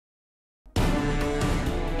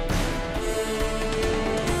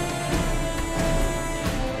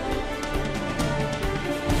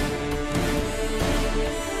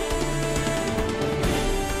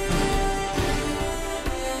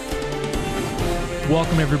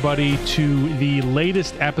welcome everybody to the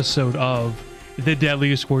latest episode of the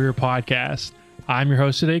Deadliest Warrior podcast. I'm your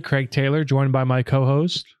host today, Craig Taylor, joined by my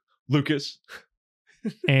co-host, Lucas.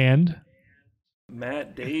 And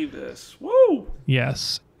Matt Davis. Woo!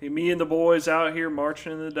 Yes. Hey, me and the boys out here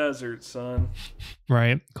marching in the desert, son.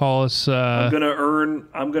 Right. Call us I'm gonna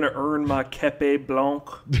earn my Kepe Blanc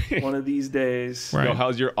one of these days. Right. Yo,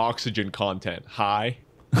 how's your oxygen content? High?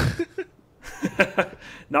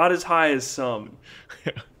 Not as high as some.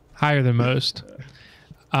 higher than most.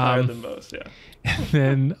 Higher than most, yeah.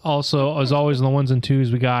 Then also, as always, in the ones and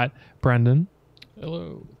twos, we got Brendan.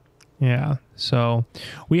 Hello. Yeah. So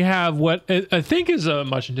we have what I think is a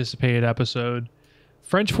much anticipated episode.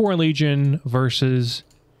 French Foreign Legion versus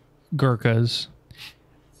Gurkhas.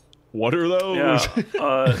 What are those?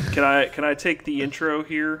 Yeah. Can I take the intro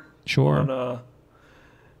here? Sure. On,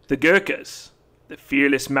 the Gurkhas, the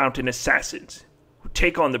fearless mountain assassins who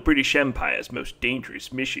take on the British Empire's most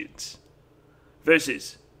dangerous missions,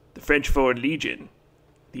 versus the French Foreign Legion,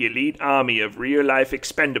 the elite army of real-life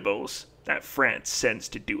expendables that France sends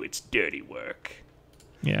to do its dirty work.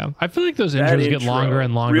 Yeah. I feel like those intros get longer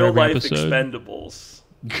and longer every real-life episode. expendables.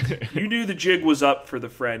 You knew the jig was up for the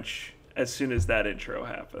French as soon as that intro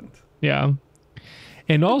happened. Yeah.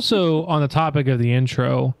 And also on the topic of the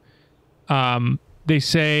intro, they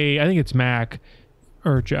say, I think it's Mac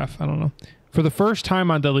or Jeff, I don't know. For the first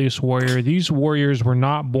time on Deadliest Warrior, these warriors were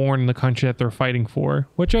not born in the country that they're fighting for,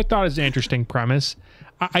 which I thought is an interesting premise.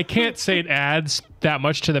 I can't say it adds that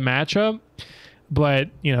much to the matchup, but,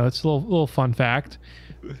 you know, it's a little fun fact.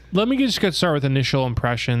 Let me just get started with initial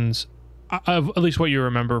impressions of at least what you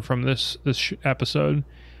remember from this episode.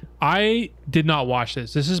 I did not watch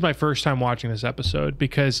this. This is my first time watching this episode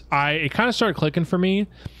because it kind of started clicking for me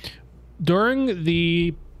during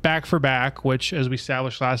the back for back, which, as we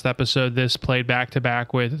established last episode, this played back to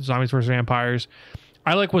back with Zombies vs. Vampires.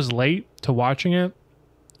 I was late to watching it.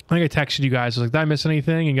 I think I texted you guys. I was like, did I miss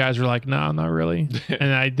anything? And you guys were like, no, not really.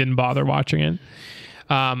 And I didn't bother watching it.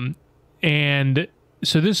 And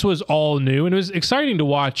so this was all new, and it was exciting to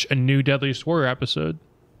watch a new Deadliest Warrior episode,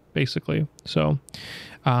 basically. So,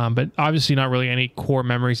 but obviously not really any core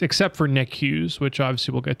memories except for Nick Hughes, which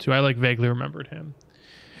obviously we'll get to. I vaguely remembered him.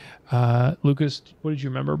 Lucas, what did you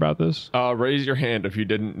remember about this? Raise your hand if you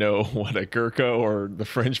didn't know what a Gurkha or the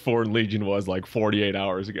French Foreign Legion was like 48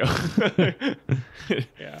 hours ago.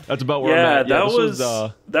 Yeah, that's about where I'm at.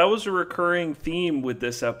 That was a recurring theme with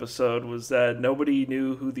this episode, was that nobody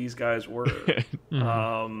knew who these guys were.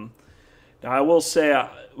 Now I will say,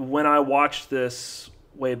 when I watched this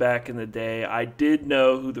way back in the day, I did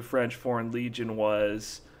know who the French Foreign Legion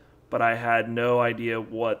was, but I had no idea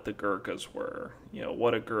what the Gurkhas were,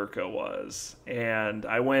 what a Gurkha was. And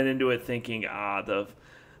I went into it thinking, the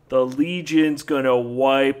Legion's going to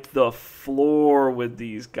wipe the floor with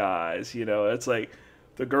these guys. It's like,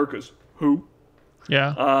 the Gurkhas, who?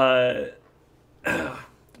 Yeah.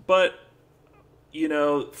 But,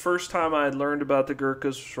 first time I had learned about the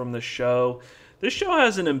Gurkhas from the show. This show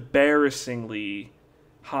has an embarrassingly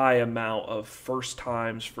high amount of first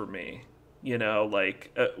times for me.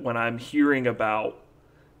 When I'm hearing about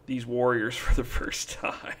these warriors for the first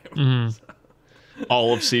time.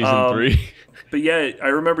 All of season 3. But yeah, I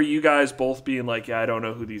remember you guys both being like, I don't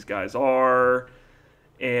know who these guys are.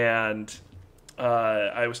 And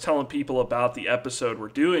I was telling people about the episode we're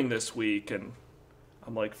doing this week, and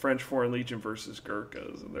I'm like, French Foreign Legion versus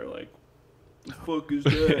Gurkhas. And they're like, the fuck is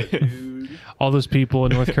that, dude? All those people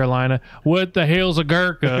in North Carolina. What the hell's a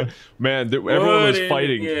Gurkha? Man, everyone was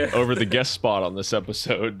fighting over the guest spot on this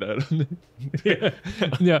episode.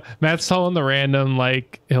 Yeah, Matt's telling the random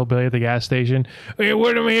hillbilly at the gas station, hey,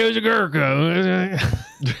 what the hell's a Gurkha?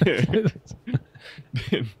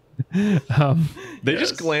 They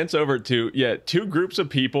just glance over to two groups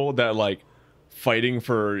of people that fighting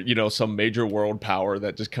for some major world power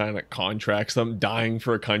that just kind of contracts them, dying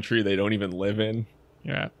for a country they don't even live in.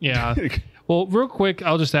 Yeah. Well, real quick,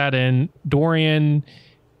 I'll just add in Dorian.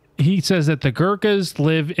 He says that the Gurkhas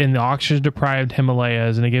live in the oxygen deprived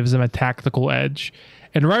Himalayas, and it gives them a tactical edge.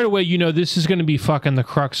 And right away, this is going to be fucking the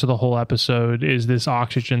crux of the whole episode, is this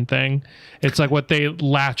oxygen thing. It's like what they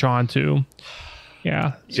latch onto.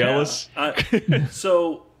 Yeah. Jealous.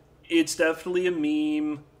 So it's definitely a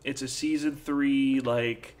meme. It's a season 3,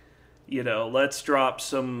 let's drop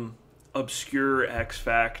some obscure X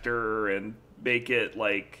Factor and make it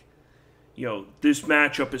this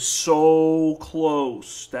matchup is so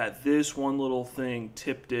close that this one little thing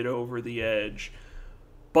tipped it over the edge.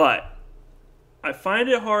 But I find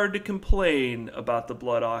it hard to complain about the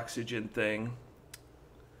blood oxygen thing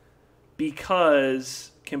because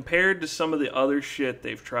compared to some of the other shit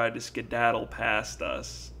they've tried to skedaddle past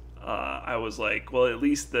us, I was like, well, at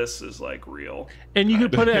least this is like real. And you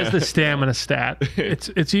could put it as the stamina stat.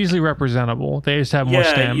 It's easily representable. They just have more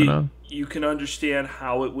stamina. You can understand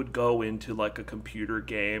how it would go into like a computer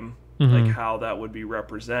game, Mm-hmm. like how that would be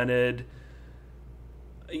represented.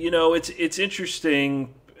 You know, it's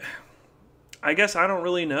interesting. I guess I don't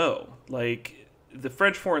really know. Like, the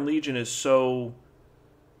French Foreign Legion is so,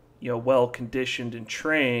 well conditioned and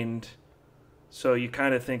trained. So you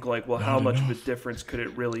kind of think like, well, how much of a difference could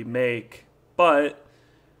it really make? But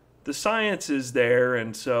the science is there,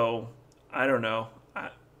 and so I don't know.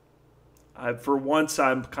 I for once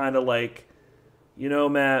I'm kind of like,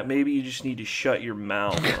 Matt, maybe you just need to shut your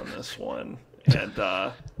mouth on this one, and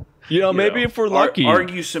maybe if we're lucky,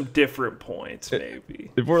 argue some different points.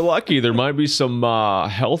 Maybe if we're lucky, there might be some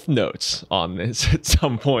health notes on this at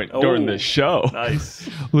some point during the show. Nice.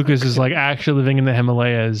 Lucas is like, actually living in the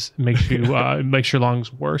Himalayas makes your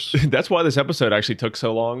lungs worse. That's why this episode actually took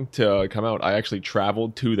so long to come out. I actually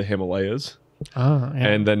traveled to the Himalayas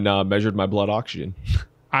and then measured my blood oxygen.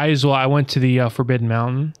 I went to the Forbidden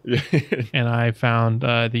Mountain and I found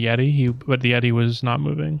the Yeti, but the Yeti was not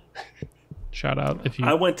moving. Shout out if you.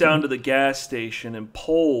 I went down to the gas station and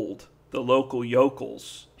polled the local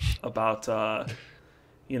yokels about,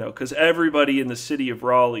 because everybody in the city of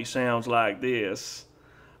Raleigh sounds like this.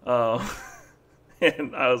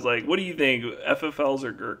 And I was like, what do you think, FFLs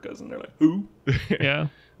or Gurkhas? And they're like, who? Yeah.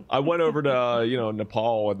 I went over to,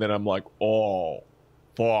 Nepal, and then I'm like, oh,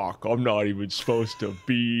 fuck, I'm not even supposed to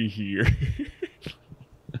be here.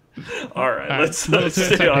 All right, let's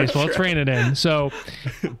stay on track. Let's rein it in. So,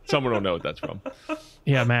 someone will know what that's from.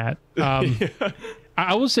 Yeah, Matt.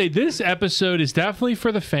 I will say this episode is definitely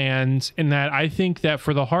for the fans, in that I think that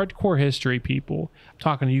for the hardcore history people, I'm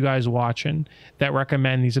talking to you guys watching, that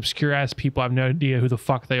recommend these obscure ass people, I have no idea who the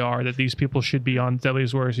fuck they are, that these people should be on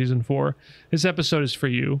Deadliest Warrior Season 4. This episode is for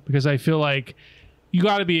you, because I feel like you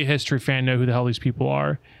got to be a history fan, know who the hell these people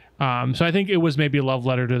are. So I think it was maybe a love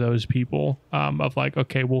letter to those people, of like,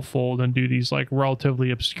 okay, we'll fold and do these like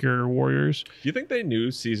relatively obscure warriors. Do you think they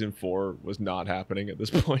knew season 4 was not happening at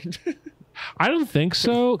this point? I don't think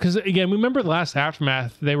so, because again, remember the last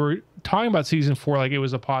Aftermath, they were talking about season 4 like it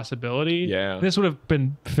was a possibility. Yeah, this would have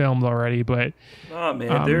been filmed already, but oh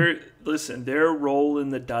man, they're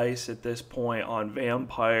rolling the dice at this point on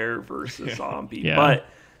vampire versus zombie. Yeah. But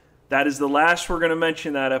that is the last we're going to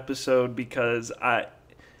mention that episode, because I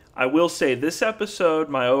will say this episode,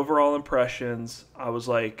 my overall impressions, I was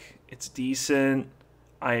like, it's decent.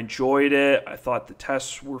 I enjoyed it. I thought the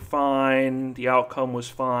tests were fine. The outcome was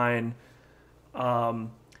fine.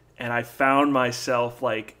 And I found myself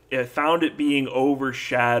I found it being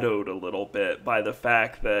overshadowed a little bit by the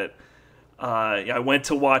fact that I went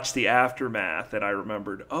to watch the Aftermath, and I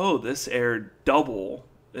remembered, this aired double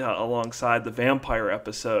alongside the vampire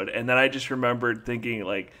episode. And then I just remembered thinking,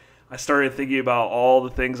 I started thinking about all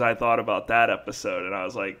the things I thought about that episode, and I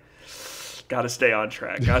was like, gotta stay on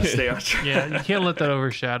track. Yeah, you can't let that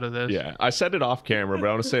overshadow this. Yeah, I said it off camera, but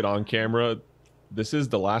I want to say it on camera. This is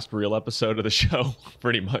the last real episode of the show,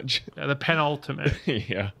 pretty much. Yeah, the penultimate.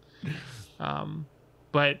 Yeah.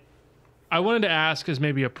 But I wanted to ask, as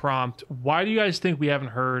maybe a prompt, why do you guys think we haven't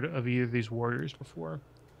heard of either of these warriors before?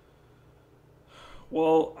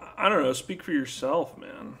 Well, I don't know. Speak for yourself,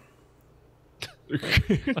 man.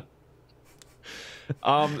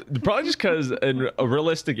 Probably just because a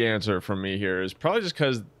realistic answer from me here is probably just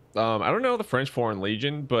because I don't know the French Foreign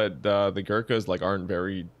Legion, but the Gurkhas aren't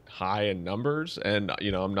very high in numbers, and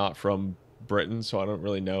I'm not from Britain, so I don't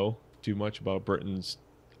really know too much about Britain's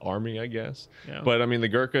army, I guess. Yeah. But I mean, the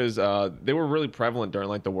Gurkhas they were really prevalent during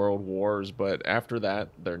the World Wars, but after that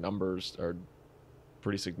their numbers are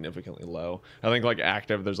pretty significantly low. I think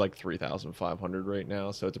active there's 3,500 right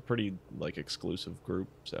now, so it's a pretty exclusive group,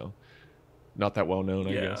 so not that well known,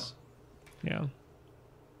 I guess. Yeah.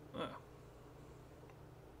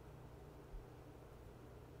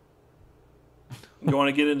 You want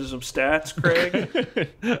to get into some stats, Craig?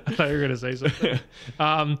 I thought you were going to say something.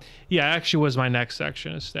 Actually was my next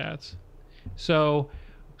section of stats. So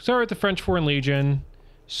start with the French Foreign Legion,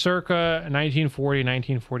 circa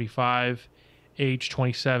 1940-1945, age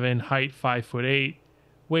 27, height 5'8",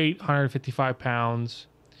 weight 155 pounds.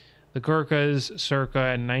 The Gurkhas,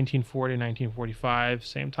 circa 1940-1945,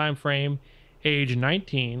 same time frame, age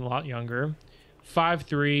 19, a lot younger,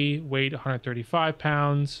 5'3", weight 135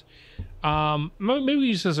 pounds.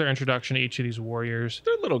 Maybe just as our introduction to each of these warriors.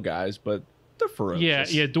 They're little guys, but they're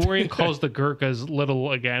ferocious. Yeah. Dorian calls the Gurkhas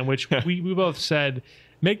little again, which we both said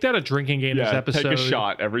Make that a drinking game this episode. Take a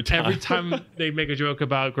shot every time. Every time they make a joke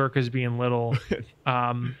about Gurkhas being little.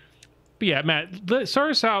 But yeah, Matt,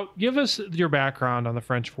 start us out. Give us your background on the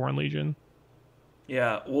French Foreign Legion.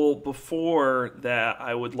 Yeah, well, before that,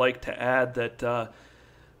 I would like to add that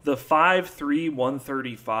the 5'3",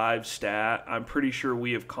 135 stat, I'm pretty sure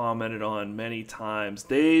we have commented on many times.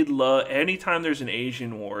 They love, anytime there's an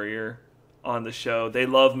Asian warrior on the show, they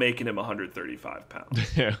love making him 135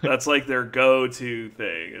 pounds. Yeah. That's like their go-to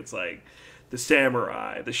thing. It's like the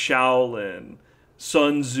samurai, the Shaolin,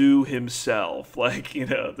 Sun Tzu himself. Like,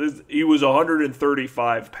 he was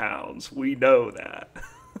 135 pounds. We know that.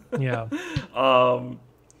 Yeah.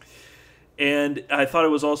 And I thought it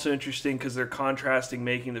was also interesting because they're contrasting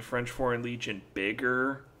making the French Foreign Legion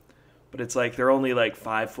bigger, but it's like they're only like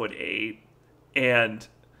 5'8", and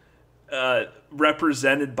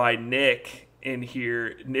represented by Nick in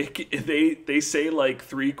here. Nick, they say like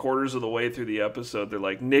 3/4 of the way through the episode, they're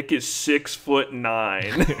like, Nick is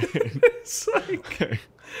 6'9". It's like,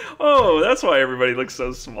 oh, that's why everybody looks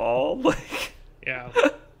so small. Like, yeah,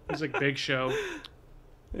 he's like Big Show.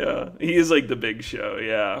 Yeah, he is like the Big Show,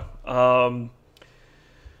 yeah.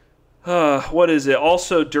 What is it?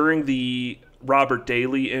 Also, during the Robert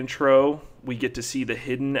Daly intro, we get to see the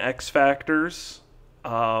hidden X Factors.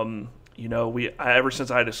 Ever since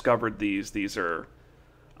I discovered these are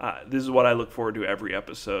this is what I look forward to every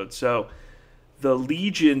episode. So, the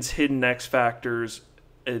Legion's hidden X Factors,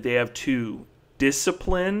 they have two: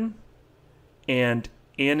 discipline and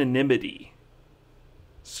anonymity.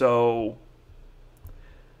 So,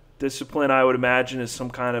 discipline, I would imagine, is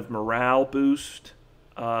some kind of morale boost,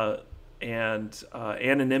 and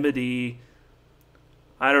anonymity,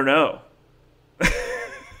 I don't know.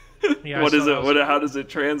 Yeah, what is it? How does it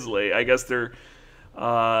translate? I guess they're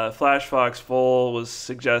Flash Fox Full was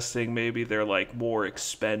suggesting maybe they're like more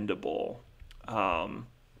expendable. And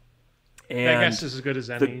I guess it's as good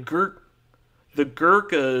as any. The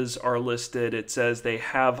Gurkhas are listed. It says they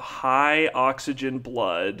have high oxygen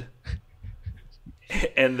blood.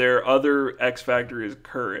 And their other X factor is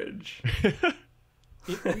courage.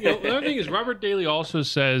 The other thing is, Robert Daly also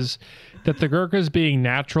says that the Gurkhas being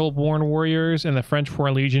natural-born warriors and the French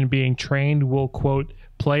Foreign Legion being trained will, quote,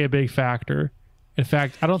 play a big factor. In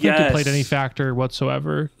fact, I don't think it played any factor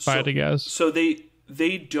whatsoever, if I had to guess. So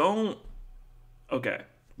they don't... Okay.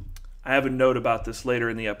 I have a note about this later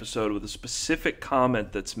in the episode with a specific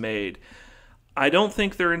comment that's made. I don't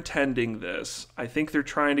think they're intending this. I think they're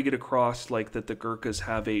trying to get across like that the Gurkhas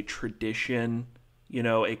have a tradition,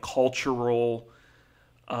 a cultural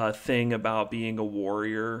thing about being a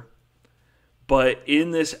warrior. But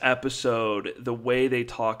in this episode, the way they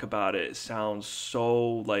talk about it sounds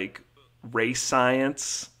so like race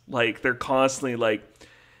science. Like they're constantly like,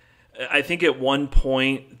 I think at one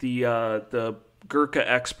point the Gurkha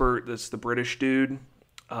expert, that's the British dude,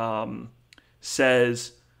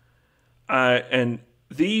 says, and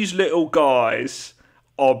these little guys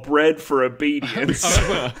are bred for obedience.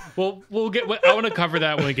 Well, we'll get. I want to cover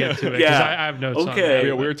that when we get to it. Yeah, I have notes. Okay, on that.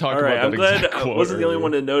 Yeah, we were talking about that. I'm glad I wasn't the only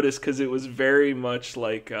one to notice because it was very much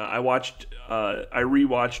like I rewatched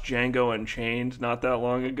Django Unchained not that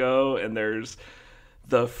long ago, and there's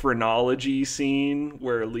the phrenology scene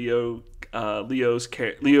where Leo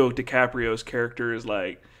DiCaprio's character is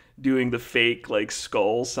like doing the fake like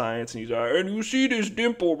skull science, and he's like, and you see this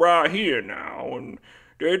dimple right here now, and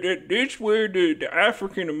that's where the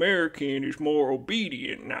African American is more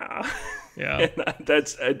obedient now. Yeah,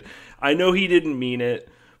 and I know he didn't mean it,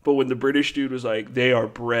 but when the British dude was like, they are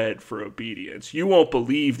bred for obedience, you won't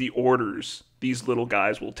believe the orders these little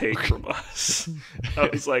guys will take from us. I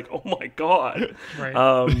was like, oh my god.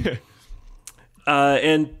 Right.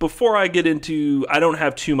 And before I get into, I don't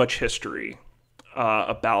have too much history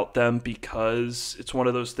about them because it's one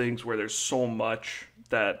of those things where there's so much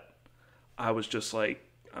that I was just like,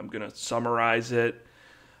 I'm going to summarize it.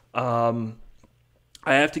 I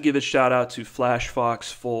have to give a shout out to Flash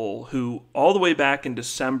Fox Full, who all the way back in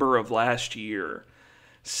December of last year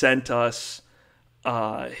sent us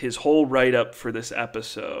his whole write-up for this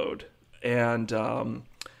episode. And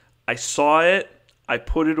I saw it, I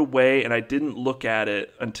put it away, and I didn't look at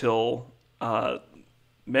it until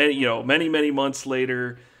many months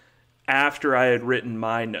later after I had written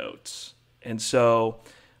my notes. And so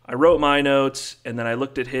I wrote my notes, and then I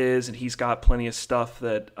looked at his, and he's got plenty of stuff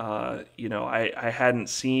that I hadn't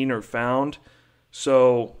seen or found.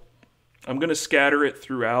 So I'm going to scatter it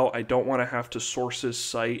throughout. I don't want to have to source his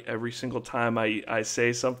site every single time I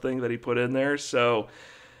say something that he put in there. So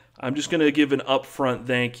I'm just going to give an upfront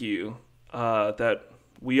thank you that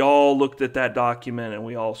we all looked at that document and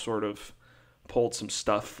we all sort of pulled some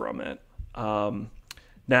stuff from it.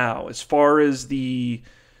 Now, as far as the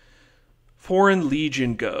Foreign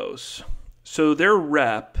Legion goes, so their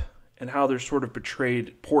rep and how they're sort of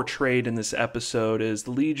portrayed in this episode is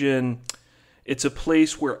the Legion, it's a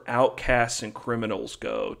place where outcasts and criminals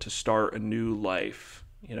go to start a new life.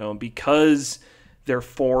 You know, because they're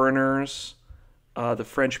foreigners, the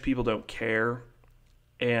French people don't care,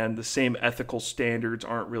 and the same ethical standards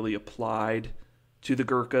aren't really applied to the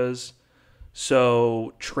Gurkhas.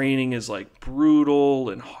 So training is like brutal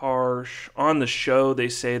and harsh. On the show, they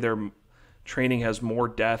say their training has more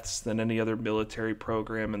deaths than any other military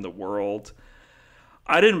program in the world.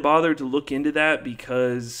 I didn't bother to look into that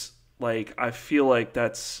because, like, I feel like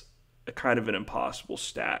that's a kind of an impossible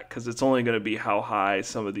stat because it's only going to be how high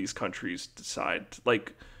some of these countries decide.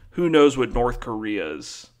 Like, who knows what North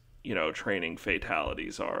Korea's, you know, training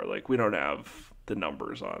fatalities are. Like, we don't have the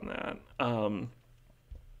numbers on that.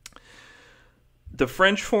 The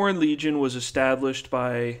French Foreign Legion was established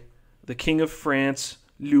by the King of France,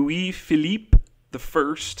 Louis Philippe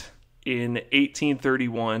I, in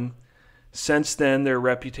 1831. Since then, their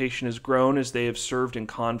reputation has grown as they have served in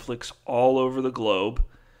conflicts all over the globe.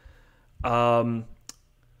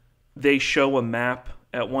 They show a map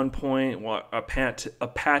at one point, a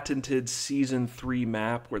patented Season 3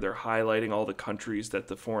 map where they're highlighting all the countries that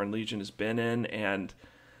the Foreign Legion has been in. And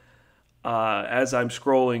as I'm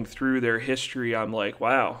scrolling through their history, I'm like,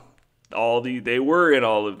 wow, they were in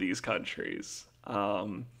all of these countries.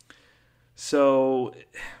 So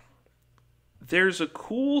there's a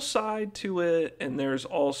cool side to it, and there's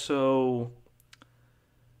also,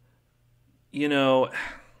 you know,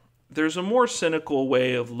 there's a more cynical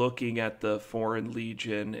way of looking at the Foreign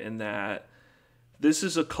Legion in that this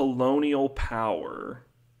is a colonial power,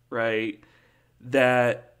 right,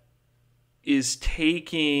 that is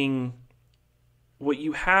taking what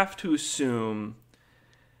you have to assume.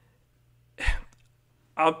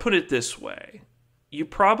 I'll put it this way. You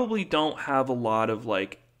probably don't have a lot of,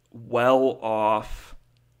 like, well-off,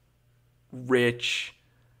 rich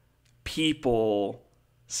people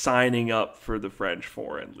signing up for the French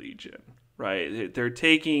Foreign Legion, right? They're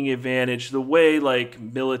taking advantage the way, like,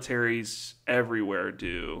 militaries everywhere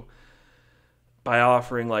do by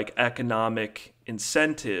offering, like, economic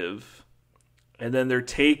incentive, and then they're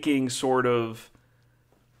taking sort of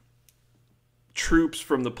troops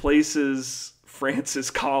from the places France is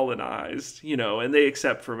colonized, you know, and they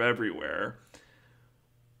accept from everywhere.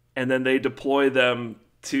 And then they deploy them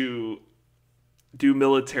to do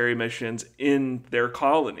military missions in their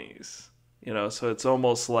colonies, you know, so it's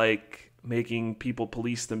almost like making people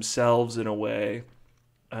police themselves in a way.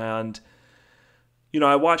 And, you know,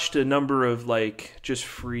 I watched a number of, like, just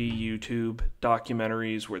free YouTube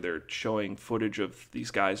documentaries where they're showing footage of these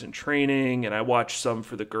guys in training, and I watched some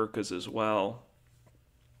for the Gurkhas as well.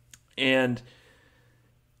 And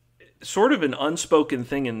sort of an unspoken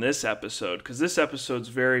thing in this episode, because this episode's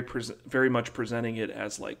very much presenting it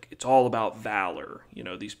as, like, it's all about valor. You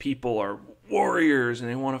know, these people are warriors and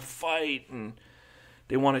they want to fight and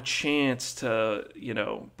they want a chance to, you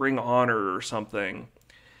know, bring honor or something.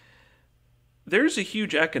 There's a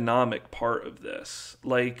huge economic part of this.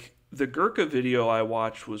 Like, the Gurkha video I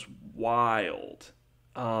watched was wild,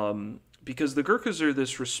 because the Gurkhas are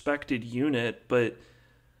this respected unit, but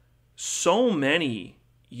so many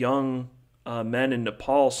young men in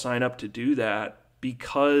Nepal sign up to do that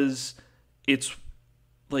because it's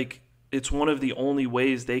one of the only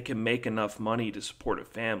ways they can make enough money to support a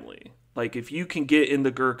family. Like, if you can get in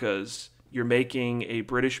the Gurkhas, you're making a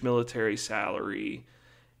British military salary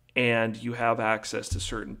and you have access to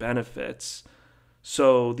certain benefits.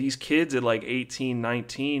 So these kids at like 18,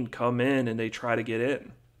 19 come in and they try to get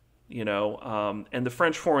in, you know, and the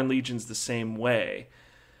French Foreign Legion's the same way.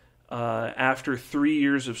 After 3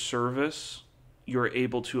 years of service, you're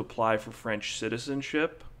able to apply for French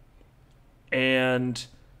citizenship. And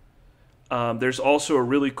there's also a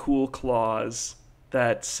really cool clause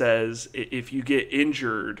that says if you get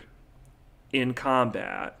injured in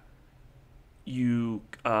combat, you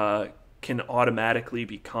can automatically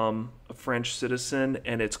become a French citizen.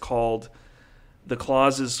 And it's called, the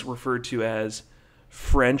clause is referred to as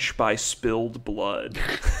French by spilled blood.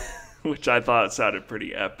 Which I thought sounded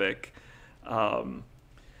pretty epic. And,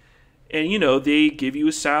 you know, they give you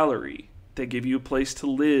a salary. They give you a place to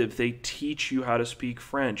live. They teach you how to speak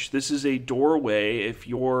French. This is a doorway if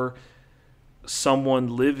you're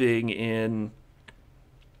someone living in,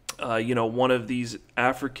 you know, one of these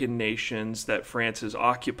African nations that France has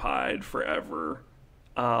occupied forever.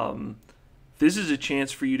 This is a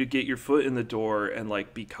chance for you to get your foot in the door and,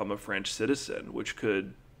 like, become a French citizen, which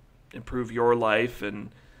could improve your life and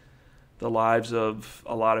the lives of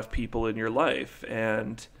a lot of people in your life.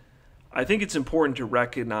 And I think it's important to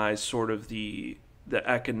recognize sort of the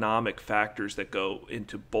economic factors that go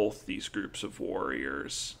into both these groups of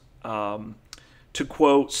warriors. To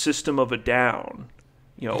quote System of a Down,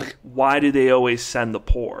 why do they always send the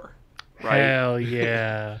poor? Right? Hell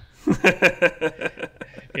yeah.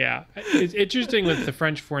 Yeah. It's interesting with the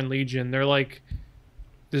French Foreign Legion. They're like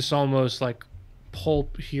this almost like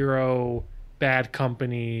pulp hero, bad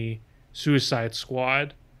company, Suicide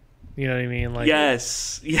Squad. You know what I mean? Like,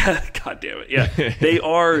 yes. Yeah. God damn it. Yeah. They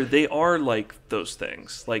are like those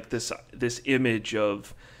things, like this image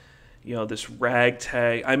of, this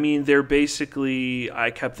ragtag. I mean, they're basically,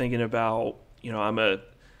 I kept thinking about, I'm a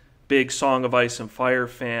big Song of Ice and Fire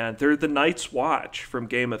fan. They're the Night's Watch from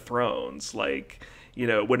Game of Thrones. Like,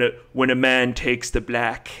 when a man takes the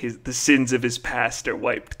black, the sins of his past are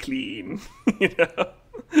wiped clean.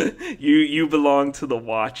 You belong to the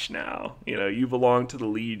Watch now. You belong to the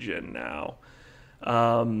Legion now.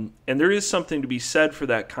 And there is something to be said for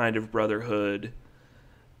that kind of brotherhood.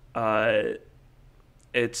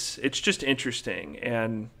 It's just interesting,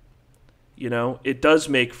 and it does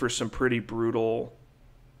make for some pretty brutal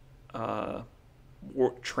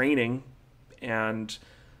training, and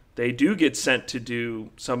they do get sent to do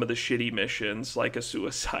some of the shitty missions, like a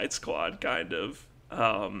Suicide Squad kind of,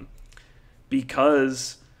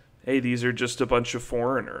 because hey, these are just a bunch of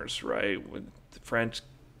foreigners, right? With the French,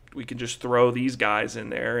 we can just throw these guys in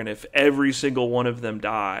there, and if every single one of them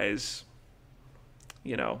dies,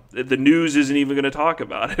 the news isn't even going to talk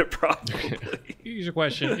about it, probably. Here's a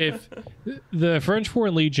question. If the French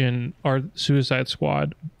Foreign Legion are Suicide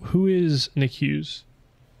Squad, who is Nick Hughes?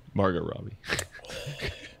 Margot Robbie.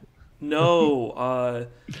 No. I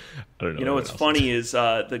don't know. What's funny is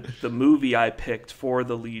the movie I picked for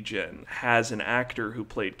the Legion has an actor who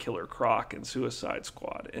played Killer Croc in Suicide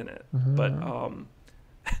Squad in it. But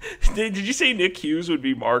did you say Nick Hughes would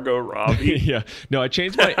be Margot Robbie? Yeah. No, I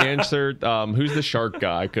changed my answer. Who's the shark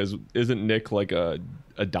guy? Because isn't Nick like a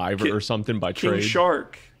diver or something by King trade?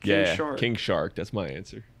 Shark. King Shark. King Shark. That's my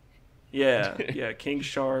answer. Yeah, King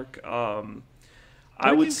Shark.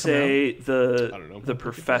 I would say the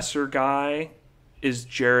professor guy is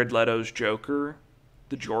Jared Leto's Joker,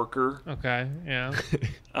 the Jorker. Okay,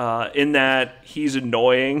 yeah. In that he's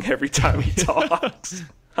annoying every time he talks.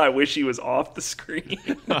 I wish he was off the screen.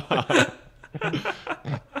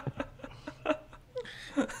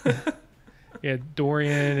 Yeah,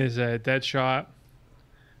 Dorian is a Deadshot.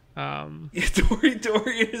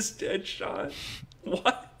 Dorian is Deadshot.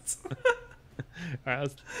 What? All right,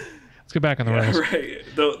 let's get back on the rails. Right.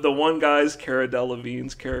 The one guy's Cara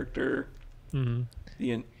Delevingne's character, Mm-hmm.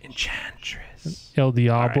 the Enchantress. El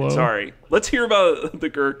Diablo. Right, sorry. Let's hear about the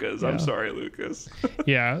Gurkhas. Yeah. I'm sorry, Lucas.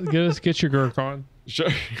 Yeah, get your Gurk on. Sure.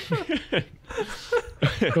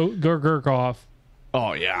 Go Gurk off.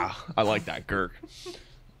 Oh yeah, I like that Gurk.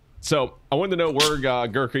 So I wanted to know where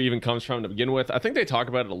Gurkha even comes from to begin with. I think they talk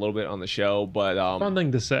about it a little bit on the show, but Fun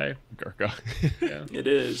thing to say. Gurkha. Yeah. It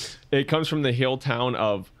is. It comes from the hill town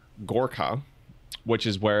of Gurkha, which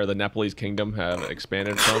is where the Nepalese kingdom have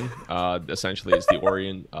expanded from. Essentially, it's the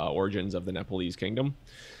origins of the Nepalese kingdom.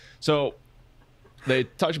 So they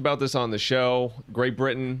touch about this on the show. Great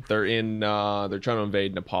Britain, they're trying to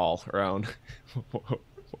invade Nepal around.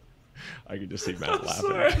 I could just see Matt laughing.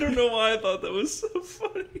 Sorry, I don't know why I thought that was so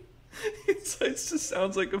funny. It just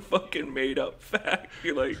sounds like a fucking made up fact.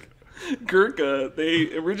 You're like, Gurkha,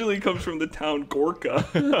 they originally comes from the town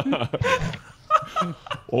Gorka.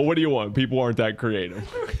 Well, what do you want? People aren't that creative.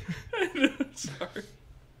 Sorry.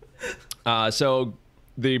 So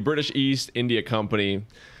the British East India Company,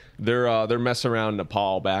 they're messing around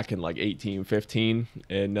Nepal back in like 1815,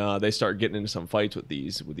 and they start getting into some fights with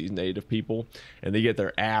these native people, and they get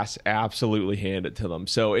their ass absolutely handed to them.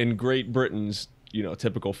 So in Great Britain's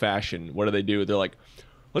typical fashion, what do? They're like,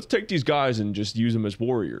 let's take these guys and just use them as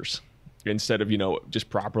warriors instead of just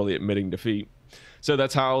properly admitting defeat. So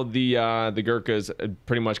that's how the Gurkhas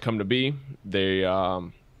pretty much come to be. They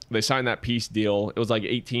signed that peace deal. It was like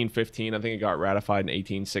 1815. I think it got ratified in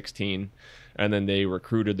 1816. And then they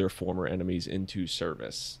recruited their former enemies into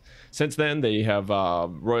service. Since then, they have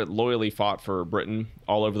loyally fought for Britain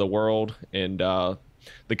all over the world. And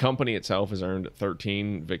the company itself has earned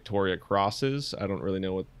 13 Victoria Crosses. I don't really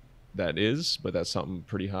know what that is, but that's something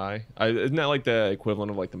pretty high. Isn't that like the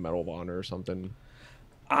equivalent of like the Medal of Honor or something?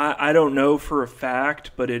 I don't know for a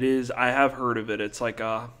fact, but it is. I have heard of it. It's like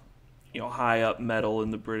a high up medal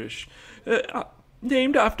in the British,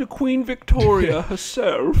 named after Queen Victoria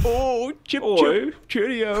herself. Oh, chip,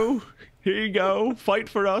 cheerio! Here you go. Fight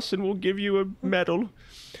for us, and we'll give you a medal.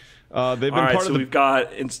 They've been All right, part so of the. we've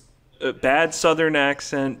got bad Southern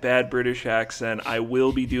accent, bad British accent. I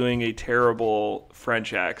will be doing a terrible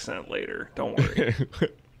French accent later. Don't worry.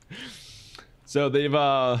 So they've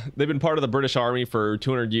been part of the British Army for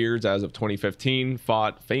 200 years as of 2015.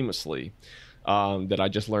 Fought famously, that I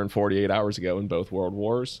just learned 48 hours ago in both World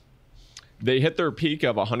Wars. They hit their peak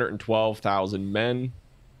of 112,000 men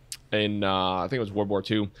in I think it was World War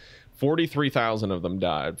II. 43,000 of them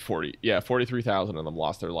died. 43,000 of them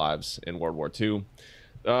lost their lives in World War II.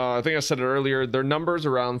 I think I said it earlier. Their number's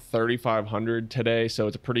around 3,500 today, so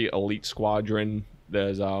it's a pretty elite squadron.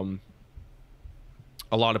 There's a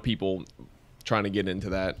lot of people trying to get into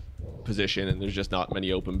that position, and there's just not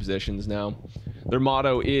many open positions now. Their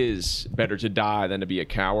motto is better to die than to be a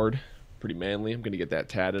coward. Pretty manly. I'm going to get that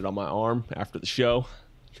tatted on my arm after the show.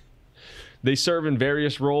 They serve in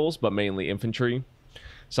various roles, but mainly infantry.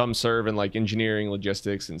 Some serve in like engineering,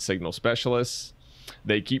 logistics, and signal specialists.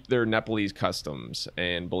 They keep their Nepalese customs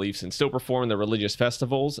and beliefs and still perform the religious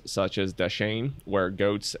festivals such as Dashain, where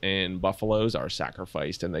goats and buffaloes are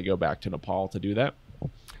sacrificed, and they go back to Nepal to do that.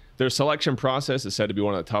 Their selection process is said to be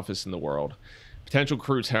one of the toughest in the world. Potential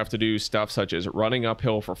recruits have to do stuff such as running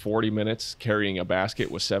uphill for 40 minutes, carrying a basket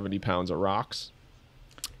with 70 pounds of rocks,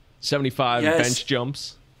 75 bench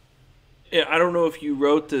jumps. Yeah, I don't know if you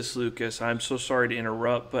wrote this, Lucas. I'm so sorry to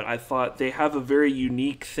interrupt, but I thought they have a very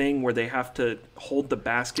unique thing where they have to hold the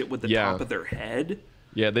basket with the top of their head.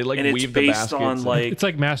 Yeah, they like and weave the baskets. On like it's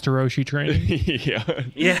like Master Roshi training.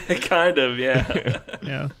 Yeah, kind of. Yeah.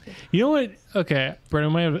 Yeah. You know what? Okay,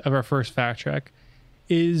 Brennan, we might have our first fact check.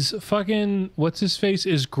 Is fucking what's his face?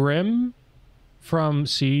 Is Grimm from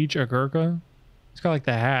Siege a Gurkha? He's got like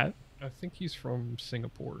the hat. I think he's from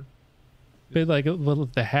Singapore. But like a little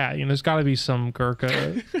the hat, you know, there's got to be some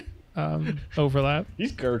Gurkha overlap.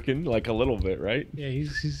 He's Gurkin like a little bit, right? Yeah,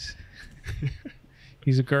 he's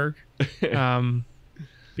a Gurk.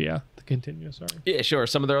 But yeah, to continue. Sorry. Yeah, sure.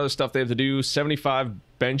 Some of their other stuff they have to do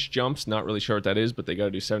 75 bench jumps. Not really sure what that is, but they got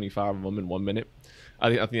to do 75 of them in 1 minute. I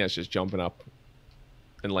think that's just jumping up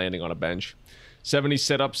and landing on a bench. 70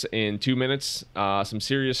 sit-ups in 2 minutes. Some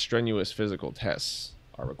serious strenuous physical tests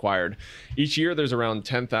are required. Each year there's around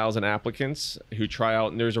 10,000 applicants who try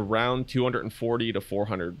out, and there's around 240 to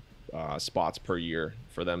 400 spots per year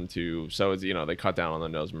for them to, so it's, you know, they cut down on the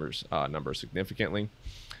numbers significantly.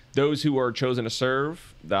 Those who are chosen to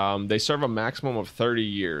serve, they serve a maximum of 30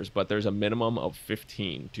 years, but there's a minimum of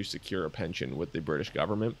 15 to secure a pension with the British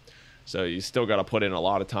government. So you still got to put in a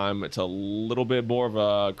lot of time. It's a little bit more of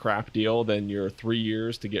a crap deal than your 3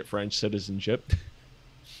 years to get French citizenship.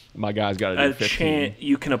 My guy's got to do 15.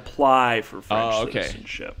 You can apply for French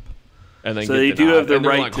citizenship. And then so they do have the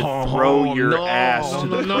right to throw your ass to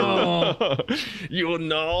the no. You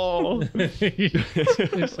know.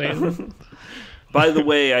 By the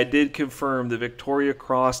way, I did confirm the Victoria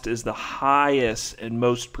Cross is the highest and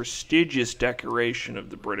most prestigious decoration of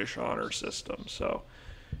the British honor system. So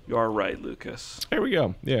you are right, Lucas. There we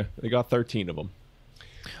go. Yeah, they got 13 of them.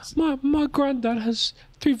 My granddad has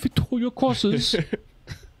 3 Victoria Crosses.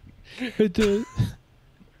 When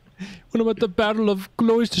I'm at the Battle of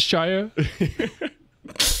Gloucestershire.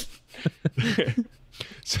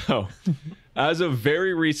 So, as of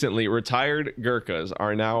very recently, retired Gurkhas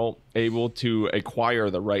are now able to acquire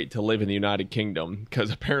the right to live in the United Kingdom, because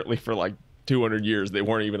apparently for like 200 years they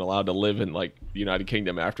weren't even allowed to live in like the United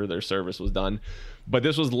Kingdom after their service was done. But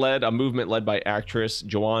this was a movement led by actress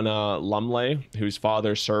Joanna Lumley, whose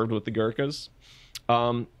father served with the Gurkhas.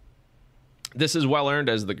 This is well earned,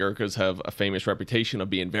 as the Gurkhas have a famous reputation of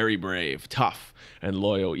being very brave, tough, and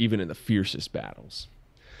loyal even in the fiercest battles.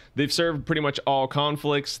 They've served pretty much all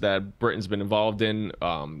conflicts that Britain's been involved in.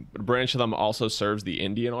 A branch of them also serves the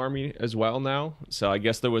Indian Army as well now. So I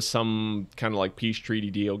guess there was some kind of like peace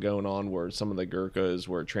treaty deal going on where some of the Gurkhas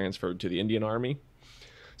were transferred to the Indian Army.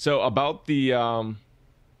 So about the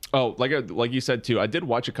like you said too, I did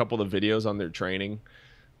watch a couple of the videos on their training.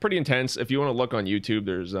 Pretty intense. If you want to look on YouTube,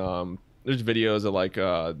 there's videos of like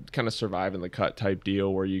kind of surviving the cut type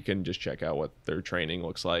deal where you can just check out what their training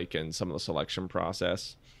looks like and some of the selection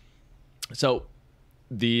process. So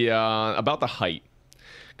the about the height,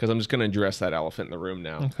 because I'm just going to address that elephant in the room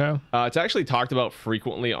now. Okay. It's actually talked about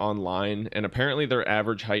frequently online, and apparently their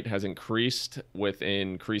average height has increased with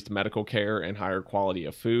increased medical care and higher quality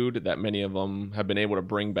of food that many of them have been able to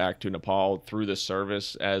bring back to Nepal through this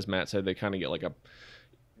service. As Matt said, they kind of get like a,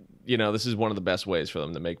 you know, this is one of the best ways for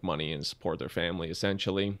them to make money and support their family,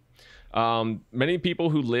 essentially. Many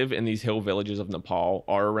people who live in these hill villages of Nepal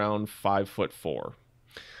are around 5'4".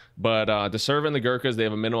 But to serve in the Gurkhas, they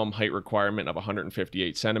have a minimum height requirement of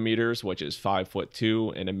 158 centimeters, which is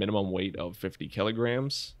 5'2", and a minimum weight of 50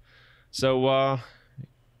 kilograms. So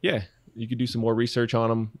yeah, you could do some more research on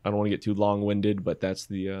them. I don't want to get too long-winded, but that's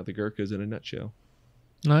the Gurkhas in a nutshell.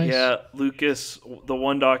 Nice. Yeah, Lucas, the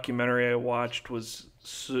one documentary I watched was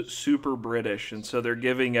super British, and so they're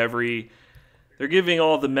giving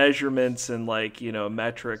all the measurements and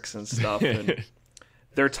metrics and stuff, and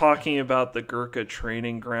they're talking about the Gurkha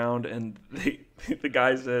training ground, and the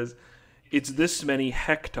guy says it's this many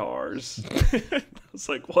hectares. I was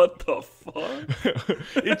like, what the fuck?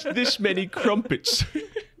 It's this many crumpets.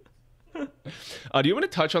 Do you want to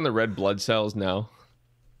touch on the red blood cells now?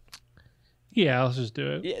 Yeah, let's just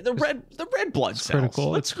do it. Yeah, the red blood cells.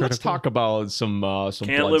 Critical. Let's critical. talk about some blood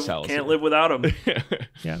cells. Can't live without them.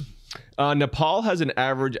 Yeah. Nepal has an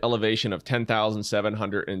average elevation of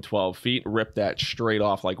 10,712 feet. Rip that straight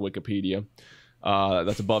off like Wikipedia.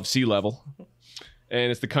 That's above sea level.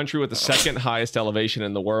 And it's the country with the second highest elevation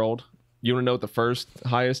in the world. You want to know what the first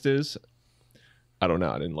highest is? I don't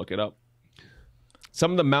know. I didn't look it up.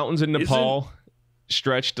 Some of the mountains in Nepal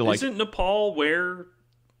stretch to Isn't Nepal where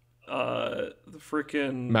the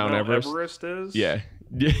freaking Mount Everest is? Yeah.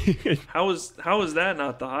 How is that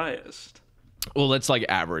not the highest? Well, that's like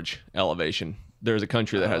average elevation. There's a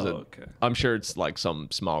country that has okay. I'm sure it's like some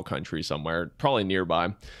small country somewhere, probably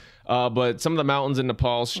nearby. But some of the mountains in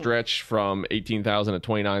Nepal stretch from 18,000 to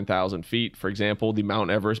 29,000 feet. For example, the Mount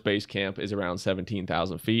Everest base camp is around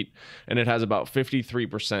 17,000 feet, and it has about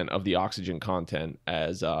 53% of the oxygen content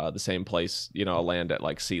as the same place, land at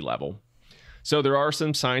like sea level. So there are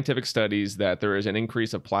some scientific studies that there is an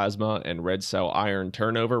increase of plasma and red cell iron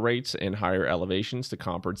turnover rates in higher elevations to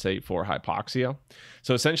compensate for hypoxia.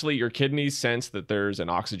 So essentially your kidneys sense that there's an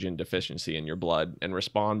oxygen deficiency in your blood and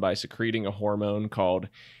respond by secreting a hormone called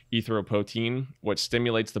erythropoietin, which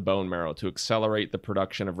stimulates the bone marrow to accelerate the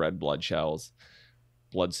production of red blood cells,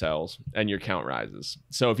 and your count rises.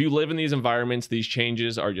 So if you live in these environments, these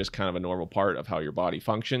changes are just kind of a normal part of how your body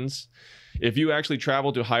functions. If you actually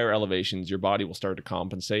travel to higher elevations, your body will start to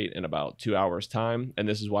compensate in about 2 hours time. And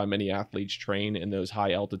this is why many athletes train in those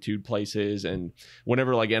high altitude places. And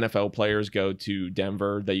whenever like NFL players go to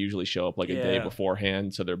Denver, they usually show up like a day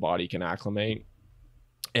beforehand so their body can acclimate.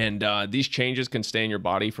 And these changes can stay in your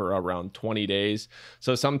body for around 20 days.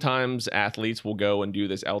 So sometimes athletes will go and do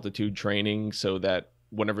this altitude training so that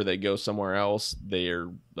whenever they go somewhere else, they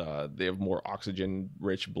have more oxygen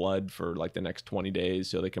rich blood for like the next 20 days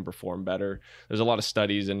so they can perform better. There's a lot of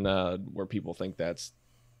studies where people think that's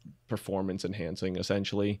performance enhancing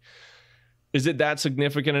essentially. Is it that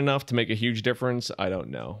significant enough to make a huge difference? I don't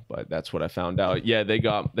know, but that's what I found out. Yeah, they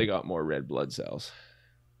got more red blood cells.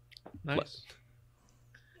 Nice.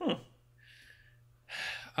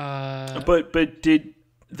 But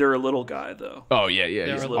they're a little guy though. Oh yeah,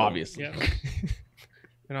 he's obviously. Yeah.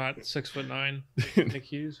 You're not 6'9", Nick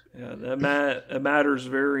Hughes. Yeah, that matters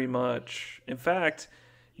very much. In fact,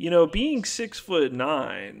 being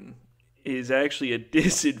 6'9" is actually a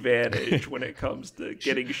disadvantage when it comes to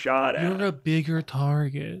getting shot at. You're a bigger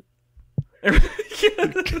target. Back.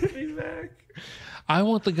 I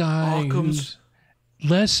want the guy who's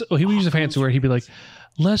less. Oh, he would use a fancy word. He'd be like,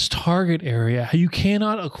 less target area. You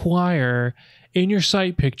cannot acquire in your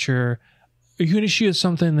sight picture. Are you going to shoot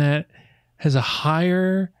something that has a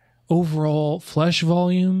higher overall flesh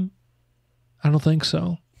volume? I don't think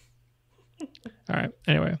so. All right.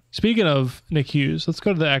 Anyway, speaking of Nick Hughes, let's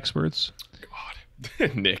go to the experts.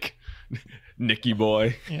 God, Nicky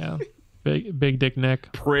boy. Yeah, big dick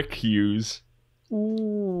Nick. Prick Hughes.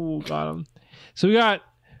 Ooh, got him. So we got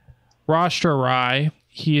Rashtra Rai.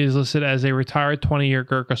 He is listed as a retired 20-year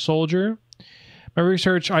Gurkha soldier. My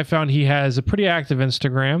research, I found he has a pretty active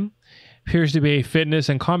Instagram. Appears to be a fitness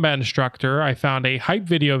and combat instructor. I found a hype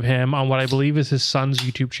video of him on what I believe is his son's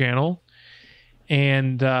YouTube channel.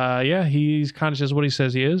 And he's kind of just what he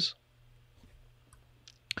says he is.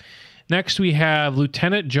 Next, we have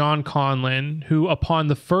Lieutenant John Conlon, who upon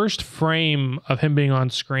the first frame of him being on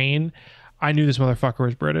screen, I knew this motherfucker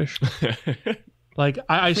was British. Like,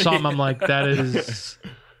 I saw him, I'm like, that is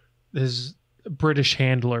his British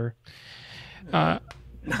handler.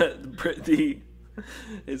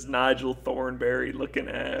 His Nigel Thornberry looking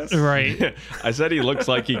ass. Right. I said he looks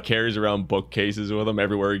like he carries around bookcases with him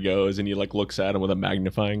everywhere he goes, and he like looks at him with a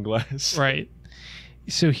magnifying glass. Right.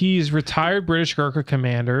 So he's retired British Gurkha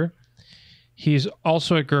commander. He's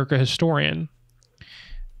also a Gurkha historian.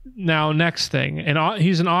 Now, next thing, and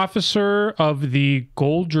he's an officer of the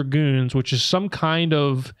Gold Dragoons, which is some kind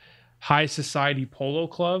of high society polo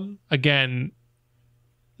club. Again,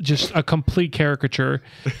 just a complete caricature.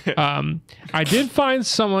 I did find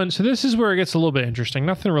someone. So this is where it gets a little bit interesting.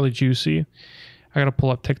 Nothing really juicy. I got to pull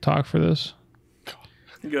up TikTok for this.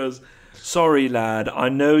 He goes, Sorry, lad, I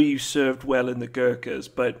know you served well in the Gurkhas,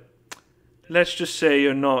 but let's just say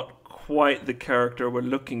you're not quite the character we're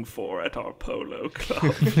looking for at our polo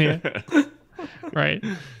club. Yeah. Right.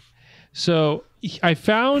 So I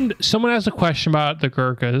found someone asked a question about the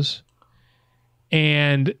Gurkhas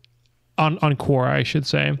and on Quora, I should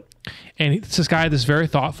say. And this guy had this very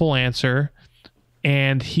thoughtful answer.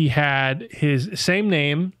 And he had his same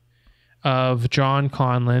name of John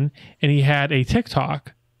Conlon, and he had a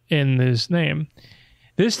TikTok in his name.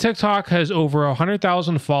 This TikTok has over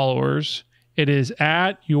 100,000 followers. It is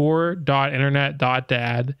at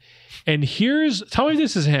your.internet.dad. And tell me if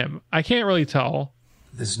this is him. I can't really tell.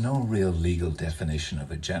 There's no real legal definition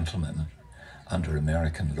of a gentleman under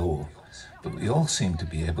American law, but we all seem to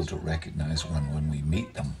be able to recognize one when we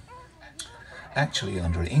meet them. Actually,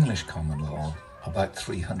 under English common law, about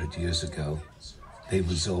 300 years ago, they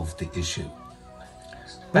resolved the issue.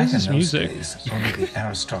 Back in those days, only the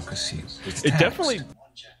aristocracy was taxed.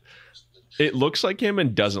 It looks like him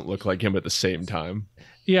and doesn't look like him at the same time.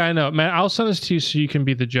 Yeah, I know, man. I'll send this to you so you can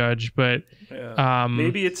be the judge. But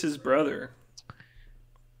maybe it's his brother.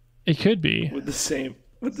 It could be with the same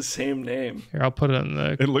name. Here, I'll put it in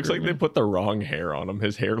the. It looks like they put the wrong hair on him.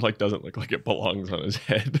 His hair doesn't look like it belongs on his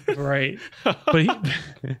head. Right, but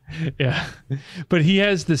but he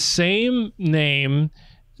has the same name.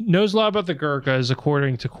 Knows a lot about the Gurkhas,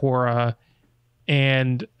 according to Quora,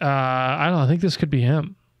 and I don't know. I think this could be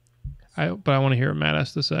him. But I want to hear what Matt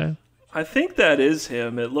has to say. I think that is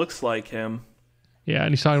him. It looks like him. Yeah,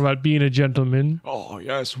 and he's talking about being a gentleman. Oh,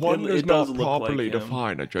 yes. One does not properly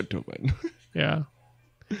define a gentleman. Yeah.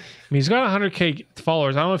 I mean, he's got 100K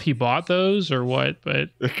followers. I don't know if he bought those or what, but...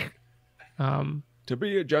 To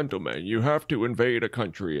be a gentleman, you have to invade a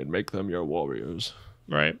country and make them your warriors.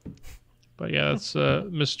 Right. But yeah, that's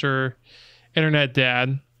Mr. Internet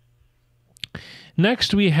Dad.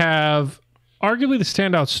 Next, we have arguably the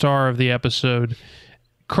standout star of the episode,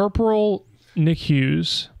 Corporal Nick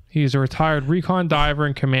Hughes. He's a retired recon diver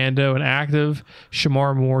and commando and active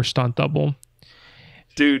Shamar Moore stunt double.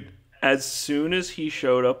 Dude, as soon as he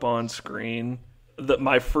showed up on screen,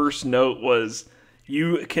 my first note was,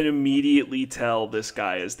 you can immediately tell this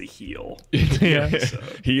guy is the heel. Yeah.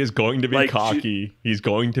 He is going to be cocky. He's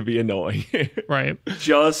going to be annoying. Right.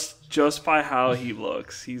 Just by how he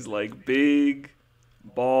looks. He's like big,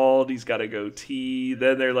 bald, he's got a goatee.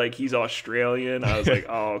 Then they're like, he's Australian. I was like,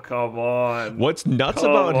 oh, come on. What's nuts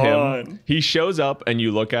about him, he shows up and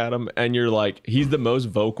you look at him and you're like, he's the most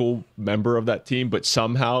vocal member of that team, but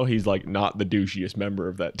somehow he's like not the douchiest member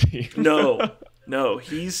of that team. No,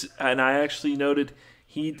 and I actually noted,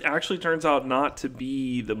 he actually turns out not to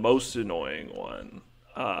be the most annoying one.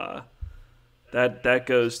 That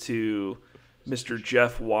goes to Mr.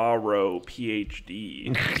 Jeff Warrow,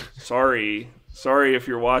 PhD. Sorry if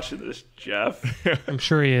you're watching this, Jeff. I'm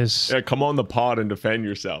sure he is. Yeah, come on the pod and defend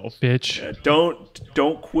yourself, bitch. Yeah,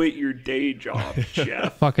 don't quit your day job,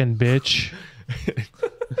 Jeff. Fucking bitch.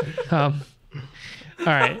 All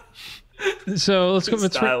right. So let's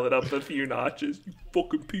style it up a few notches. You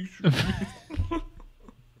fucking piece of shit.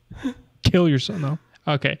 Kill yourself. No.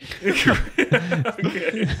 Okay.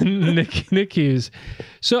 Okay. Nick Hughes.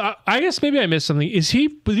 So I guess maybe I missed something. Did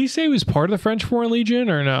he say he was part of the French Foreign Legion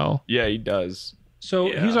or no? Yeah, he does.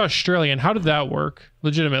 So he's Australian. How did that work?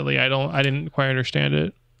 Legitimately, I didn't quite understand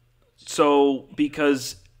it. So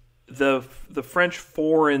because the French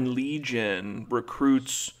Foreign Legion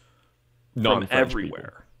recruits from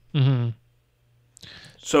everywhere. Mm-hmm.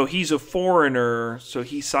 So he's a foreigner, so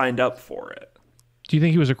he signed up for it. Do you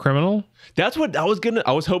think he was a criminal? That's what I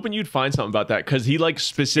was hoping you'd find something about that, because he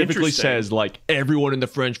specifically says everyone in the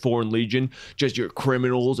French Foreign Legion, just your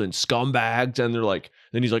criminals and scumbags, and they're like,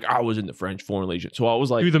 then he's like, I was in the French Foreign Legion. So I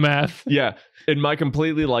was like, do the math. Yeah. In my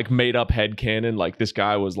completely made up headcanon, this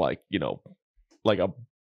guy was a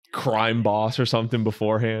crime boss or something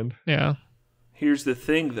beforehand. Yeah. Here's the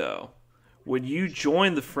thing though. When you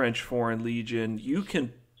join the French Foreign Legion, you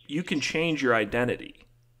can change your identity.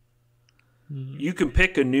 You can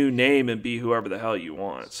pick a new name and be whoever the hell you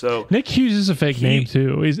want. So Nick Hughes is a fake name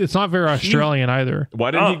too. It's not very Australian either. Why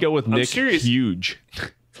didn't he go with Nick Huge?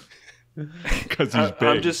 Because he's big.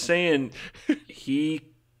 I'm just saying he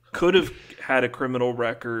could have had a criminal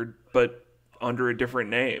record, but under a different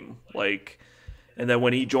name. And then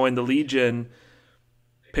when he joined the Legion,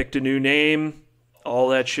 picked a new name, all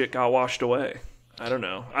that shit got washed away. I don't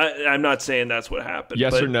know. I'm not saying that's what happened.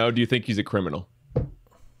 Yes or no? Do you think he's a criminal?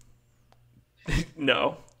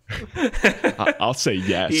 No. I'll say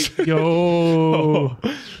yes.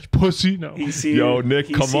 Pussy. No. Nick,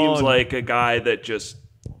 he come on. seems like a guy that just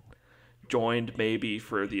joined maybe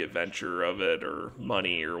for the adventure of it or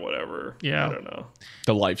money or whatever. Yeah. I don't know.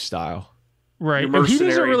 The lifestyle. Right. Your And he doesn't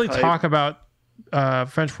mercenary really type. talk about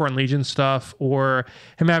French Foreign Legion stuff or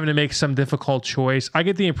him having to make some difficult choice. I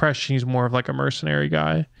get the impression he's more of like a mercenary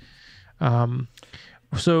guy.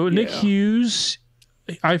 So Nick Hughes,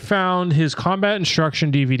 I found his combat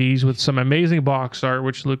instruction DVDs with some amazing box art,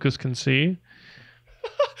 which Lucas can see.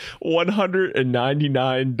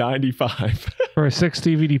 $199.95 For a 6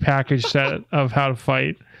 DVD package set of how to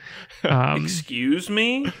fight. Excuse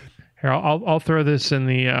me? Here, I'll throw this in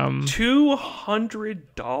the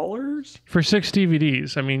 $200 for 6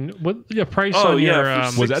 DVDs. I mean, what the price Oh, on yeah,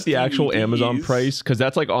 your for Was that the actual DVDs. Amazon price? Because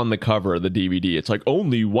that's like on the cover of the DVD. It's like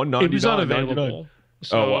only $199.99. it was unavailable.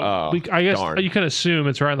 So I guess darn. you can assume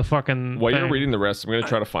it's right on the fucking While you're thing. reading the rest, I'm gonna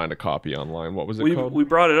try to find a copy online. What was it We called?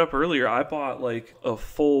 brought it up earlier. I bought like a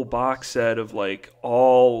full box set of like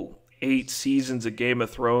all 8 seasons of Game of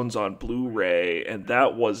Thrones on Blu-ray, and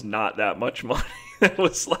that was not that much money. That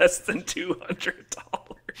was less than $200.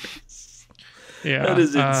 Yeah, That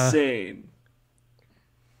is insane.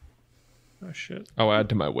 Oh shit. I'll add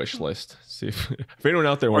to my wish list. See if anyone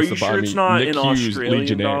out there Are wants you to buy sure me it's not Nick in Hughes Australian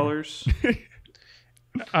Legionnaire. dollars?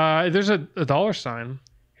 There's a dollar sign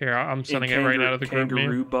here. I'm sending it right out of the group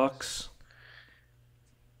kangaroo name. bucks.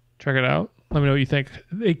 Check it out. Let me know what you think.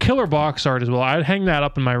 A killer box art as well. I'd hang that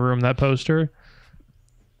up in my room. That poster.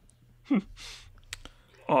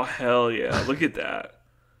 Oh hell yeah! Look at that.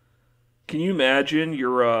 Can you imagine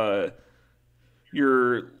you're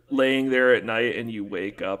laying there at night and you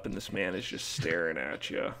wake up and this man is just staring at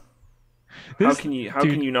you? How can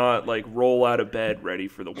you not like roll out of bed ready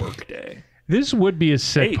for the workday? This would be a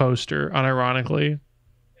sick Hey. poster, unironically.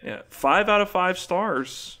 Yeah, 5 out of 5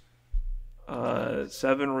 stars.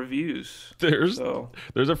 7 reviews. There's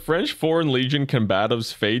a French Foreign Legion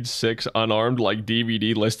Combatives Phase 6 unarmed like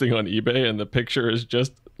DVD listing on eBay, and the picture is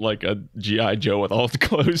just like a G.I. Joe with all its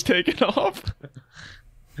clothes taken off.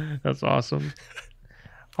 That's awesome.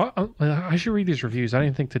 I should read these reviews. I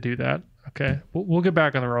didn't think to do that. Okay, we'll get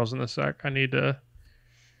back on the rails in a sec. I need to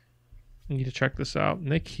check this out.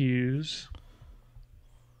 Nick Hughes.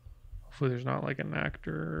 Hopefully, there's not like an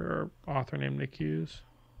actor or author named Nick Hughes.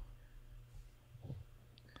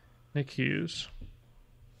 Nick Hughes.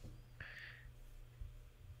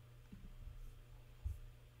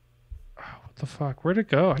 Oh, what the fuck? Where'd it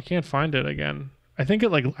go? I can't find it again. I think I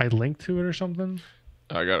linked to it or something.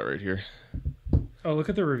 I got it right here. Oh, look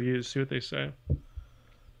at the reviews. See what they say.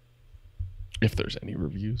 If there's any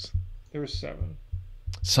reviews. There were 7.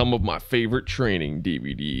 Some of my favorite training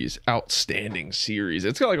DVDs. Outstanding series.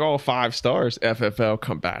 It's got like all 5 stars. FFL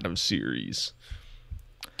Combative Series.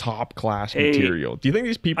 Top class material. Do you think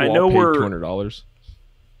these people all paid $200?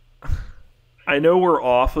 I know we're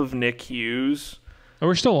off of Nick Hughes, Oh,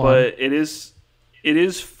 we're still on. but it is.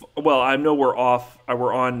 Well, I know we're off.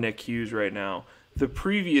 We're on Nick Hughes right now. The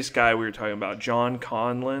previous guy we were talking about, John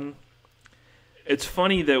Conlon. It's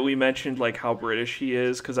funny that we mentioned like how British he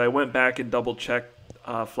is because I went back and double checked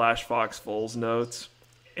Flash Fox Full's notes,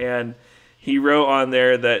 and he wrote on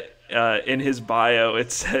there that in his bio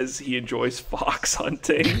it says he enjoys fox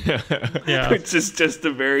hunting, Yeah. which is just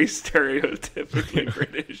a very stereotypically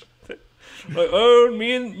British thing. Like, oh,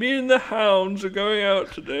 me and the hounds are going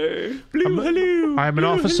out today. I'm an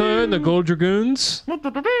officer in the Gold Dragoons. Me and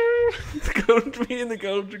the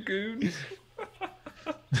Gold Dragoons.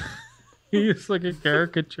 He's like a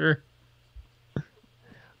caricature.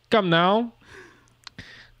 Come now.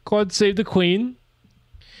 God save the Queen.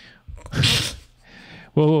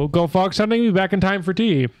 We'll go fox hunting. Be back in time for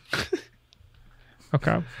tea.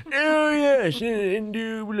 Okay. Oh, yes,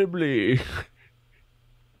 indubitably.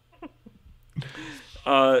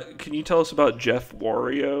 Can you tell us about Jeff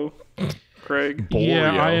Wario, Craig?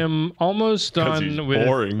 Yeah, Borio. I am almost 'Cause he's done with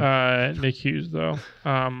boring. Nick Hughes, though.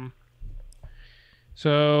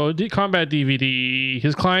 So, combat DVD.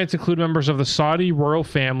 His clients include members of the Saudi royal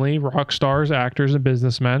family, rock stars, actors, and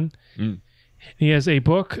businessmen. He has a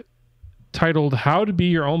book titled How to Be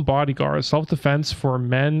Your Own Bodyguard, Self-Defense for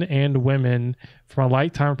Men and Women from a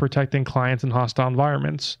Lifetime of Protecting Clients in Hostile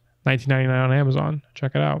Environments. $19.99 on Amazon.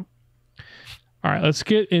 Check it out. All right, let's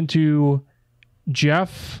get into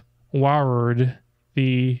Jeff Warard,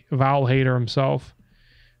 the vowel hater himself.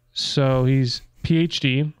 So he's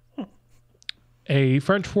PhD, a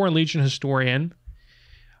French Foreign Legion historian.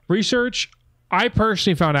 Research, I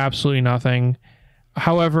personally found absolutely nothing.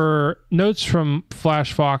 However, notes from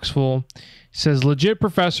Flash Foxful says legit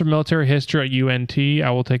professor of military history at UNT. I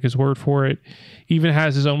will take his word for it. Even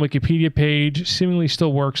has his own Wikipedia page, seemingly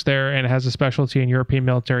still works there, and has a specialty in European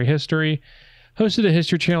military history. hosted a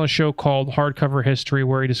History Channel show called Hardcover History,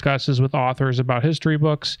 where he discusses with authors about history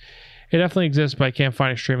books. It definitely exists, but I can't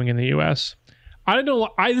find it streaming in the U.S. I don't know.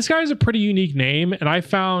 This guy has a pretty unique name, and I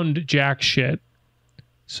found jack shit.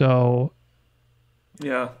 So,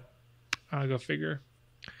 yeah, I'll go figure.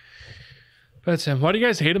 That's him. Why do you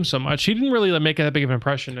guys hate him so much? He didn't really make that big of an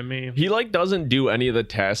impression to me. He doesn't do any of the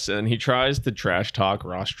tests, and he tries to trash talk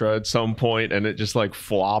Rostra at some point, and it just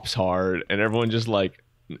flops hard, and everyone just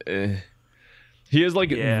eh. He has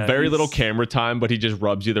very little camera time, but he just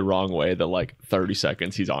rubs you the wrong way that 30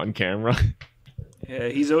 seconds he's on camera. Yeah,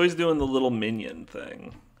 he's always doing the little minion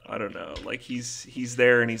thing. I don't know. He's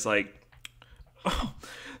there and he's like, oh,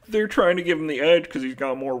 they're trying to give him the edge because he's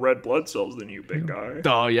got more red blood cells than you, big guy.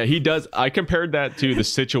 Oh, yeah, he does. I compared that to the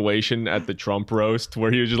situation at the Trump roast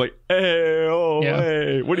where he was just like, hey,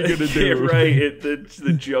 hey, what are you going to do? Yeah, right.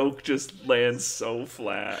 The joke just lands so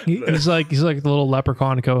flat. He's like the little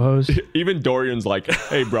leprechaun co-host. Even Dorian's like,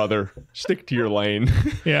 hey, brother, stick to your lane.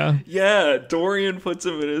 Yeah. Yeah, Dorian puts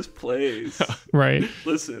him in his place. Right.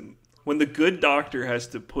 Listen, when the good doctor has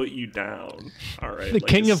to put you down, all right. The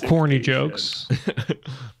king of corny jokes.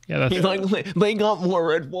 Yeah, that's they got more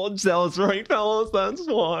red blood cells, right, fellas? That's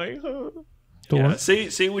why. Yeah,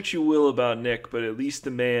 say what you will about Nick, but at least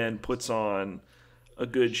the man puts on a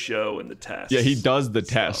good show in the test. Yeah, he does the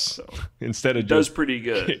tests instead of does pretty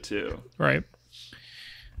good too. Right.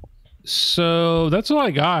 So that's all I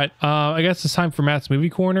got. I guess it's time for Matt's movie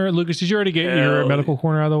corner. Lucas, did you already get your medical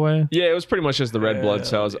corner out of the way? Yeah, it was pretty much just the red blood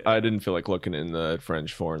cells. I didn't feel like looking in the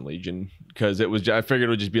French Foreign Legion because I figured it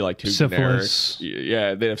would just be too syphilis. Generic.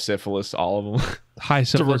 Yeah, they have syphilis, all of them. High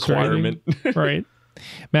syphilis. It's a requirement. Right.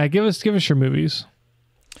 Matt, give us your movies.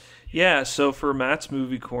 Yeah, so for Matt's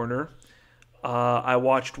movie corner, I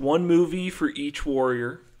watched one movie for each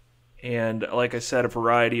warrior. And like I said, a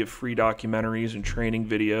variety of free documentaries and training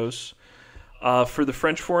videos. For the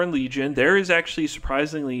French Foreign Legion, there is actually a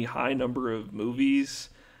surprisingly high number of movies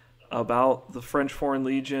about the French Foreign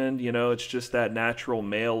Legion. It's just that natural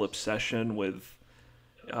male obsession with,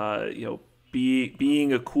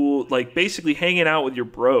 being a cool, basically hanging out with your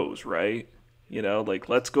bros, right?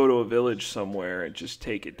 Let's go to a village somewhere and just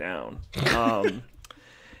take it down.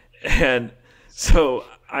 And so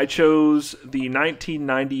I chose the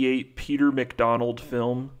 1998 Peter MacDonald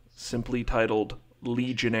film, simply titled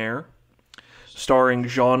Legionnaire, starring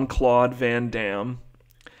Jean-Claude Van Damme.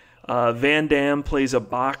 Van Damme plays a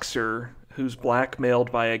boxer who's blackmailed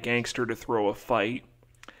by a gangster to throw a fight.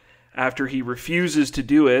 After he refuses to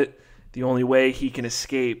do it, the only way he can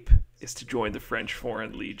escape is to join the French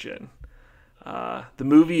Foreign Legion. The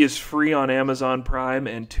movie is free on Amazon Prime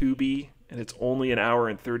and Tubi, and it's only an hour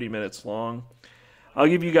and 30 minutes long. I'll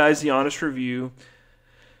give you guys the honest review.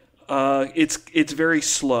 It's very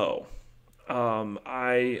slow.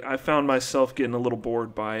 I found myself getting a little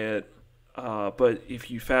bored by it. But if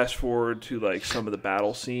you fast forward to some of the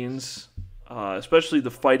battle scenes, especially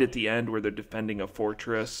the fight at the end where they're defending a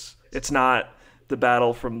fortress, it's not the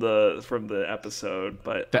battle from the episode,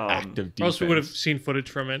 but the active defense. Else we would have seen footage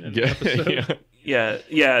from it in the episode.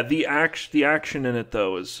 Yeah. The action in it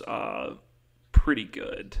though is pretty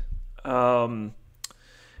good.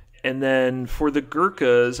 And then for the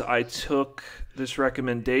Gurkhas, I took this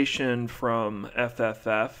recommendation from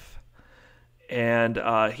FFF, and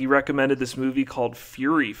he recommended this movie called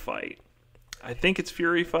Fury Fight. I think it's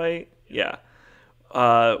Fury Fight, yeah.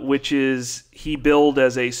 Which is he billed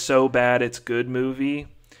as a so bad it's good movie,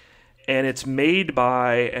 and it's made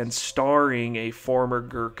by and starring a former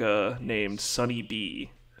Gurkha named Sonny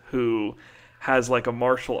B, who has a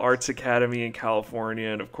martial arts academy in California,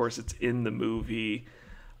 and of course it's in the movie.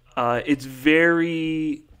 It's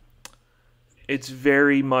very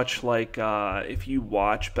much if you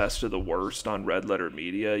watch Best of the Worst on Red Letter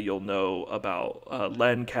Media, you'll know about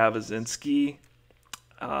Len Kaczynski.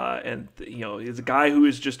 And he's a guy who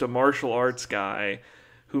is just a martial arts guy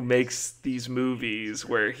who makes these movies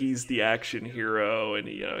where he's the action hero, and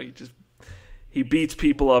he beats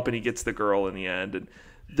people up and he gets the girl in the end. And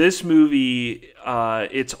this movie,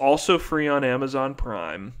 it's also free on Amazon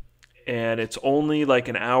Prime. And it's only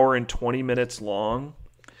an hour and 20 minutes long.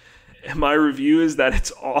 And my review is that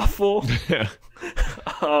it's awful.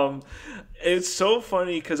 It's so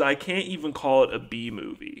funny because I can't even call it a B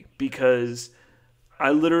movie, because I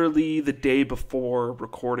literally the day before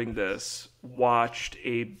recording this watched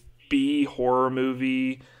a B horror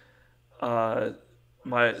movie. Some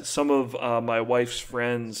of my wife's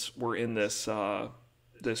friends were in this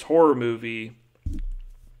horror movie,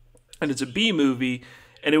 and it's a B movie.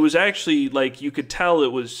 And it was actually you could tell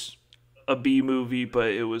it was a B movie,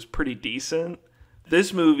 but it was pretty decent.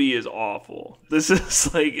 This movie is awful. This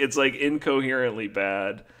is like, it's like incoherently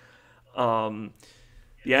bad.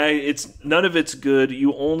 Yeah, it's none of it's good.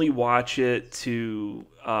 You only watch it to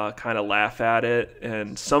kind of laugh at it,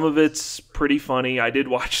 and some of it's pretty funny. I did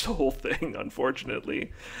watch the whole thing,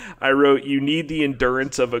 unfortunately. I wrote, "You need the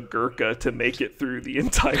endurance of a Gurkha to make it through the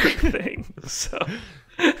entire thing." So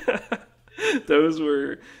those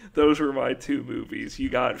were my two movies. You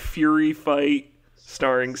got Fury Fight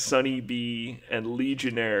starring Sonny B and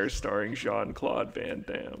Legionnaire starring Jean-Claude Van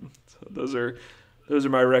Damme. So those are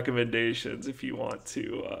my recommendations if you want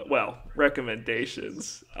to,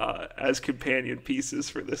 recommendations as companion pieces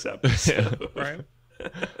for this episode. Right.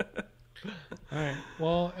 All right.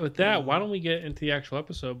 Well, with that, why don't we get into the actual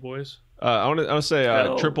episode, boys? I want to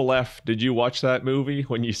say, Triple F, did you watch that movie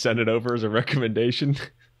when you sent it over as a recommendation?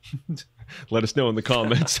 Let us know in the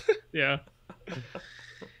comments. Yeah.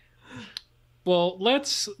 Well,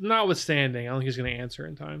 notwithstanding, I don't think he's going to answer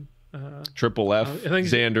in time. Triple F,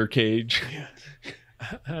 Xander Cage. Yeah.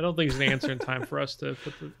 I don't think he's an answer in time for us to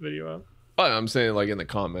put the video up. Oh, I'm saying like in the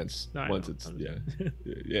comments once it's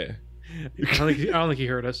yeah. I don't think he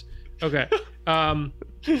heard us. Okay.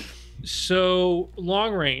 So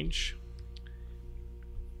long range.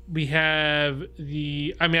 We have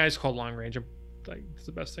I just call it long range. It's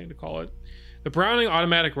the best thing to call it. The Browning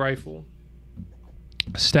automatic rifle.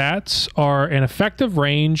 Stats are an effective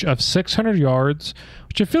range of 600 yards,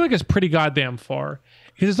 which I feel like is pretty goddamn far.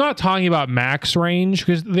 Because it's not talking about max range,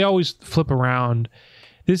 because they always flip around.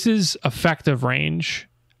 This is effective range.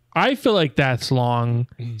 I feel like that's long.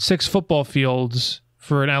 6 football fields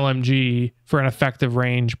for an LMG for an effective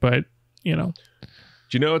range, but, you know.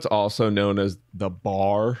 Do you know it's also known as the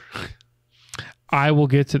bar? I will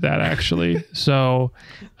get to that, actually. So,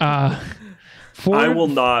 I will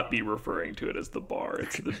not be referring to it as the bar.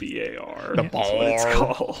 It's the BAR. The bar. That's what it's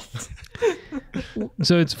called.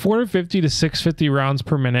 So it's 450 to 650 rounds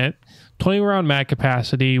per minute, 20 round mag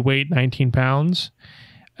capacity, weight 19 pounds.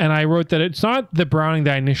 And I wrote that it's not the Browning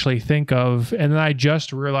that I initially think of. And then I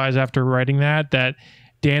just realized after writing that Dan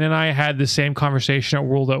and I had the same conversation at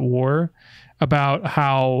World at War about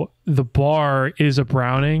how the bar is a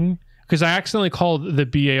Browning. Because I accidentally called the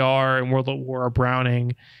BAR in World at War a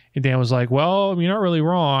Browning. And Dan was like, well, you're not really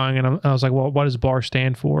wrong. And I was like, well, what does BAR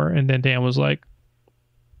stand for? And then Dan was like,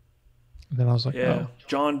 yeah, oh.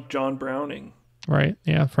 John Browning. Right.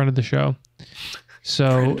 Yeah. Friend of the show. So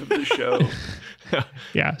Friend of the show.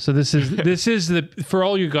 Yeah. So this is for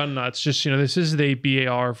all you gun nuts, just, this is the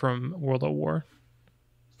BAR from World at War.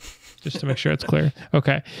 Just to make sure it's clear.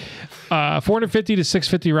 Okay. 450 to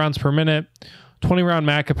 650 rounds per minute, 20 round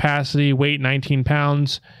mag capacity, weight 19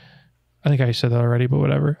 pounds. I think I said that already, but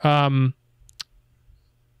whatever. And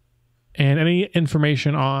any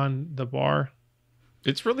information on the bar?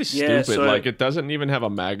 It's really stupid. It doesn't even have a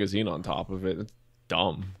magazine on top of it. It's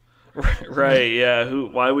dumb. Right, yeah.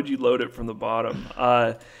 Why would you load it from the bottom?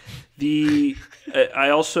 I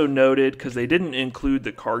also noted, because they didn't include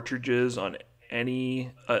the cartridges on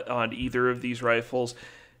on either of these rifles.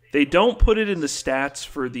 They don't put it in the stats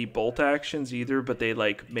for the bolt actions either, but they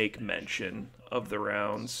make mention of the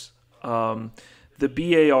rounds. The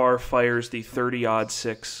BAR fires the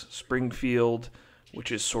 30-06 Springfield,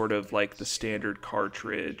 which is sort of like the standard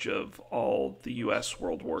cartridge of all the U.S.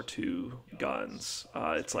 World War II guns.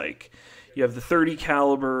 It's like you have the 30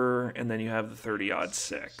 caliber, and then you have the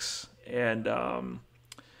 30-06. And,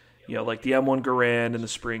 like the M1 Garand and the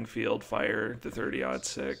Springfield fire the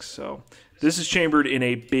 30-06. So this is chambered in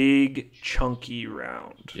a big, chunky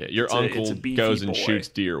round. Yeah, your uncle goes and shoots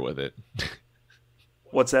deer with it.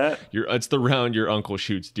 What's that? It's the round your uncle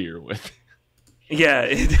shoots deer with. Yeah,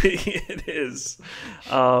 it is.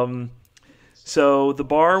 So the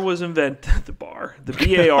BAR was invented. The BAR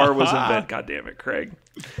was invented. God damn it, Craig.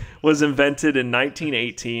 Was invented in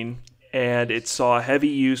 1918, and it saw heavy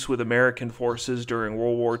use with American forces during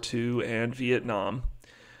World War II and Vietnam.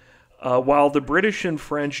 While the British and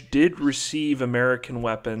French did receive American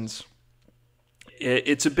weapons,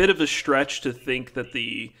 it's a bit of a stretch to think that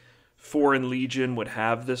the Foreign Legion would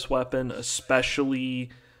have this weapon, especially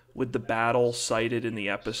with the battle cited in the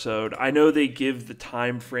episode. I know they give the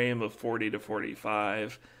time frame of 40 to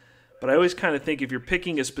 45, but I always kind of think if you're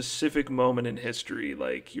picking a specific moment in history,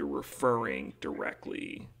 you're referring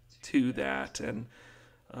directly to that. And,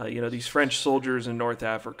 these French soldiers in North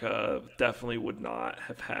Africa definitely would not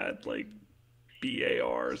have had,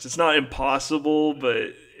 BARs. It's not impossible,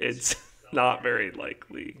 but it's not very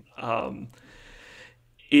likely.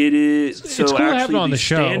 It is it's cool actually on the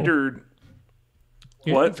show. Standard.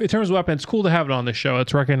 What? In terms of weapons, it's cool to have it on the show.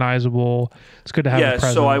 It's recognizable. It's good to have a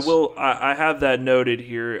presence. So I have that noted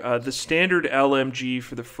here. The standard LMG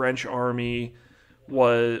for the French army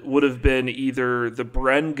would have been either the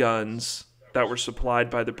Bren guns that were supplied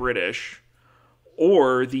by the British,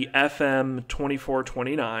 or the FM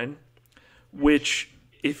 2429, which,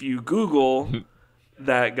 if you Google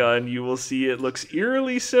that gun, you will see it looks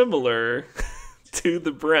eerily similar to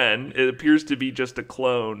the Bren. It appears to be just a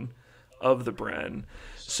clone of the Bren.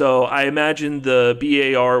 So I imagine the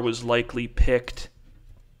BAR was likely picked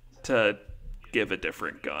to give a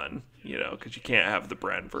different gun, because you can't have the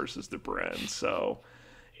Bren versus the Bren. So,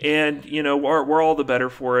 and, we're all the better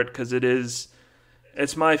for it because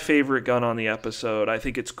it's my favorite gun on the episode. I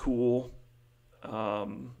think it's cool.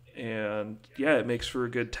 And yeah, it makes for a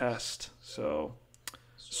good test. So,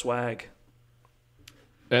 swag.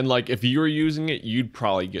 And if you were using it, you'd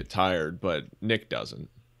probably get tired, but Nick doesn't.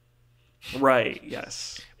 Right.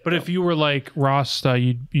 Yes. But if you were like Rasta,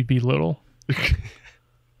 you'd be little.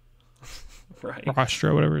 Right.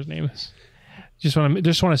 Rostra, whatever his name is. Just want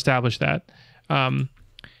to establish that.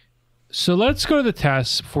 So let's go to the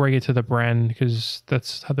tests before I get to the Bren, because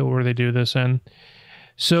that's how where they do this in.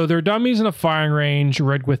 So they're dummies in a firing range,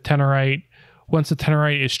 rigged with Tenorite. Once the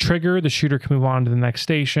Tenorite is triggered, the shooter can move on to the next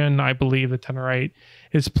station. I believe the Tenorite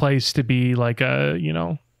is placed to be like a,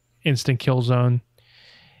 instant kill zone.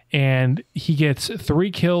 And he gets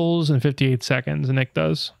 3 kills in 58 seconds, Nick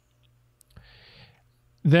does.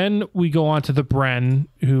 Then we go on to the Bren,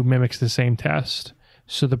 who mimics the same test.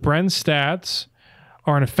 So the Bren stats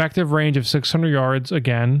are an effective range of 600 yards,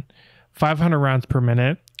 again, 500 rounds per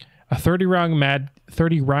minute, a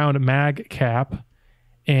 30-round mag cap,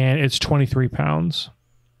 and it's 23 pounds.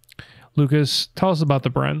 Lucas, tell us about the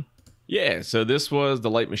Bren. Yeah, so this was the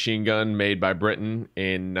light machine gun made by Britain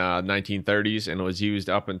in 1930s and was used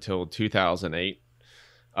up until 2008.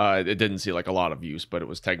 It didn't see a lot of use, but it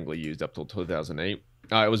was technically used up till 2008.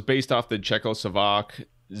 It was based off the Czechoslovak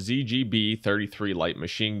ZGB 33 light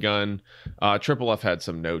machine gun. Triple F had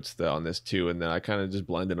some notes on this too, and then I kind of just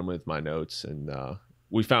blended them with my notes, and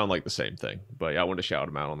we found the same thing. But yeah, I wanted to shout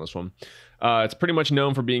them out on this one. It's pretty much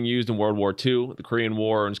known for being used in World War II. The Korean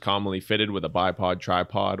War is commonly fitted with a bipod,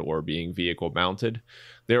 tripod, or being vehicle mounted.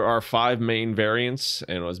 There are 5 main variants,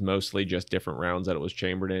 and it was mostly just different rounds that it was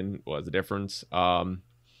chambered in was the difference.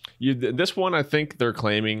 This one, I think they're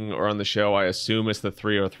claiming, or on the show, I assume it's the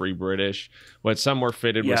 303 British, but some were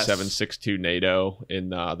fitted with 7.62 NATO in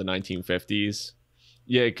the 1950s.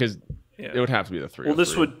 Yeah, because it would have to be the 303.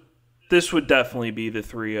 Well, this would definitely be the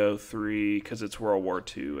 303 because it's World War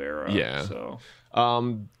II era. Yeah. So,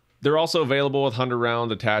 they're also available with 100-round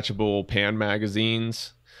detachable pan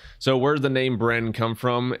magazines. So where does the name Bren come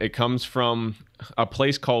from? It comes from a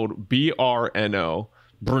place called Brno,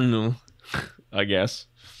 Brno, I guess.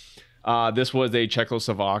 This was a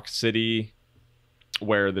Czechoslovak city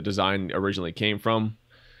where the design originally came from.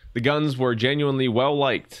 The guns were genuinely well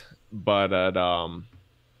liked, but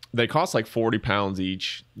they cost 40 pounds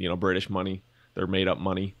each, British money. They're made up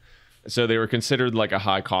money. So they were considered a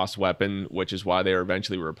high cost weapon, which is why they were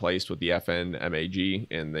eventually replaced with the FN MAG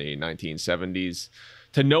in the 1970s.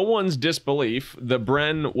 To no one's disbelief, the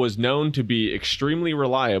Bren was known to be extremely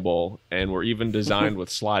reliable and were even designed with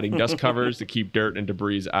sliding dust covers to keep dirt and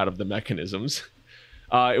debris out of the mechanisms.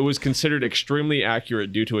 It was considered extremely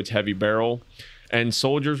accurate due to its heavy barrel, and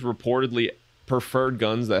soldiers reportedly preferred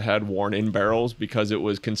guns that had worn-in barrels because it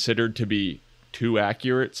was considered to be too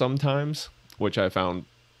accurate sometimes, which I found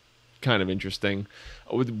kind of interesting.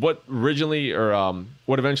 What eventually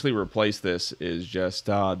replaced this is just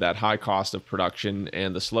that high cost of production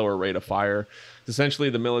and the slower rate of fire. Essentially,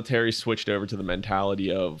 the military switched over to the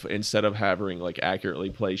mentality of, instead of having accurately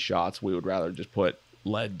placed shots, we would rather just put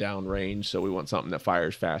lead down range. So we want something that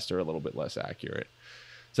fires faster, a little bit less accurate.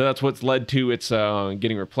 So that's what's led to its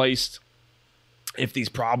getting replaced. If these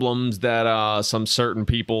problems that some certain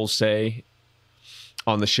people say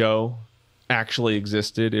on the show actually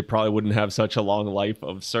existed, it probably wouldn't have such a long life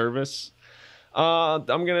of service. I'm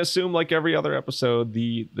gonna assume, every other episode,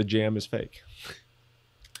 the jam is fake.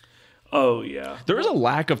 Oh yeah, there is a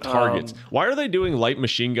lack of targets. Why are they doing light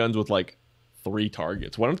machine guns with 3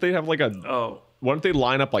 targets? Why don't they have why don't they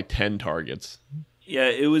line up 10 targets? Yeah,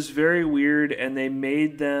 it was very weird, and they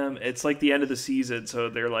made them. It's the end of the season, so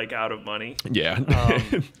they're out of money. Yeah,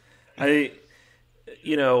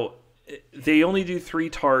 they only do 3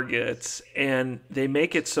 targets, and they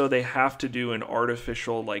make it so they have to do an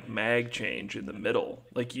artificial mag change in the middle.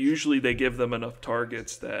 Usually they give them enough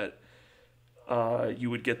targets that you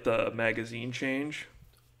would get the magazine change,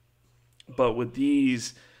 but with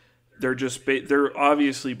these, they're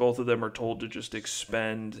obviously, both of them are told to just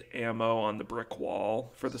expend ammo on the brick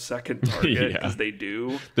wall for the second target, because they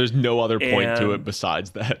do. There's no other point to it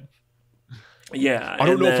besides that. Yeah, I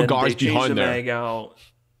don't know if a guy's behind there. Mag out.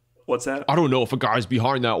 What's that? I don't know if a guy's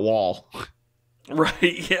behind that wall.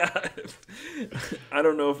 Right, yeah. I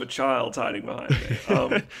don't know if a child's hiding behind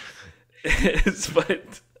it.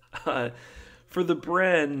 But for the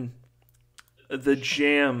Bren, the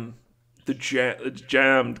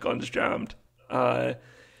gun's jammed.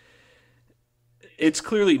 It's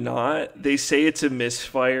clearly not. They say it's a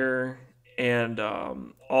misfire, and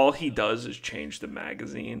all he does is change the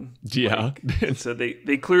magazine. Yeah. So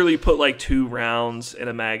they clearly put like 2 rounds in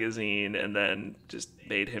a magazine and then just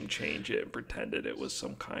made him change it and pretended it was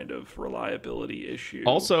some kind of reliability issue.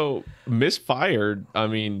 Also, misfired, I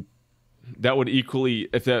mean, that would equally,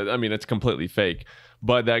 it's completely fake,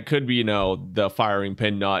 but that could be, the firing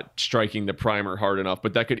pin not striking the primer hard enough,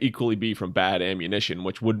 but that could equally be from bad ammunition,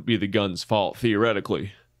 which wouldn't be the gun's fault,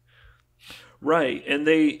 theoretically. Right, and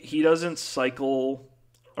he doesn't cycle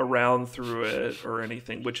around through it or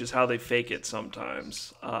anything, which is how they fake it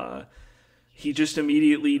sometimes. He just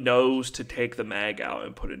immediately knows to take the mag out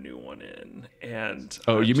and put a new one in. And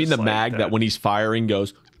you mean the mag that when he's firing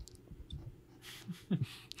goes...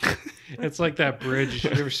 It's like that bridge.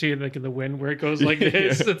 You ever see it like in the wind where it goes like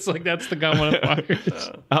this? Yeah. It's like that's the gun when it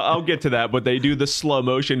fires. I'll get to that, but they do the slow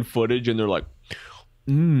motion footage and they're like,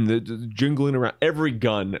 they're jingling around. Every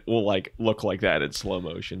gun will like look like that in slow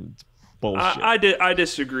motion. It's bullshit. I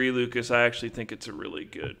disagree, Lucas. I actually think it's a really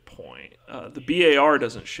good point. The BAR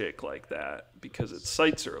doesn't shake like that because its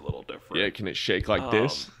sights are a little different. Yeah, can it shake like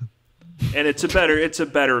this? And it's a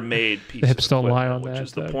better made piece. The hips of don't lie equipment, on which that.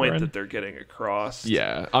 is the point that they're getting across.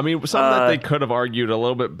 Yeah, I mean, something that they could have argued a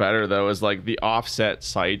little bit better though is like the offset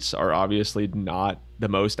sights are obviously not the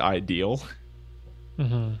most ideal.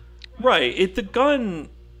 Mm-hmm. Right. The gun.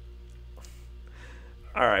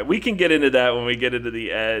 All right, we can get into that when we get into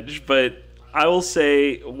the Edge, but I will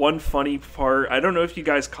say one funny part. I don't know if you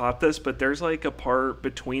guys caught this, but there's like a part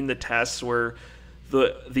between the tests where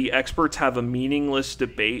the experts have a meaningless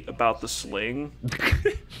debate about the sling.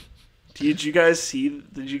 Did you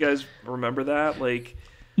guys remember that? Like,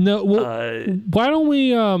 no. Well, why don't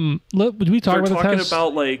we we talk about the test? They're talking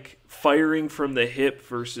about like firing from the hip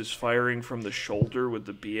versus firing from the shoulder with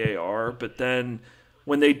the BAR, but then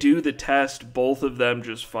when they do the test, both of them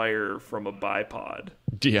just fire from a bipod.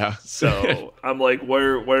 Yeah. So I'm like, what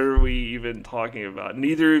are we even talking about?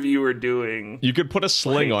 Neither of you are doing. You could put a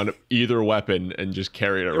sling on either weapon and just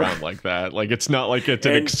carry it around like that. Like it's not like it's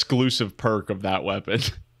an exclusive perk of that weapon.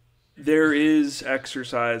 There is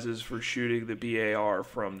exercises for shooting the BAR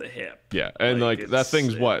from the hip. Yeah, and like that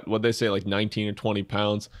thing's what they say, like 19 or 20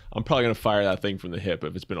 pounds. I'm probably gonna fire that thing from the hip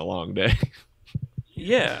if it's been a long day.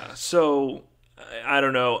 Yeah. So I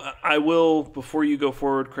don't know. I will, before you go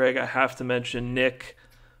forward, Craig, I have to mention Nick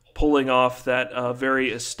pulling off that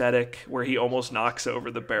very aesthetic where he almost knocks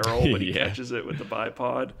over the barrel when he catches it with the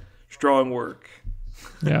bipod. Strong work.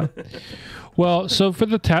 Yeah. Well, so for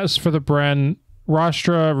the test for the Bren,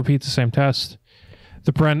 Rostra repeats the same test.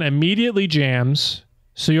 The Bren immediately jams,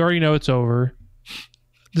 so you already know it's over.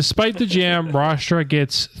 Despite the jam, Rostra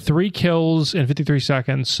gets 3 kills in 53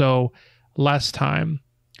 seconds, so less time.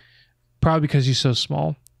 Probably because he's so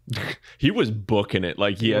small. He was booking it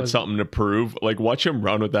like he had something to prove. Like, watch him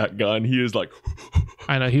run with that gun. He is like...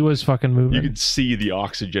 I know, he was fucking moving. You could see the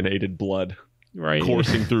oxygenated blood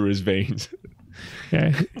coursing through his veins.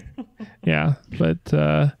 Yeah. Yeah,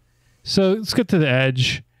 but... so let's get to the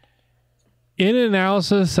Edge. In an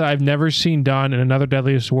analysis that I've never seen done in another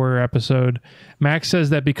Deadliest Warrior episode, Max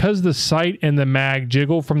says that because the sight and the mag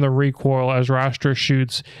jiggle from the recoil as Rostra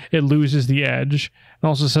shoots, it loses the edge. And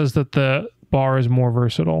also says that the bar is more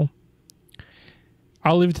versatile.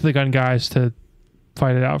 I'll leave it to the gun guys to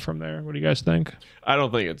fight it out from there. What do you guys think? I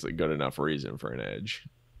don't think it's a good enough reason for an edge.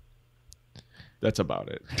 That's about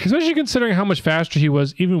it. Especially considering how much faster he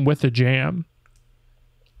was even with the jam.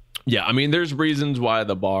 Yeah, I mean, there's reasons why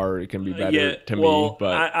the bar can be better to me,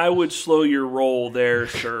 but I would slow your roll there,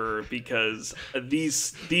 sir, because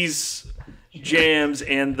these jams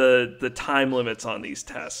and the time limits on these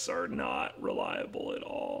tests are not reliable at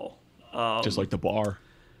all. Just like the bar.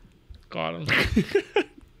 Got him.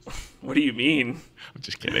 What do you mean? I'm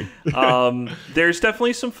just kidding. There's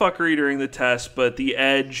definitely some fuckery during the test, but the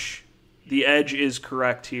edge is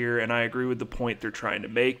correct here, and I agree with the point they're trying to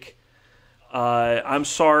make. I'm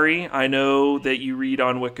sorry. I know that you read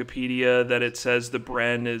on Wikipedia that it says the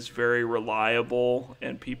Bren is very reliable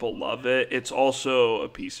and people love it. It's also a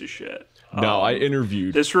piece of shit. No, I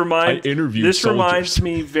interviewed. This reminds soldiers.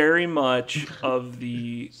 me very much of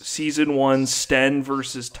the season 1 Sten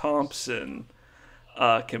versus Thompson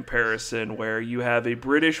comparison, where you have a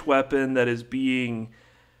British weapon that is being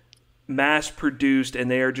mass produced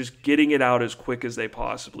and they are just getting it out as quick as they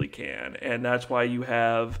possibly can, and that's why you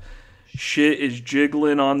have shit is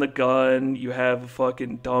jiggling on the gun. You have a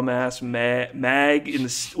fucking dumbass mag in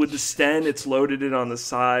with the Sten. It's loaded in on the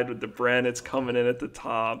side. With the Bren, it's coming in at the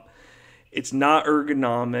top. It's not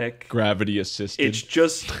ergonomic. Gravity assisted.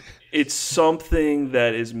 It's something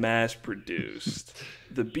that is mass produced.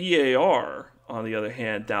 The BAR, on the other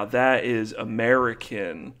hand, now that is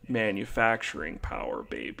American manufacturing power,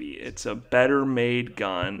 baby. It's a better made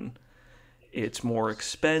gun. It's more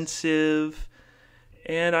expensive.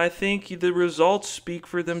 And I think the results speak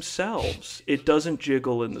for themselves. It doesn't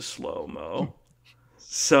jiggle in the slow-mo.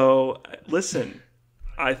 So, listen,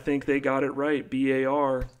 I think they got it right.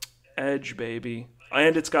 BAR, edge, baby.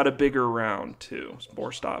 And it's got a bigger round, too. It's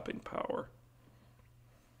more stopping power.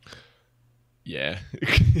 Yeah.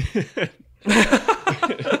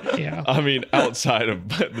 Yeah. I mean, outside of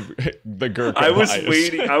the Gurkha I was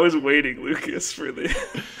bias. waiting, Lucas, for the...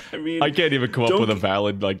 I mean... I can't even come up with a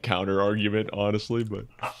valid counter argument, honestly, but...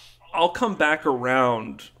 I'll come back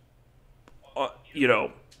around,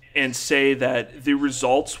 and say that the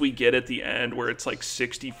results we get at the end, where it's like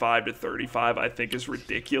 65-35, I think is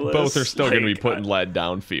ridiculous. Both are still going to be putting lead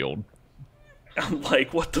downfield. I'm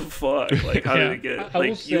like, what the fuck? Like, how did it get... I will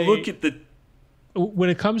Like, you say- look at the... When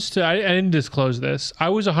it comes to, I didn't disclose this. I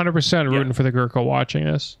was 100% rooting for the Gurkha watching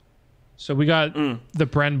this. So we got the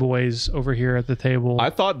Bren boys over here at the table. I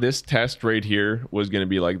thought this test right here was going to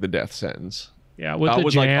be like the death sentence. Yeah, with I the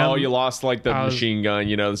was jam, like, oh, you lost like the machine gun.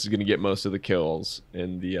 This is going to get most of the kills.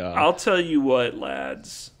 And the I'll tell you what,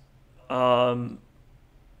 lads. When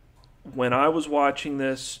I was watching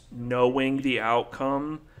this, knowing the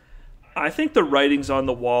outcome, I think the writing's on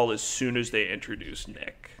the wall as soon as they introduce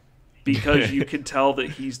Nick. Because you can tell that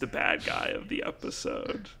he's the bad guy of the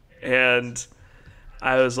episode. And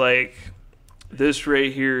I was like, this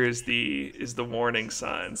right here is the warning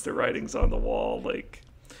signs. The writing's on the wall. Like,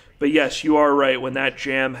 but yes, you are right. When that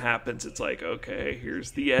jam happens, it's like, okay, here's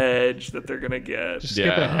the edge that they're gonna get. Just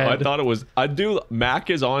skip ahead. I thought it was. Mac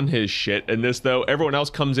is on his shit in this though. Everyone else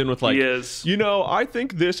comes in with like, He is. I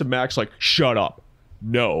think this, and Mac's like, shut up.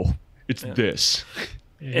 No, it's this.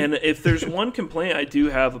 And if there's one complaint I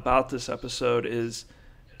do have about this episode is,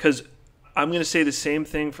 because I'm going to say the same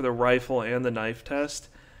thing for the rifle and the knife test,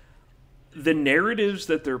 the narratives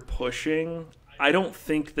that they're pushing, I don't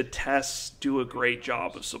think the tests do a great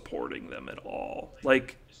job of supporting them at all.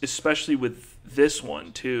 Like, especially with this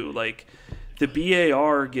one, too. Like, the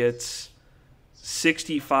BAR gets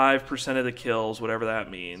 65% of the kills, whatever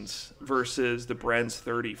that means, versus the Bren's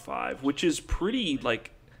 35, which is pretty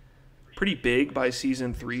big by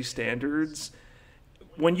season 3 standards.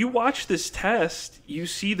 When you watch this test, you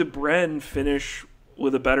see the Bren finish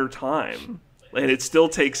with a better time, and it still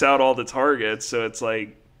takes out all the targets. So it's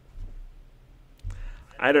like,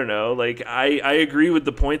 I don't know. Like, I agree with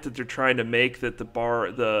the point that they're trying to make, that the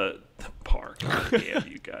bar, God damn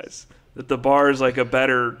you guys, that the bar is like a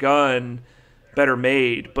better gun, better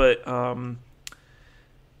made, but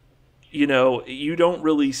you don't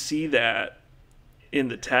really see that in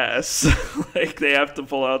the tests. Like, they have to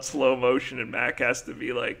pull out slow motion, and Mac has to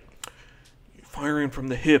be like, firing from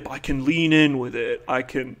the hip, I can lean in with it, I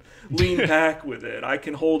can lean back with it, I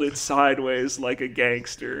can hold it sideways like a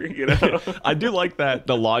gangster. I do like that,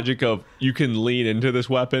 the logic of, you can lean into this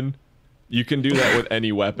weapon, you can do that with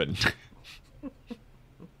any weapon.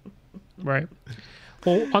 Right.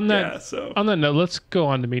 Well, on that note, let's go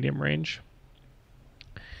on to medium range.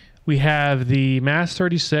 We have the MAS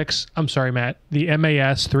 36. I'm sorry, Matt. The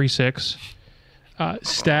MAS 36.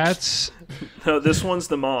 Stats. No, this one's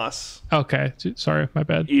the Moss. Okay. Sorry, my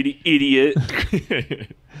bad. Idiot.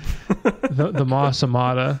 the Moss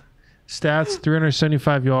Amata. Stats: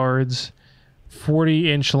 375 yards,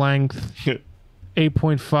 40-inch length,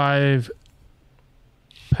 8.5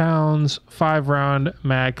 pounds, 5-round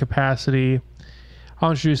mag capacity.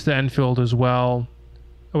 I'll introduce the Enfield as well.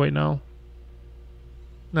 Oh wait, no.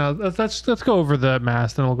 No, let's go over the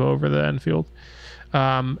MAS, then we'll go over the Enfield.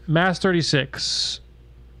 MAS 36.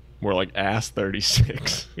 More like ass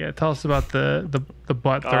 36. Yeah, tell us about the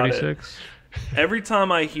butt 36. Every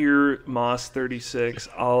time I hear Moss 36,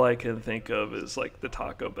 all I can think of is like the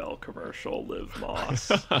Taco Bell commercial, Live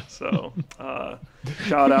Moss. So,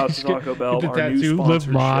 shout out to Taco Bell, Get the our tattoo, new Live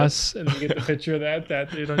sponsorship. Moss, and you get the picture of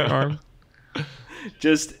that dude on your arm.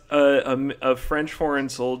 Just a French Foreign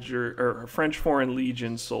soldier or a French Foreign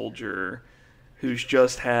Legion soldier who's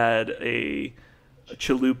just had a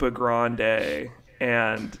chalupa grande,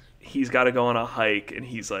 and he's got to go on a hike, and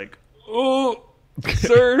he's like, "Oh,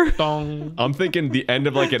 sir." Dong. I'm thinking the end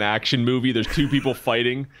of like an action movie. There's two people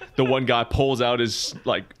fighting. The one guy pulls out his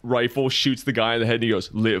like rifle, shoots the guy in the head, and he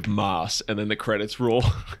goes, "Live Moss," and then the credits roll.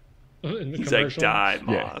 In the He's like, commercial. "Die,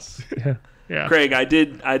 Moss." Yeah. Craig,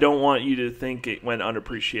 I don't want you to think it went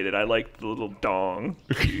unappreciated. I liked the little dong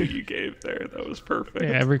you gave there. That was perfect.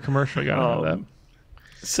 Yeah, every commercial got to have that.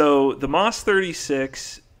 So the Moss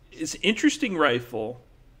 36 is an interesting rifle.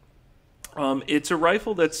 It's a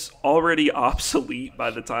rifle that's already obsolete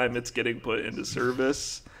by the time it's getting put into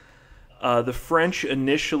service. The French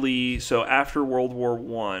initially, so after World War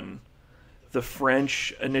I, the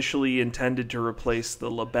French initially intended to replace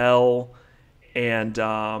the Lebel, and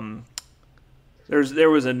there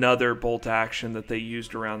was another bolt action that they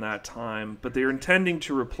used around that time, but they were intending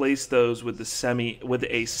to replace those with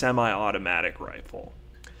a semi-automatic rifle.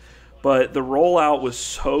 But the rollout was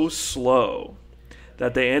so slow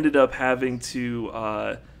that they ended up having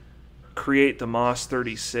to create the Moss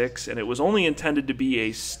 36, and it was only intended to be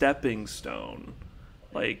a stepping stone,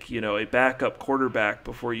 like, a backup quarterback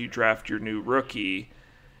before you draft your new rookie.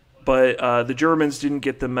 But the Germans didn't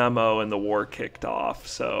get the memo, and the war kicked off,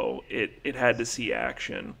 so it had to see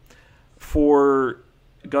action. For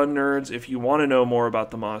gun nerds, if you want to know more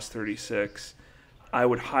about the Moss 36, I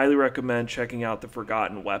would highly recommend checking out the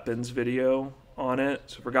Forgotten Weapons video on it.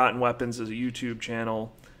 So Forgotten Weapons is a YouTube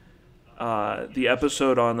channel. The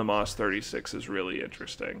episode on the Moss 36 is really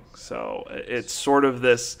interesting. So it's sort of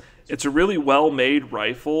this, it's a really well-made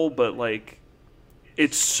rifle, but like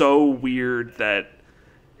it's so weird that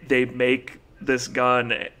they make this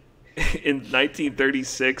gun in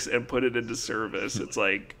 1936 and put it into service. It's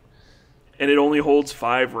like, and it only holds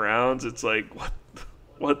 5 rounds. It's like,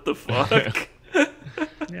 what the fuck?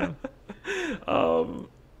 Yeah.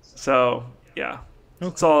 So yeah,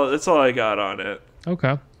 that's all I got on it.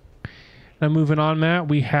 Okay. Now moving on, Matt,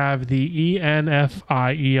 we have the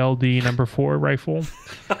ENFIELD number 4 rifle.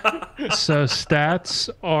 So stats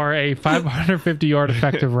are a 550 yard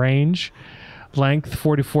effective range, length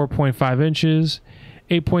 44.5 inches,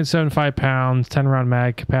 8.75 pounds, 10 round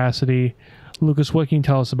mag capacity. Lucas, what can you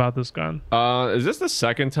tell us about this gun? Is this the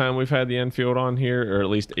second time we've had the Enfield on here, or at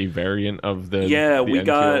least a variant of the? We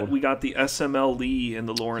Enfield? got the SML Lee in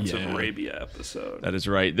the Lawrence of Arabia episode. That is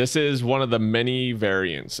right. This is one of the many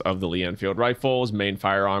variants of the Lee Enfield rifles, main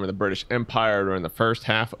firearm of the British Empire during the first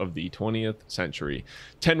half of the 20th century.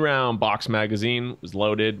 10-round box magazine was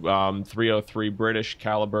loaded, 303 British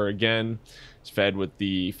caliber again. It's fed with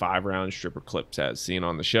the 5-round stripper clips as seen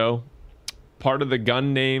on the show. Part of the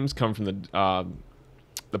gun names come from the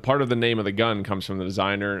part of the name of the gun comes from the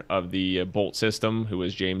designer of the bolt system, who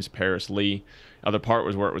was James Paris Lee. Other part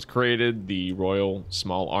was where it was created, the Royal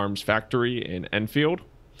Small Arms Factory in Enfield.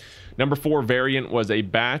 Number 4 variant was a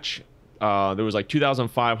batch. There was like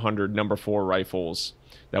 2,500 number 4 rifles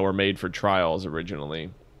that were made for trials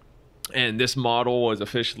originally. And this model was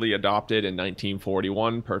officially adopted in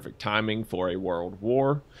 1941. Perfect timing for a world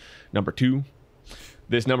war. Number 2.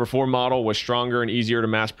 This number 4 model was stronger and easier to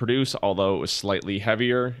mass produce, although it was slightly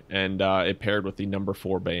heavier, and it paired with the number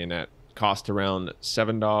 4 bayonet. Cost around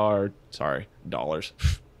dollars,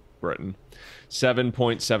 Britain.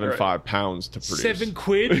 7.75 pounds to produce. 7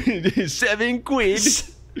 quid? 7 quid.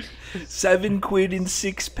 7 quid and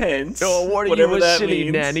 6 pence. Oh, what are whatever you, a that silly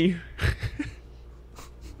means. nanny?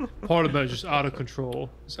 Part of that is just out of control.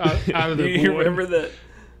 It's out of the You remember that?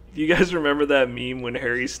 You guys remember that meme when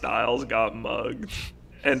Harry Styles got mugged,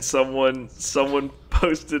 and someone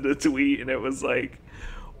posted a tweet, and it was like,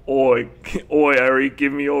 "Oi, Harry,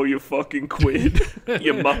 give me all your fucking quid,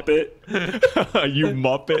 you muppet, You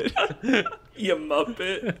muppet." you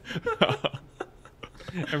muppet."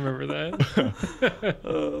 I remember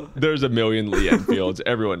that. There's a million Lee Enfields.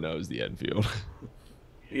 Everyone knows the Enfield.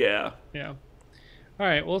 Yeah. Yeah. All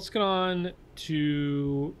right, well, let's get on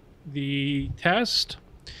to the test.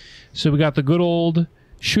 So we got the good old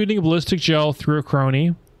shooting a ballistic gel through a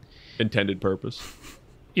crony. Intended purpose.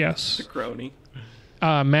 Yes. The crony.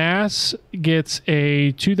 Mass gets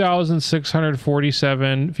a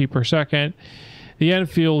 2,647 feet per second. The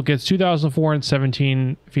Enfield gets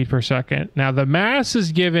 2,417 feet per second. Now, the Mass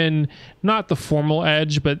is given not the formal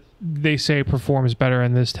edge, but they say it performs better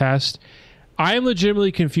in this test. I am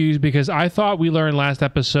legitimately confused because I thought we learned last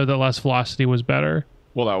episode that less velocity was better.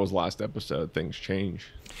 Well, that was last episode. Things change.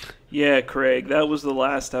 Yeah, Craig, that was the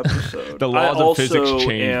last episode. The laws of physics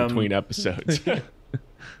change between episodes.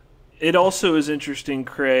 It also is interesting,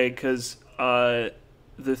 Craig, because the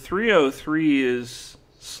 303 is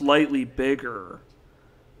slightly bigger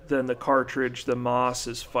than the cartridge the Moss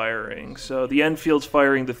is firing. So the Enfield's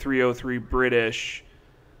firing the 303 British,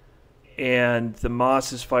 and the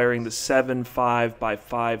Moss is firing the 7.5 by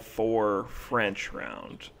 5.4 French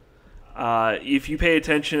round. If you pay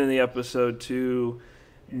attention in the episode too,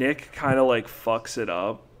 Nick kind of like fucks it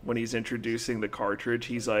up when he's introducing the cartridge.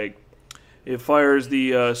 He's like, it fires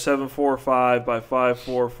the 7.45 by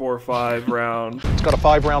 5.445 round. It's got a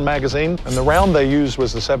 5-round magazine, and the round they used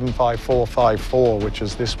was the 7.5454, which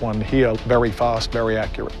is this one here. Very fast, very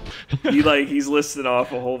accurate. He's listing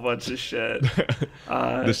off a whole bunch of shit.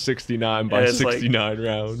 The 69 by 69 like,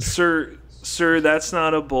 rounds. Sir, that's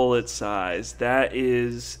not a bullet size. That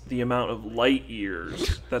is the amount of light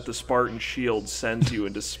years that the Spartan shield sends you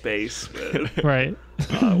into space with. Right.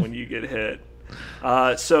 When you get hit.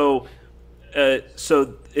 So it's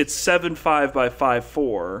 7.5 by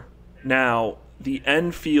 5.4. Now, the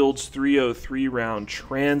Enfield's 303 round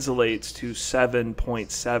translates to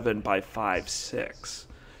 7.7 by 5.6.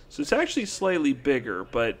 So it's actually slightly bigger,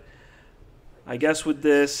 but I guess with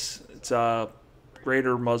this, it's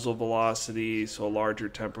greater muzzle velocity, so a larger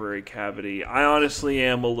temporary cavity. I honestly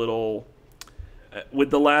am a little...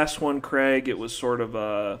 With the last one, Craig, it was sort of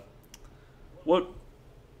a... What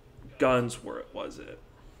guns was it?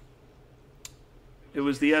 It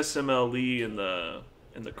was the SMLE and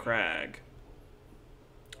the Krag.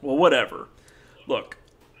 Well, whatever. Look,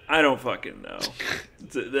 I don't fucking know.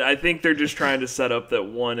 I think they're just trying to set up that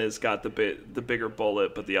one has got the bigger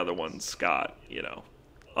bullet, but the other one's got,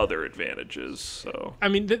 other advantages. So I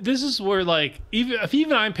mean, this is where like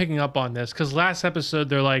even I'm picking up on this because last episode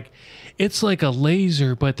they're like, it's like a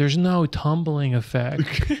laser, but there's no tumbling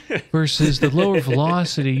effect. Versus the lower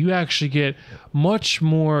velocity, you actually get much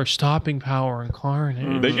more stopping power and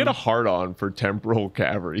carnage. They get a hard on for temporal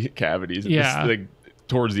cavities. Yeah. Like,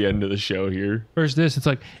 towards the end of the show here. Versus this, it's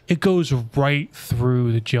like it goes right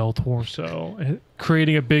through the gel torso,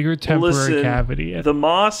 creating a bigger temporary cavity. The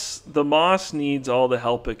Moss needs all the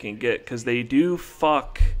help it can get because they do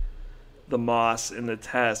fuck the Moss in the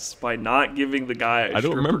tests by not giving the guy I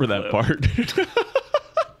don't remember that part.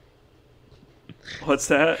 What's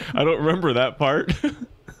that? I don't remember that part.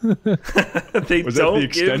 They Was don't that the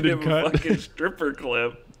give him cut? a fucking stripper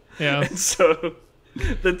clip. Yeah. And so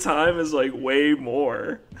the time is like way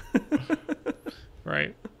more.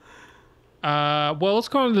 Right. Well, let's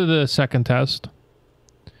go on to the second test.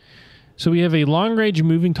 So we have a long-range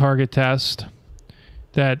moving target test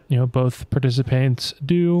that both participants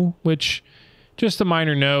do, which, just a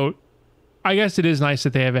minor note, I guess it is nice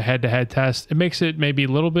that they have a head-to-head test. It makes it maybe a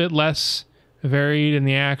little bit less varied in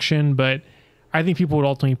the action, but I think people would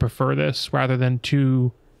ultimately prefer this rather than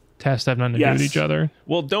two tests that have nothing to do with each other.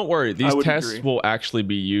 Well, don't worry. These tests agree. will actually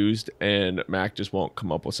be used, and Mac just won't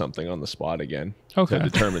come up with something on the spot again to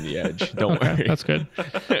determine the edge. Don't worry. That's good.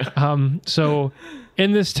 So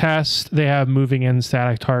in this test, they have moving and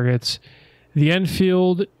static targets. The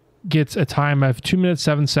Enfield gets a time of 2 minutes,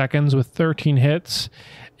 7 seconds with 13 hits,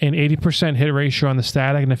 an 80% hit ratio on the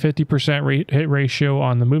static, and a 50% hit ratio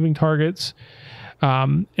on the moving targets.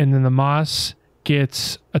 And then the Moss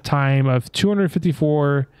gets a time of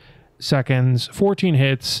 254 seconds, 14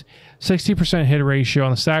 hits, 60% hit ratio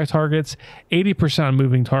on the static targets, 80% on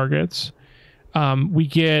moving targets. We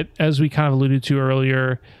get, as we kind of alluded to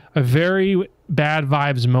earlier, a very bad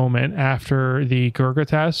vibes moment after the Gurkha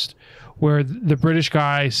test where the British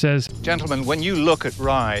guy says, "Gentlemen, when you look at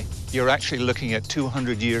Rai, you're actually looking at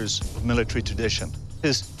 200 years of military tradition.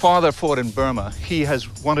 His father fought in Burma. He has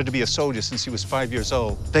wanted to be a soldier since he was 5 years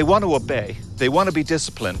old. They want to obey. They want to be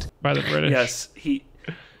disciplined." By the British. Yes, he,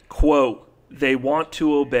 quote, "They want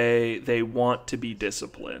to obey. They want to be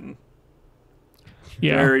disciplined."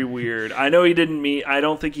 Yeah. Very weird. I know he didn't mean. I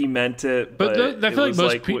don't think he meant it. But I feel like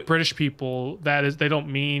most like, British people, they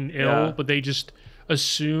don't mean ill, but they just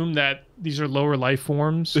assume that these are lower life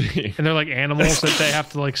forms and they're like animals that they have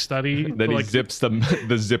to like study. Then he zips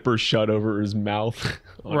the zipper shut over his mouth.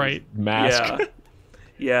 Right. His mask.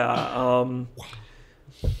 Yeah.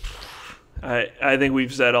 I think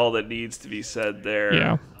we've said all that needs to be said there.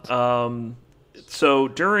 Yeah. So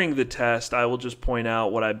during the test, I will just point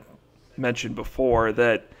out what I mentioned before,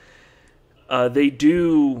 that they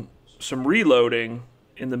do some reloading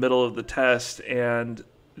in the middle of the test, and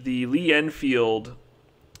the Lee Enfield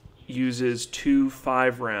uses two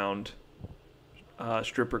 5-round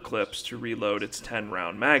stripper clips to reload its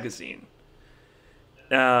 10-round magazine.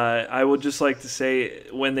 I would just like to say,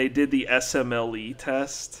 when they did the SMLE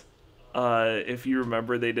test, if you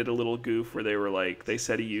remember, they did a little goof where they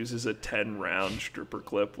said he uses a 10-round stripper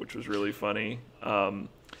clip, which was really funny.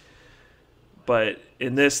 But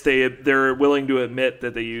in this, they're willing to admit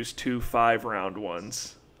that they use 2 5-round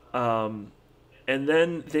ones. And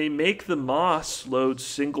then they make the Moss load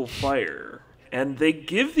single fire. And they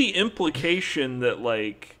give the implication that,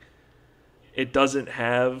 like, it doesn't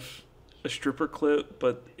have a stripper clip,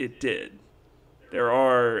 but it did.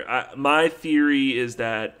 My theory is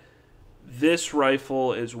that this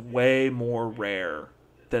rifle is way more rare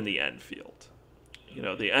than the Enfield. You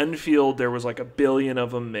know, the Enfield, there was like 1 billion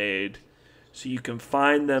of them made, so you can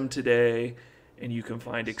find them today, and you can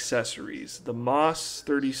find accessories. The Moss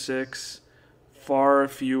 36, far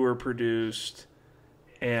fewer produced,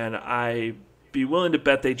 and I'd be willing to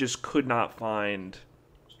bet they just could not find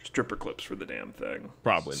stripper clips for the damn thing.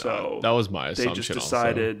 Probably so not. That was my assumption. They just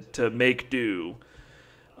decided to make do.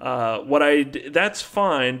 That's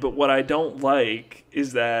fine, but what I don't like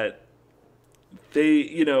is that they,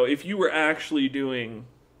 you know, if you were actually doing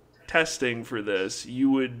testing for this, you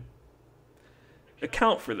would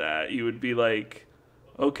account for that. You would be like,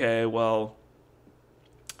 okay, well,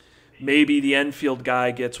 maybe the Enfield guy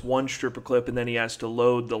gets 1 stripper clip and then he has to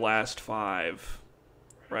load the last 5,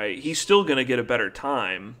 right? He's still going to get a better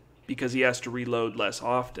time because he has to reload less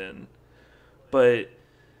often.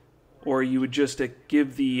 Or you would just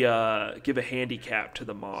give a handicap to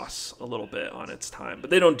the Moss a little bit on its time. But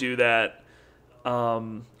they don't do that.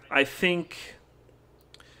 I think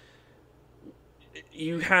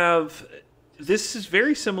this is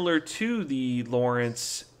very similar to the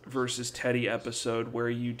Lawrence versus Teddy episode, where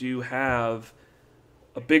you do have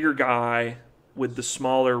a bigger guy with the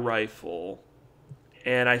smaller rifle,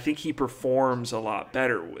 and I think he performs a lot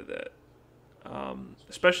better with it.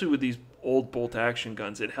 Especially with these old bolt-action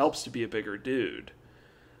guns, it helps to be a bigger dude.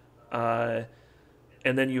 And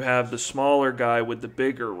then you have the smaller guy with the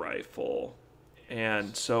bigger rifle.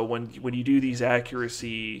 And so when you do these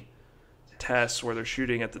accuracy tests where they're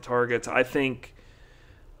shooting at the targets, I think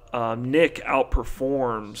Nick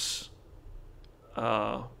outperforms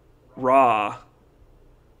Raw,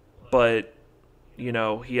 but you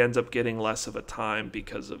know, he ends up getting less of a time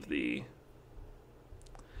because of the,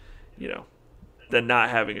 you know, the not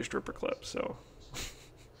having a stripper clip. So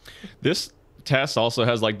this test also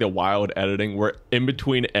has like the wild editing where in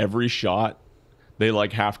between every shot they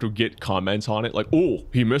like have to get comments on it, like, oh,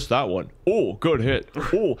 he missed that one, oh, good hit,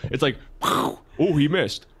 oh, it's like, oh, he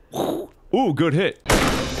missed, oh, good hit.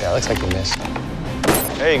 Yeah, looks like you missed.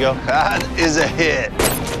 There you go. That is a hit.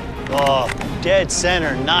 Oh, dead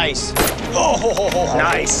center. Nice. Oh,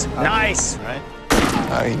 nice. Nice. Right?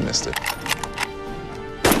 He missed it.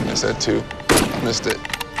 Missed that too. Missed it.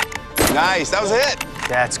 Nice. That was a hit.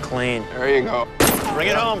 That's clean. There you go. Bring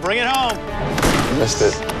it home. Bring it home. Missed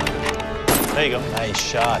it. There you go. Nice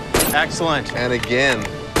shot. Excellent. And again.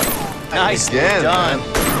 Nicely done.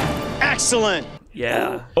 Man. Excellent.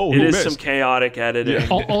 Yeah. Oh, it is missed. some chaotic editing.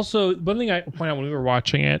 Yeah. Also, one thing I point out when we were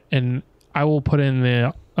watching it, and I will put in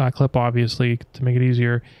the clip obviously to make it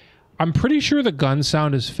easier, I'm pretty sure the gun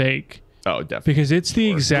sound is fake. Oh, definitely. Because it's the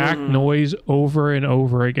exact noise over and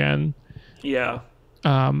over again. Yeah.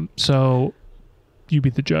 So you be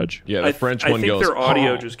the judge. Yeah, the French one goes. I think their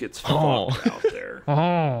audio just gets fucked out there.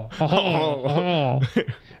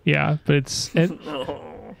 Yeah, but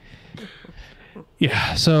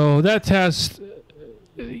yeah. So that test,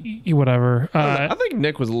 whatever. I think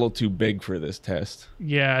Nick was a little too big for this test.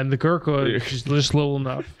 Yeah, and the Gurkha is just little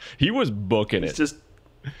enough. He was booking it.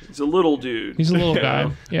 He's a little dude. He's a little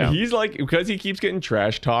guy. Yeah. He's like, because he keeps getting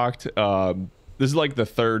trash talked. This is like the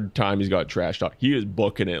 3rd time he's got trash talk. He is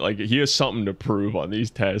booking it. Like, he has something to prove on these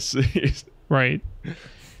tests. Right.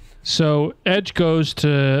 So Edge goes to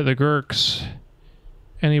the Gurks.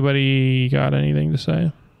 Anybody got anything to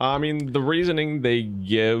say? I mean, the reasoning they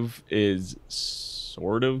give is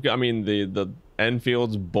sort of, I mean, the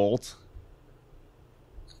Enfield's bolt,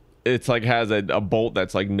 it's like has a bolt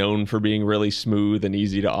that's like known for being really smooth and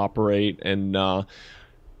easy to operate, and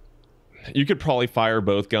you could probably fire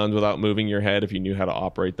both guns without moving your head if you knew how to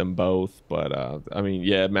operate them both. But I mean,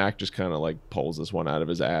 yeah, Mac just kind of like pulls this one out of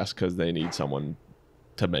his ass because they need someone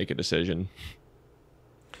to make a decision.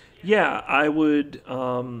 Yeah, I would.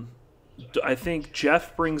 I think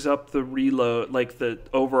Jeff brings up the reload, like the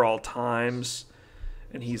overall times,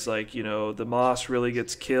 and he's like, you know, the Moss really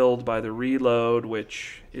gets killed by the reload,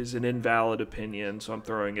 which is an invalid opinion, so I'm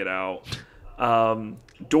throwing it out.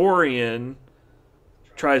 Dorian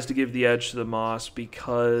tries to give the edge to the Moss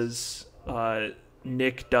because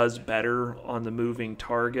Nick does better on the moving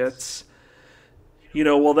targets.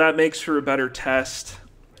 Well, that makes for a better test.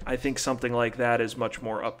 I think something like that is much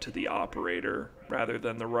more up to the operator rather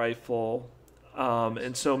than the rifle.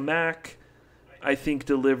 And so Mac, I think,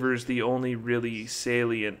 delivers the only really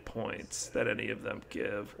salient points that any of them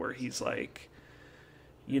give, where he's like,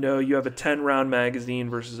 you have a 10-round magazine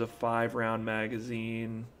versus a 5-round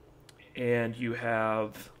magazine, and you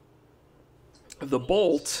have the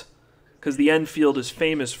bolt, because the Enfield is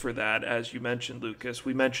famous for that, as you mentioned, Lucas.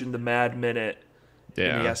 We mentioned the Mad Minute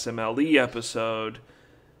in the SMLE episode,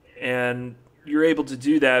 and you're able to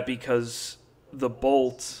do that because the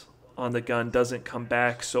bolt on the gun doesn't come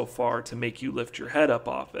back so far to make you lift your head up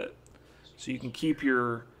off it. So you can keep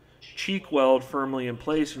your cheek weld firmly in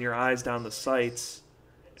place and your eyes down the sights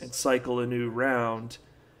and cycle a new round,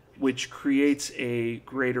 which creates a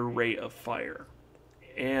greater rate of fire.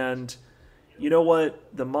 And you know what?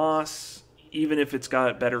 The Moss, even if it's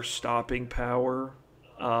got better stopping power,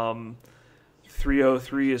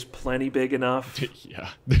 303 is plenty big enough. Yeah.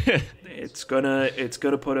 It's gonna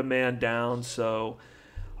put a man down, so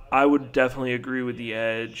I would definitely agree with the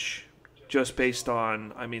Edge, just based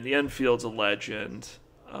on, the Enfield's a legend,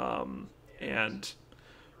 and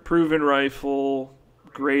proven rifle,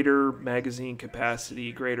 greater magazine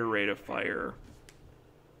capacity, greater rate of fire.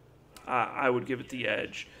 I would give it the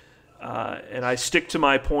Edge. And I stick to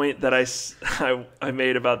my point that I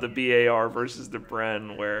made about the BAR versus the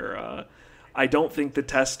Bren, where I don't think the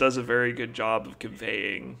test does a very good job of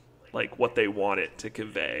conveying what they want it to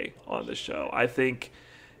convey on the show. I think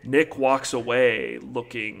Nick walks away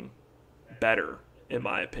looking better, in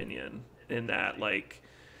my opinion, in that,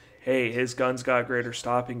 hey, his gun's got greater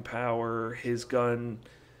stopping power. His gun,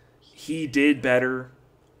 he did better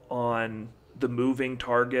on the moving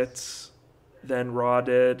targets than Raw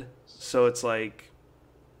did. So it's I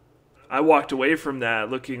walked away from that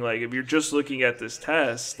looking if you're just looking at this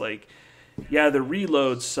test, yeah, the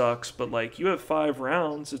reload sucks, but you have 5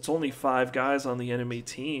 rounds. It's only 5 guys on the enemy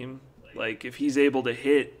team. If he's able to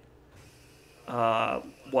hit, 4 out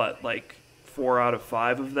of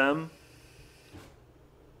 5 of them,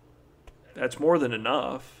 that's more than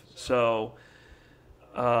enough. So,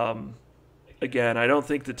 again, I don't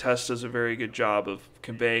think the test does a very good job of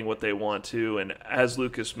conveying what they want to. And as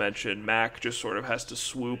Lucas mentioned, Mac just sort of has to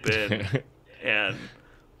swoop in and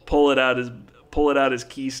pull it out his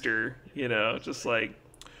keister, just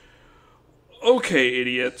okay,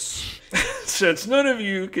 idiots. Since none of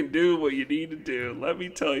you can do what you need to do, let me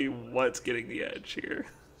tell you what's getting the edge here.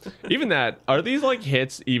 Even that, are these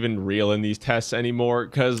hits even real in these tests anymore?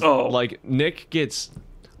 Because Nick gets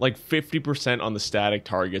 50% on the static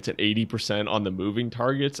targets and 80% on the moving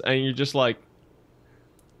targets, and you're just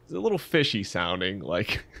it's a little fishy sounding.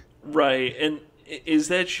 Right, and is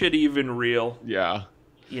that shit even real? Yeah.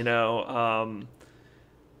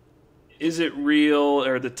 Is it real?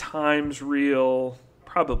 Are the times real?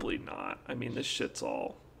 Probably not. This shit's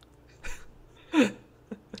all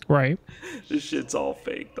Right. This shit's all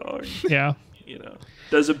fake, dog. Yeah.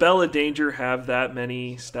 Does Abella Danger have that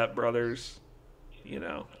many stepbrothers?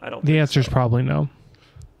 I don't. The answer's probably no.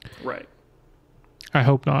 Right. I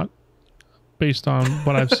hope not, based on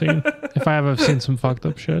what I've seen. If I have, I've seen some fucked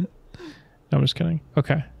up shit. No, I'm just kidding.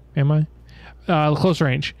 Okay. Am I? Close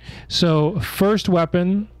range. So first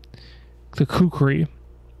weapon, the kukri.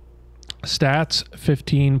 Stats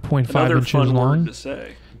 15.5 Another inches fun long. word to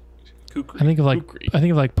say. Kukri. I think of Kukri.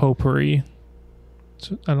 potpourri.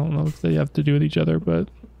 So I don't know if they have to do with each other, but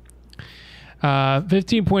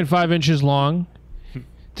 15.5 inches long,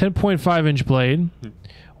 10.5 inch blade,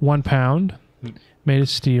 1 pound, made of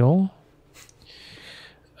steel.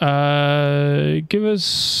 Give us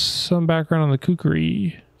some background on the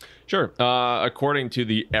kukri. Sure. According to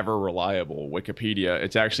the ever reliable Wikipedia,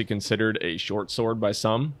 it's actually considered a short sword by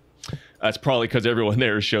some. That's probably because everyone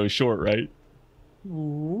there is so short, right?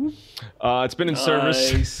 It's been in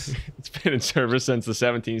service. It's been in service since the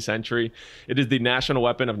 17th century. It is the national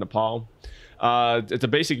weapon of Nepal. It's a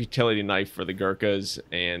basic utility knife for the Gurkhas,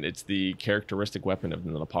 and it's the characteristic weapon of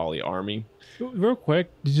the Nepali army. Real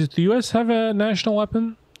quick, does the U.S. have a national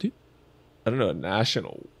weapon? I don't know, a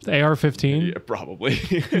national. The AR-15? Yeah, probably.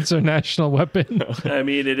 It's our national weapon.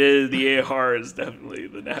 It is. The AR is definitely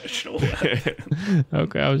the national weapon.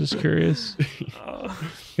 Okay, I was just curious.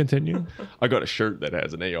 Continue. I got a shirt that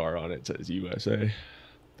has an AR on it. It says USA.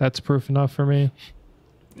 That's proof enough for me.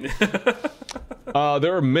 There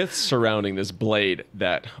are myths surrounding this blade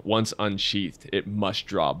that once unsheathed, it must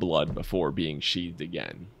draw blood before being sheathed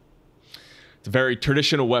again. It's a very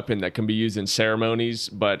traditional weapon that can be used in ceremonies,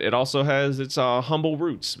 but it also has its humble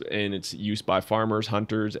roots in its use by farmers,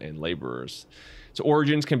 hunters, and laborers. Its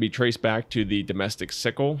origins can be traced back to the domestic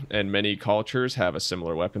sickle, and many cultures have a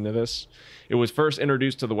similar weapon to this. It was first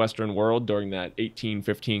introduced to the Western world during that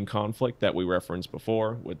 1815 conflict that we referenced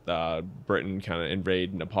before, with Britain kind of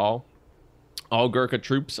invade Nepal. All Gurkha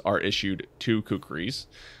troops are issued 2 kukris,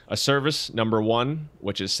 a service number 1,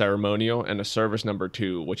 which is ceremonial, and a service number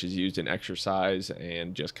 2, which is used in exercise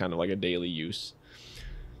and just kind of like a daily use.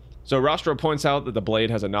 So Rostra points out that the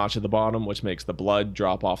blade has a notch at the bottom, which makes the blood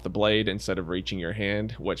drop off the blade instead of reaching your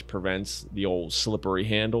hand, which prevents the old slippery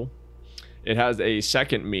handle. It has a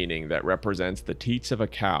second meaning that represents the teats of a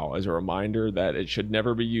cow as a reminder that it should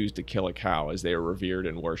never be used to kill a cow, as they are revered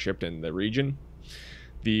and worshipped in the region.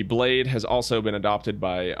 The blade has also been adopted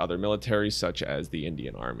by other militaries, such as the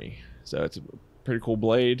Indian Army. So it's a pretty cool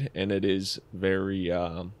blade, and it is very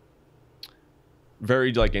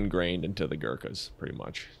like ingrained into the Gurkhas, pretty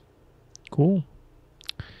much. Cool.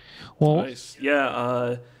 Well, nice.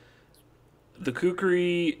 Yeah, the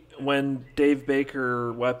kukri, when Dave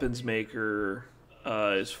Baker, weapons maker,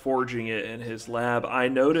 is forging it in his lab, I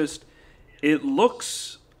noticed it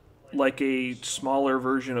looks like a smaller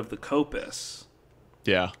version of the kopis.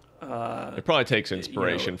 Yeah. It probably takes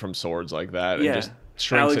inspiration from swords like that and just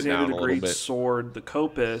shrinks it down a little bit. Alexander the Great's sword, the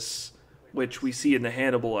kopis, which we see in the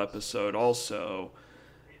Hannibal episode also,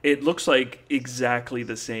 it looks like exactly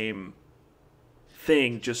the same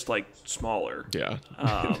thing, just like smaller. Yeah.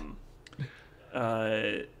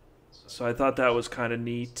 So I thought that was kind of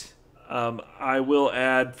neat. I will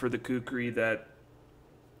add for the kukri that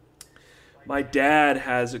my dad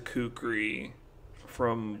has a kukri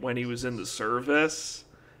from when he was in the service.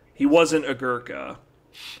 He wasn't a Gurkha.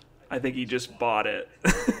 I think he just bought it.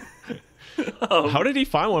 How did he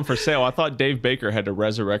find one for sale? I thought Dave Baker had to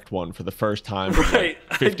resurrect one for the first time. Right.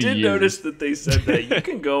 In 50 I did years. notice that they said that you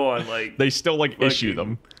can go on like they still like issue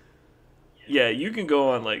them. Yeah, you can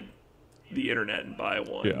go on like the internet and buy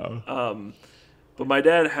one. Yeah. But my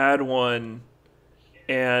dad had one,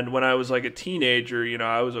 and when I was like a teenager, you know,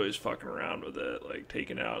 I was always fucking around with it, like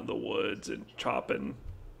taking it out in the woods and chopping,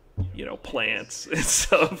 you know, plants and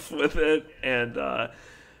stuff with it. And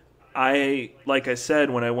like I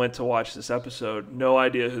said, when I went to watch this episode, no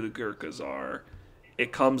idea who the Gurkhas are.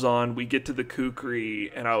 It comes on, we get to the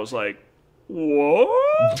kukri, and I was like,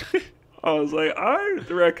 what? I was like, I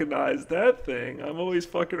recognize that thing. I'm always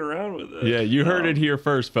fucking around with it. Yeah, you heard it here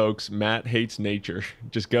first, folks. Matt hates nature.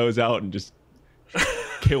 Just goes out and just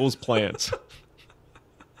kills plants.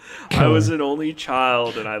 I was an only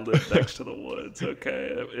child, and I lived next to the woods.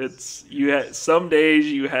 Okay, some days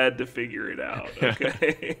you had to figure it out.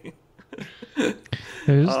 Okay.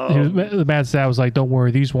 The Matt's dad was like, "Don't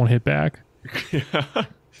worry, these won't hit back."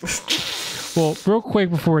 Well, real quick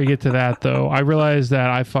before we get to that, though, I realized that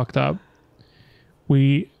I fucked up.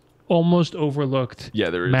 We almost overlooked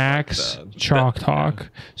there is Max chalk talk.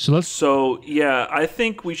 Yeah. So yeah, I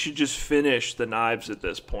think we should just finish the knives at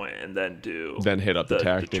this point and then hit up the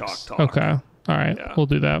tactics. chalk talk. Okay, all right, We'll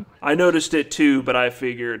do that. I noticed it too, but I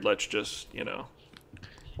figured let's just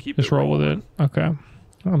keep just it roll with rolling. it. Okay,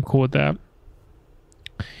 I'm cool with that.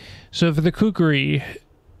 So for the kukri,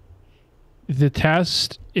 the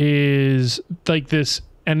test is like this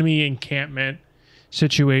enemy encampment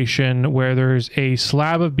situation where there's a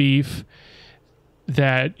slab of beef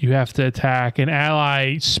that you have to attack. An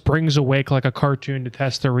ally springs awake like a cartoon to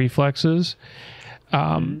test their reflexes.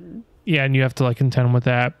 And you have to like contend with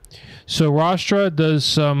that. So Rostra does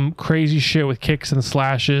some crazy shit with kicks and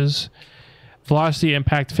slashes. Velocity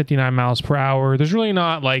impact 59 miles per hour. There's really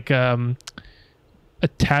not like a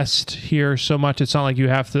test here so much. It's not like you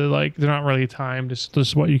have to they're not really timed. This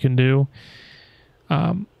is what you can do.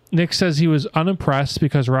 Nick says he was unimpressed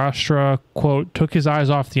because Rostra, quote, took his eyes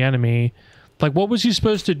off the enemy. Like, what was he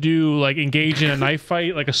supposed to do? Like, engage in a knife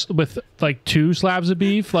fight with 2 slabs of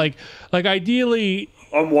beef? Like ideally,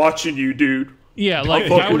 I'm watching you, dude. Yeah,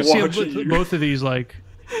 like I would see both of these. Like,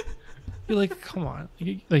 you're like, come on,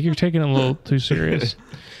 you're taking it a little too serious.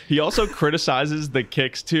 He also criticizes the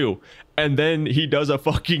kicks too. And then he does a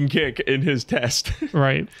fucking kick in his test.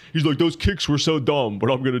 Right. He's like, those kicks were so dumb,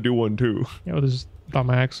 but I'm going to do one too. Yeah, with his dumb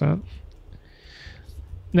accent.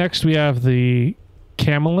 Next, we have the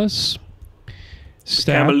Camelus.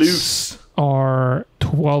 Stats are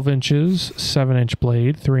 12 inches, 7-inch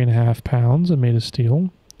blade, 3.5 pounds, and made of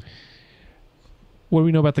steel. What do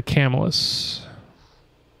we know about the Camelus?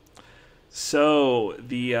 So,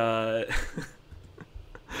 the...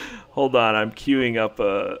 Hold on, I'm queuing up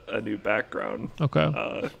a new background.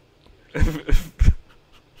 Okay.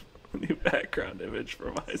 New background image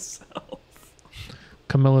for myself.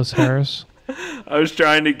 Camillus Harris. I was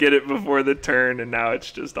trying to get it before the turn, and now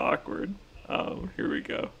it's just awkward. Here we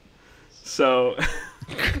go. So,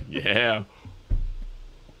 Yeah.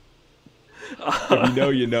 If you know,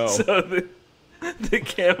 you know. so the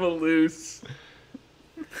Cameloose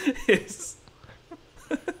is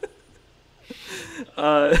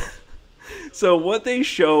so what they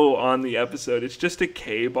show on the episode, it's just a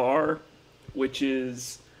K-bar, which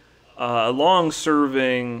is a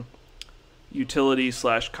long-serving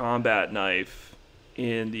utility/combat knife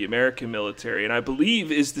in the American military, and I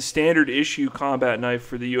believe is the standard issue combat knife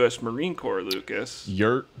for the U.S. Marine Corps, Lucas.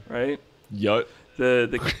 Yurt. Right? Yut.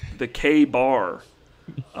 The K-bar.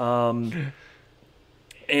 And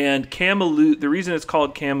Cameloose, the reason it's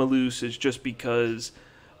called Cameloose is just because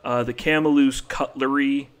the Cameloose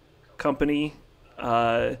Cutlery Company,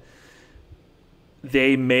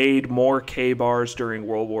 they made more K-bars during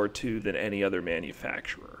World War II than any other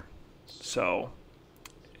manufacturer. So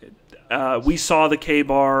we saw the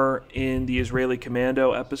K-bar in the Israeli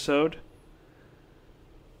Commando episode.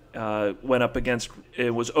 Went up against,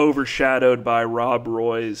 it was overshadowed by Rob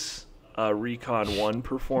Roy's Recon 1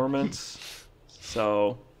 performance.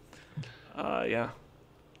 So, yeah.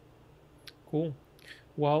 Cool.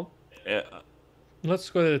 Well, let's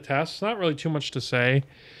go to the test. Not really too much to say.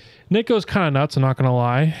 Nick goes kind of nuts, I'm not going to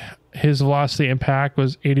lie. His velocity impact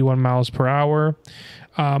was 81 miles per hour.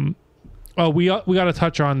 We got to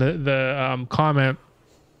touch on the comment.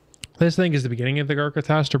 This thing is the beginning of the Gurkha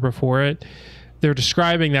test or before it. They're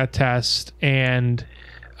describing that test, and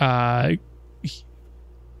Rostra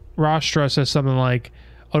says something like,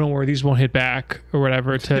 "Oh, don't worry, these won't hit back," or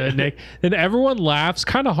whatever to Nick. Then everyone laughs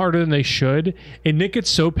kind of harder than they should, and Nick gets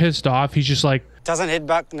so pissed off, he's just like, Doesn't hit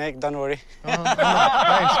back, Nick. Don't worry.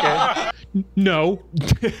 Thanks, kid. "No,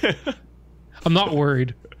 I'm not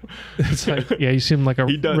worried." It's like, yeah, you seem like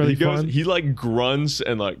really fun. He like grunts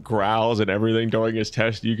and like growls and everything during his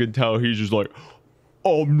test. You can tell he's just like,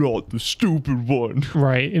 I'm not the stupid one.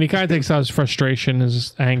 Right. And he kind of takes out his frustration,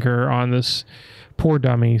 his anger on this poor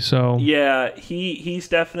dummy. So yeah, he's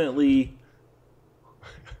definitely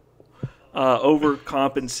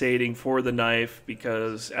overcompensating for the knife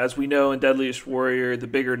because, as we know in Deadliest Warrior, the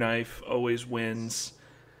bigger knife always wins.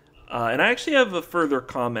 And I actually have a further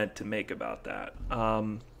comment to make about that.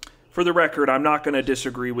 For the record, I'm not going to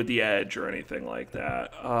disagree with the edge or anything like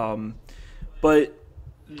that. But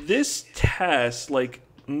this test, like,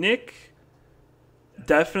 Nick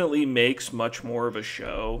definitely makes much more of a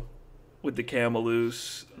show with the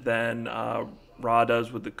Cameloose than Ra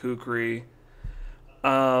does with the Kukri.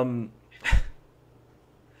 And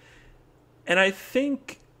I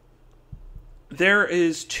think there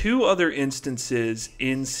is two other instances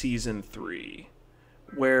in Season 3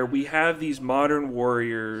 where we have these modern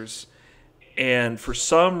warriors, and for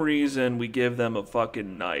some reason we give them a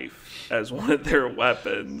fucking knife as one of their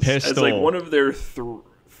weapons. Pistol. As like one of their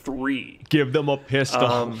three. Give them a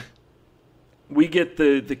pistol. We get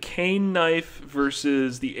the cane knife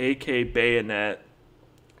versus the AK bayonet,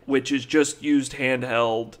 which is just used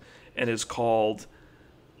handheld and is called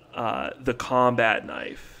the combat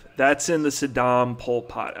knife. That's in the Saddam Pol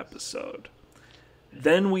Pot episode.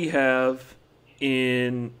 Then we have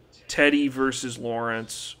in Teddy versus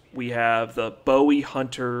Lawrence, we have the Bowie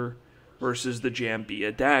Hunter versus the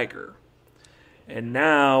Jambia Dagger. And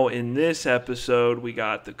now in this episode, we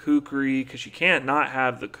got the Kukri, because you can't not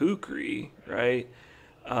have the Kukri, right?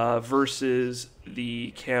 Versus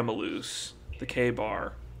the Cameloose, the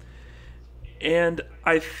K-Bar. And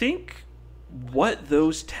I think what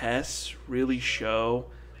those tests really show,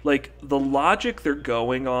 like the logic they're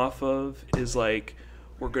going off of is like,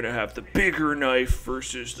 we're going to have the bigger knife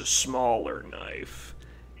versus the smaller knife.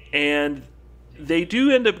 And they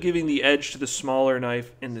do end up giving the edge to the smaller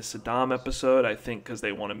knife in the Saddam episode, I think because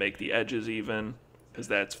they want to make the edges even, because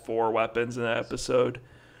that's 4 weapons in that episode.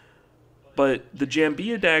 But the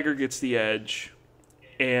Jambia Dagger gets the edge,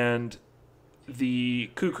 and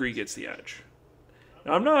the Kukri gets the edge.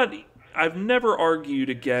 Now, I've never argued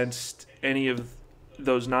against any of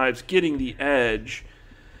those knives getting the edge.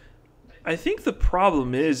 I think the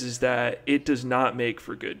problem is that it does not make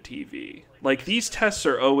for good TV. Like, these tests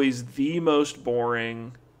are always the most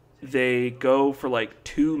boring. They go for like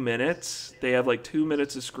 2 minutes. They have like 2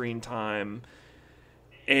 minutes of screen time.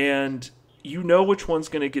 And you know which one's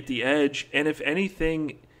going to get the edge. And if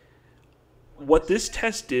anything, what this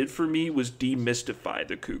test did for me was demystify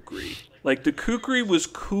the Kukri. Like, the Kukri was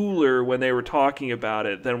cooler when they were talking about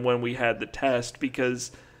it than when we had the test,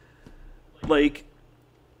 because, like,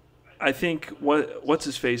 I think what's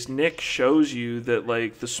his face, Nick, shows you that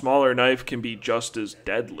like the smaller knife can be just as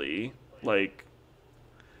deadly. Like,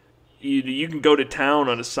 you can go to town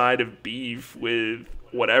on a side of beef with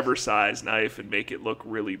whatever size knife and make it look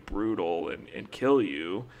really brutal and kill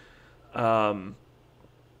you. And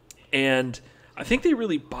I think they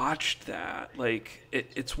really botched that. Like,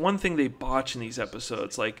 it's one thing they botch in these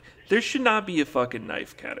episodes. Like, there should not be a fucking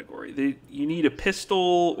knife category. You need a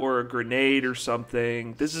pistol or a grenade or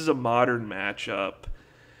something. This is a modern matchup.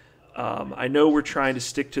 I know we're trying to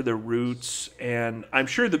stick to the roots, and I'm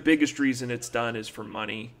sure the biggest reason it's done is for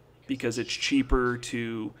money, because it's cheaper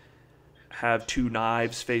to have two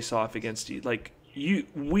knives face off against you. Like,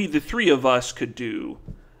 the three of us could do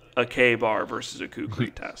a K-bar versus a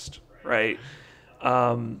kukri test, right?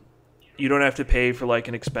 You don't have to pay for like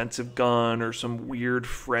an expensive gun or some weird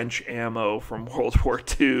French ammo from World War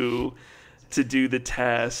II to do the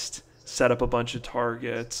test, set up a bunch of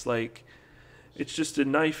targets. Like, it's just a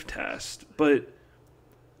knife test, but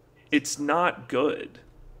it's not good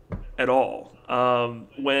at all.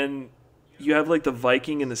 When you have like the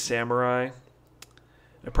Viking and the samurai,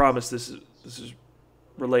 I promise this is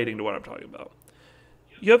relating to what I'm talking about.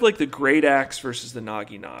 You have like the great axe versus the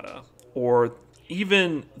naginata, or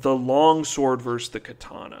even the long sword versus the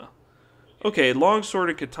katana. Okay, long sword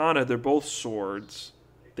and katana, they're both swords.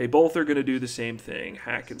 They both are going to do the same thing,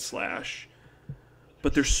 hack and slash.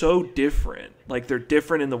 But they're so different. Like, they're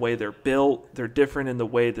different in the way they're built. They're different in the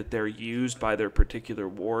way that they're used by their particular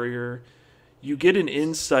warrior. You get an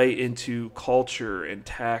insight into culture and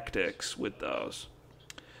tactics with those.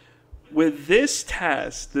 With this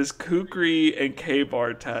test, this kukri and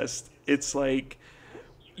K-bar test, it's like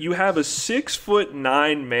you have a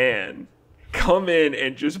 6'9" man come in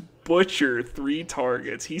and just butcher 3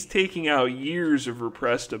 targets. He's taking out years of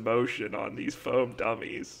repressed emotion on these foam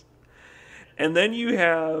dummies. And then you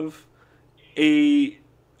have a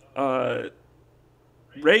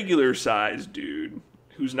regular sized dude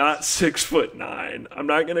who's not 6'9". I'm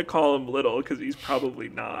not going to call him little because he's probably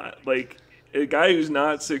not. Like, a guy who's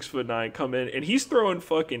not 6'9" come in and he's throwing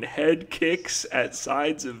fucking head kicks at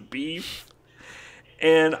sides of beef.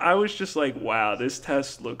 And I was just like, wow, this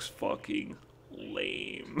test looks fucking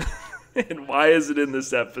lame. And why is it in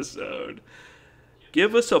this episode?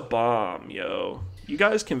 Give us a bomb, yo. You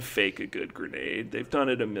guys can fake a good grenade. They've done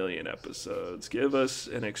it a million episodes. Give us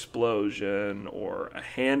an explosion or a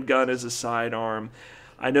handgun as a sidearm.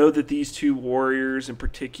 I know that these two warriors in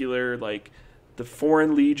particular, like, the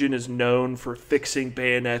Foreign Legion is known for fixing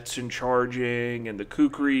bayonets and charging, and the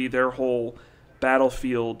kukri, their whole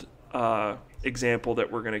battlefield example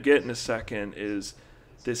that we're going to get in a second is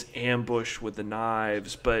this ambush with the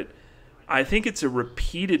knives. But I think it's a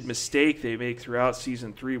repeated mistake they make throughout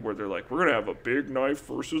season 3 where they're like, we're going to have a big knife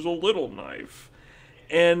versus a little knife.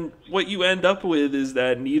 And what you end up with is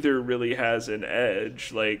that neither really has an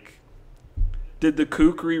edge. Like, did the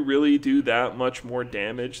kukri really do that much more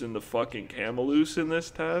damage than the fucking Cameloose in this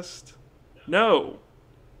test? No.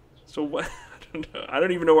 So what? I don't know. I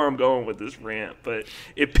don't even know where I'm going with this rant, but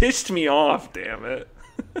it pissed me off, damn it.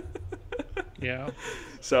 Yeah.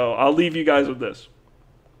 So I'll leave you guys with this.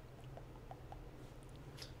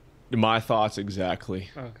 My thoughts exactly.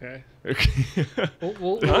 Okay. Okay.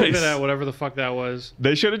 We'll Nice. leave it at whatever the fuck that was.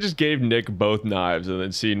 They should have just gave Nick both knives and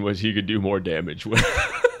then seen what he could do more damage with.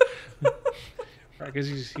 Right, because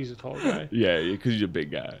he's a tall guy. Yeah, because he's a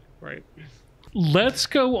big guy. Right. Let's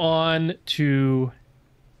go on to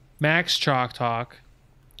Max Chalk Talk.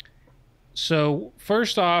 So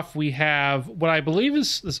first off, we have what I believe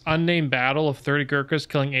is this unnamed battle of 30 Gurkhas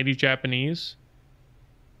killing 80 Japanese.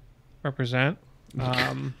 Represent.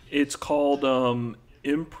 It's called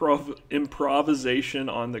improvisation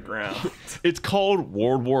on the ground. It's called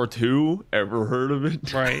World War II. Ever heard of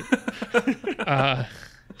it? Right.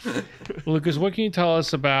 Lucas, what can you tell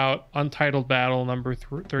us about Untitled Battle number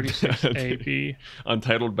 36 AB?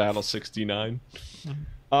 Untitled Battle 69.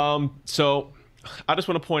 So I just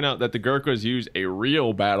want to point out that the Gurkhas use a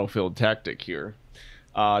real battlefield tactic here,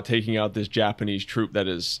 taking out this Japanese troop that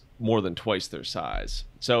is more than twice their size.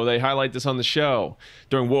 So they highlight this on the show.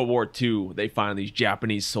 During World War II, they find these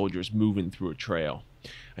Japanese soldiers moving through a trail,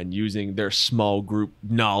 and using their small group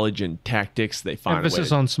knowledge and tactics, they find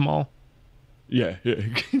Emphasis on small. Yeah.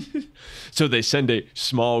 So they send a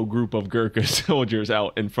small group of Gurkha soldiers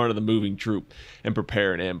out in front of the moving troop and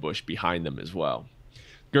prepare an ambush behind them as well.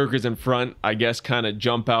 Gurkhas in front, I guess, kind of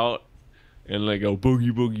jump out and they go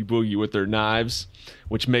boogie, boogie, boogie with their knives,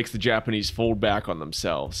 which makes the Japanese fold back on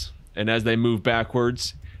themselves. And as they move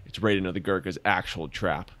backwards, it's right into the Gurkhas' actual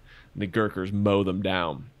trap. And the Gurkhas mow them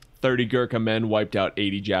down. 30 Gurkha men wiped out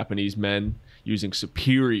 80 Japanese men using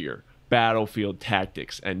superior battlefield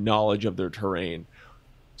tactics and knowledge of their terrain.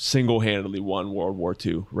 Single-handedly won World War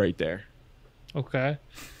II right there. Okay.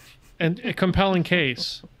 And a compelling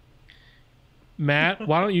case. Matt,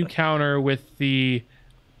 why don't you counter with the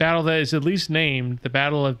battle that is at least named the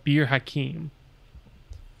Battle of Bir Hakeim.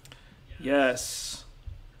 Yes.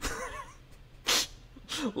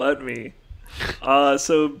 Let me.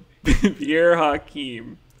 So Bir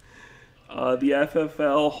Hakeim. The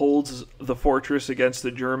FFL holds the fortress against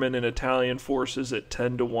the German and Italian forces at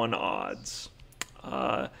 10-1 odds.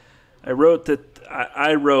 I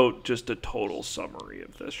wrote just a total summary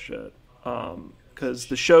of this shit because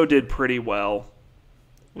the show did pretty well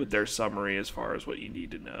with their summary as far as what you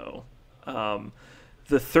need to know.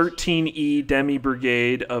 The 13E Demi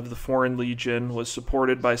Brigade of the Foreign Legion was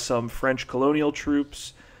supported by some French colonial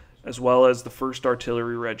troops as well as the 1st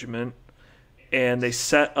Artillery Regiment. And they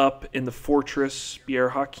set up in the fortress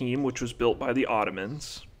Bir Hakeim, which was built by the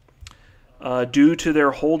Ottomans. Due to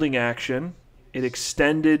their holding action, it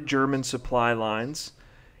extended German supply lines,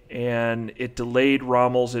 and it delayed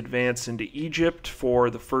Rommel's advance into Egypt for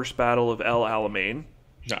the First Battle of El Alamein.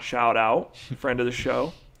 Yeah. Shout out, friend of the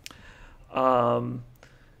show.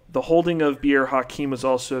 The holding of Bir Hakeim was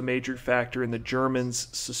also a major factor in the Germans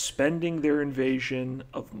suspending their invasion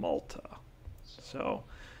of Malta. So...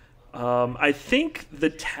 I think the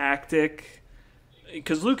tactic,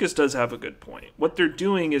 because Lucas does have a good point. What they're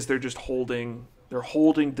doing is they're holding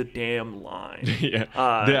the damn line. Yeah,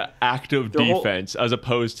 the active defense as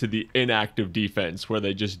opposed to the inactive defense where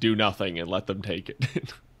they just do nothing and let them take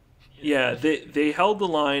it. Yeah, they held the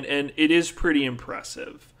line, and it is pretty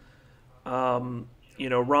impressive.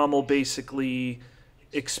 Rommel basically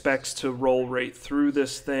expects to roll right through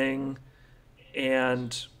this thing,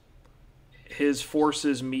 and his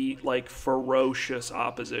forces meet like ferocious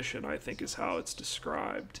opposition, I think is how it's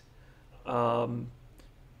described.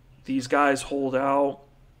 These guys hold out.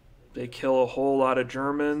 They kill a whole lot of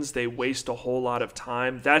Germans. They waste a whole lot of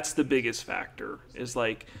time. That's the biggest factor, is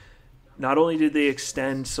like, not only did they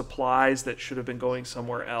extend supplies that should have been going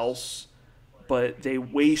somewhere else, but they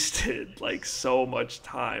wasted like so much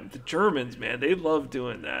time. The Germans, man, they love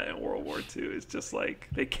doing that in World War II. It's just like,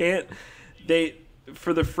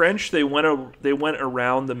 for the French, they went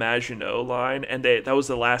around the Maginot Line, and that was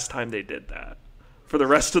the last time they did that. For the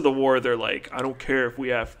rest of the war, they're like, I don't care if we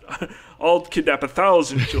have... I'll kidnap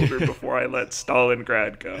 1,000 children before I let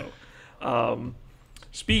Stalingrad go.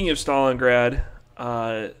 Speaking of Stalingrad,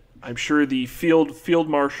 I'm sure the Field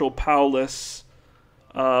Marshal Paulus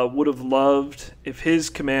would have loved if his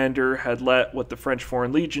commander had let what the French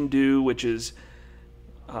Foreign Legion do, which is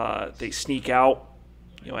they sneak out.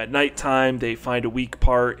 At nighttime, they find a weak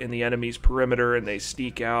part in the enemy's perimeter and they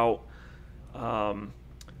sneak out.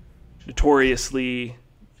 Notoriously,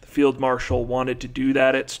 the field marshal wanted to do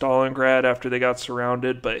that at Stalingrad after they got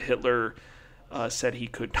surrounded, but Hitler said he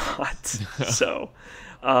could not. So,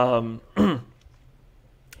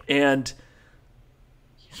 and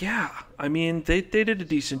yeah, I mean, they did a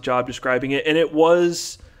decent job describing it, and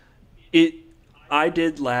I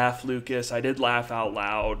did laugh, Lucas. I did laugh out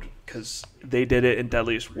loud because they did it in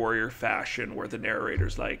Deadliest Warrior fashion, where the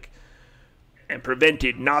narrator's like, and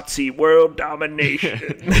prevented Nazi world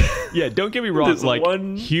domination. Yeah, don't get me wrong. Like,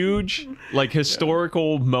 huge, like,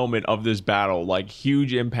 historical moment of this battle, like,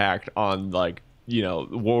 huge impact on, like,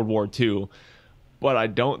 World War II. But I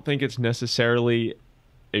don't think it's necessarily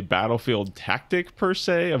a battlefield tactic per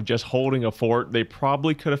se of just holding a fort. They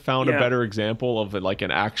probably could have found a better example of like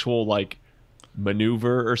an actual like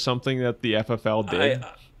maneuver or something that the FFL did.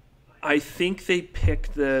 I think they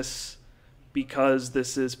picked this because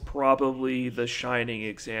this is probably the shining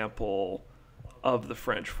example of the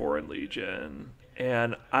French Foreign Legion.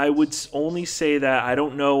 And I would only say that. I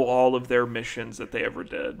don't know all of their missions that they ever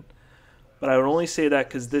did. But I would only say that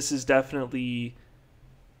because this is definitely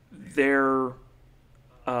their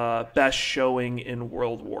best showing in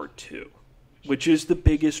World War II, which is the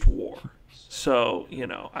biggest war. So,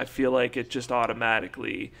 I feel like it just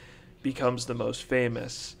automatically becomes the most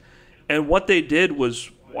famous. And what they did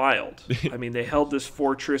was wild. I mean, they held this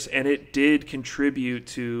fortress, and it did contribute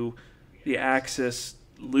to the Axis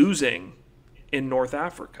losing in North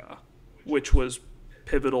Africa, which was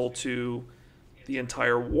pivotal to the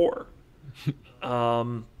entire war.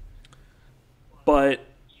 But,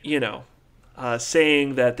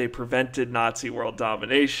 saying that they prevented Nazi world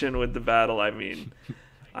domination with the battle, I mean,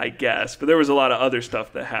 I guess. But there was a lot of other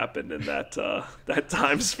stuff that happened in that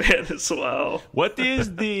time span as well. What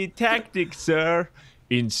is the tactic, sir?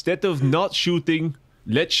 Instead of not shooting,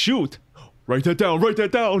 let's shoot. Write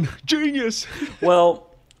that down. Genius. Well,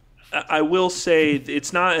 I will say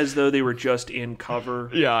it's not as though they were just in cover.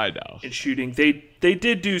 Yeah, I know. And shooting. They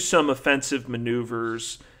did do some offensive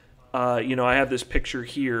maneuvers. I have this picture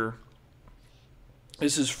here.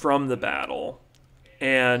 This is from the battle.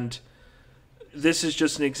 And this is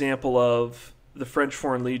just an example of the French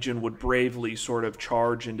Foreign Legion would bravely sort of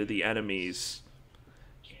charge into the enemy's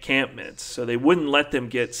encampments, so they wouldn't let them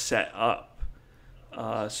get set up.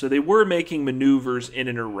 So they were making maneuvers in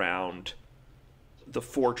and around the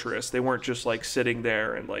fortress. They weren't just like sitting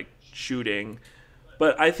there and like shooting.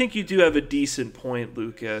 But I think you do have a decent point,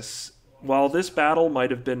 Lucas. While this battle might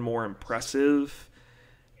have been more impressive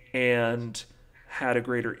and had a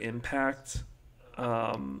greater impact,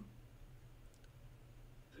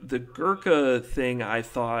 the Gurkha thing I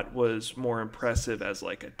thought was more impressive as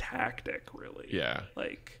like a tactic, really. Yeah.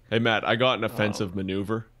 Like, hey Matt, I got an offensive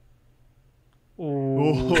maneuver.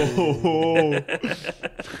 Oh.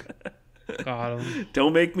 Got him.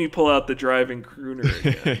 Don't make me pull out the driving crooner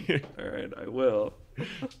again. All right, I will.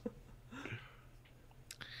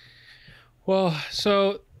 Well,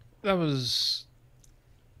 so that was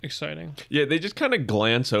exciting. Yeah, they just kind of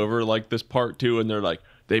glance over like this part too, and they're like,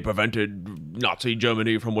 they prevented Nazi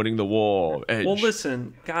Germany from winning the war. Edge. Well,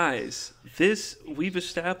 listen, guys, this we've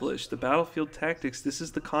established the battlefield tactics. This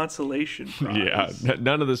is the consolation prize. Yeah,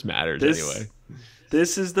 none of this matters anyway.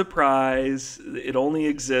 This is the prize. It only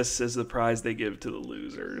exists as the prize they give to the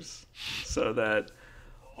losers, so that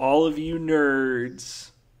all of you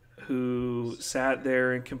nerds who sat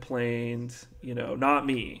there and complained, you know, not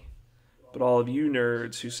me, but all of you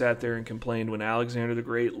nerds who sat there and complained when Alexander the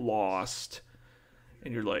Great lost.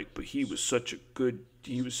 And you're like, but he was such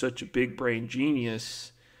a big brain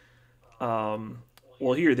genius. Well,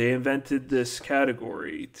 here, they invented this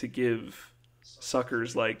category to give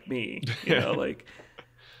suckers like me, you know, like,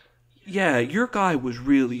 yeah, your guy was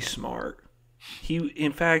really smart.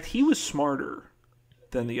 In fact, he was smarter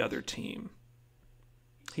than the other team.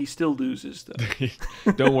 He still loses,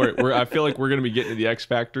 though. Don't worry. I feel like we're going to be getting to the X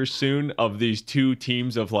Factor soon of these two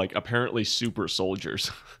teams of, like, apparently super soldiers.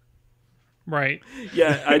 Right.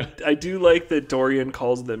 Yeah, I do like that Dorian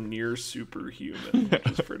calls them near superhuman, which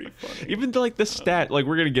is pretty funny. Even like the stat, like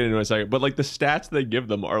we're going to get into it in a second, but like the stats they give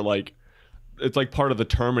them are like, it's like part of the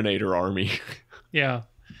Terminator army. Yeah.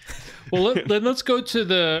 Well, let's go to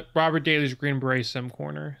the Robert Daly's Green Beret Sim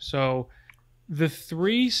corner. So the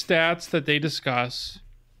three stats that they discuss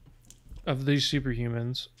of these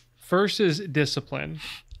superhumans, first is discipline.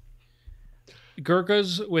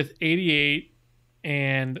 Gurkhas with 88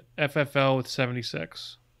 and FFL with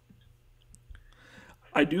 76.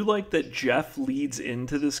 I do like that Jeff leads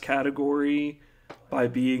into this category by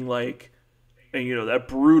being like, and you know, that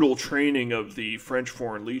brutal training of the French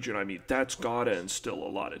Foreign Legion, I mean, that's gotta instill a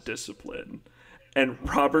lot of discipline. And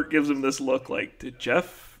Robert gives him this look like, did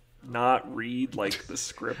Jeff not read like the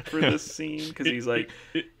script for this scene? Because he's like,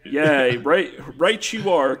 yeah, right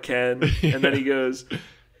you are, Ken. And then he goes,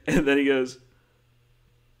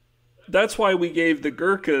 that's why we gave the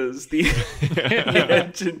Gurkhas the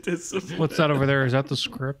engine discipline. What's that over there? Is that the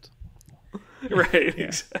script? Right, Yeah.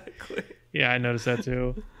 Exactly. Yeah, I noticed that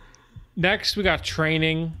too. Next, we got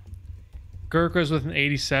training. Gurkhas with an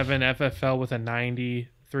 87, FFL with a 90,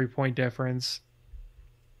 3-point difference.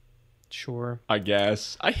 Sure. I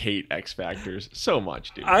guess. I hate X Factors so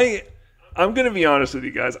much, dude. I'm gonna be honest with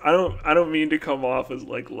you guys. I don't mean to come off as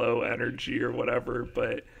like low energy or whatever,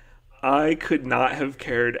 but I could not have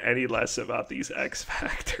cared any less about these X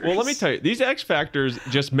Factors. Well, let me tell you, these X Factors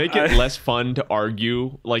just make it less fun to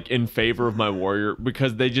argue, like, in favor of my warrior,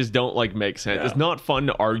 because they just don't, like, make sense. Yeah. It's not fun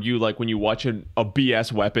to argue, like, when you watch a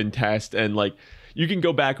BS weapon test, and, like, you can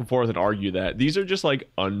go back and forth and argue that. These are just, like,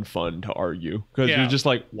 unfun to argue, because you're just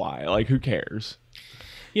like, why? Like, who cares?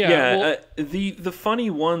 Yeah, well, the funny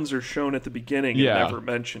ones are shown at the beginning and never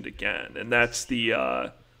mentioned again, and that's the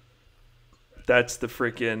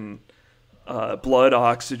freaking blood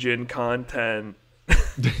oxygen content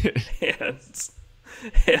and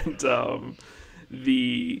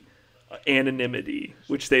the anonymity,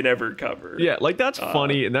 which they never cover. Yeah, like that's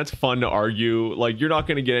funny and that's fun to argue. Like you're not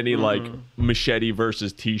going to get any like machete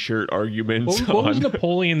versus t-shirt arguments. What was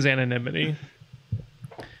Napoleon's anonymity?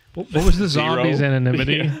 What was the zombie's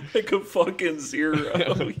anonymity? Yeah. Like a fucking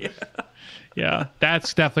 0. Yeah,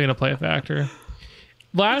 that's definitely going to play a factor.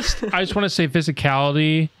 Last, I just want to say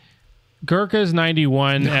physicality. Gurkha's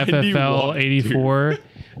 91, FFL 84.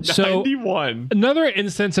 So 91. Another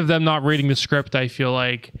instance of them not reading the script, I feel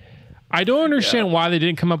like. I don't understand why they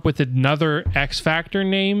didn't come up with another X Factor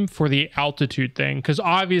name for the altitude thing, because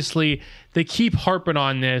obviously they keep harping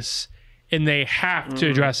on this and they have to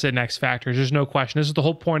address it in X Factors. There's no question. This is the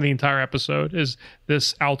whole point of the entire episode, is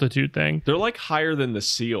this altitude thing. They're like higher than the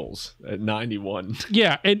SEALs at 91.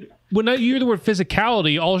 Yeah, and when you hear the word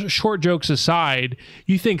physicality, all short jokes aside,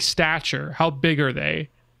 you think stature. How big are they?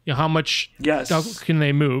 how much Yes. how can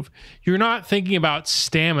they move? You're not thinking about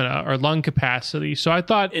stamina or lung capacity. So I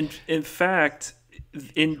thought, In fact,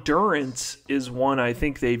 endurance is one I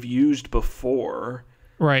think they've used before.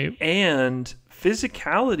 right. And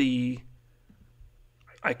physicality,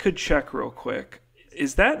 I could check real quick.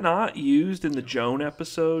 Is that not used in the Joan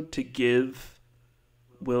episode to give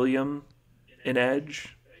William an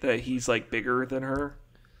edge that he's like bigger than her?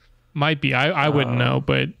 Might be. I wouldn't know,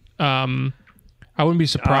 but I wouldn't be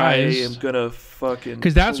surprised. I am gonna fucking,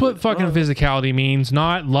 because that's pull what it fucking up. physicality means,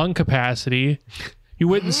 not lung capacity. You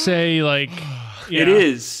wouldn't say like It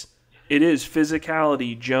is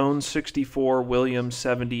physicality. Jones 64, Williams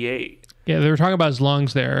 78. Yeah, they were talking about his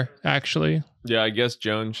lungs there. Actually, Yeah, I guess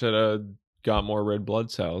Jones should have got more red blood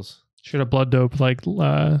cells. should have blood doped like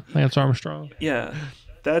Lance Armstrong. Yeah,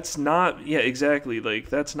 that's not. Yeah, exactly. Like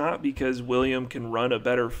that's not because William can run a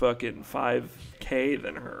better fucking 5K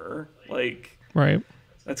than her. Like Right.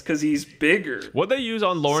 that's because he's bigger. What they use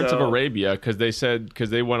on Lawrence of So- Arabia? Because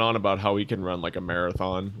they went on about how he can run like a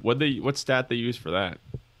marathon. What stat they use for that?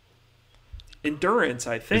 Endurance,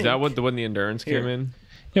 I think. Is that when the endurance came Here. in?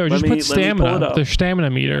 Yeah, or Let just me- put let me pull it stamina. up. Their stamina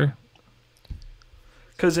meter.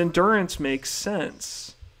 Because endurance makes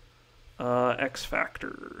sense. X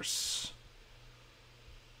factors.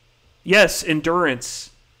 Yes,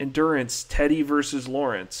 endurance. Endurance. Teddy versus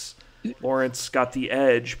Lawrence. Lawrence got the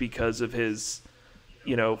edge because of his,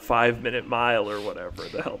 5-minute mile or whatever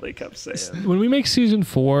the hell they kept saying. When we make season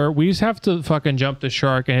 4, we just have to fucking jump the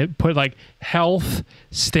shark and put like health,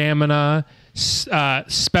 stamina,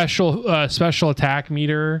 special attack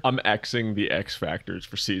meter, I'm Xing the X factors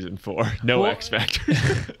for season 4. No Well- X factors.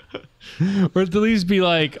 or at least be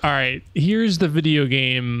like, all right, here's the video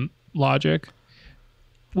game logic.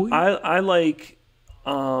 I like,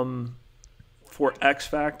 for X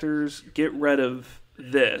factors, get rid of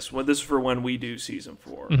this. Well, this is for when we do season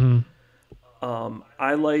 4.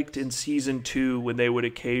 I liked in season 2 when they would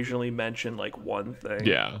occasionally mention like one thing.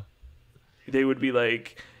 Yeah. They would be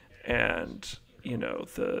like, and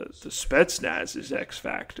the Spetsnaz's X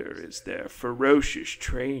factor is their ferocious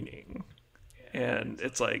training, and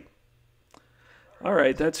it's like, all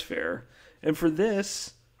right, that's fair. And for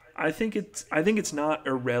this, I think it's not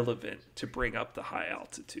irrelevant to bring up the high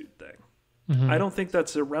altitude thing. I don't think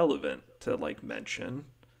that's irrelevant to like mention.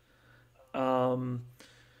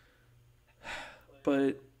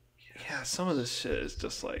 But yeah, some of this shit is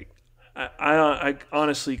just like, I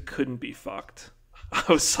honestly couldn't be fucked. I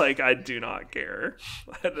was like, I do not care.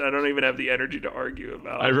 I don't even have the energy to argue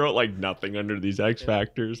about. I wrote like nothing under these X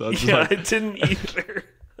factors. I was just Yeah, like, I didn't either.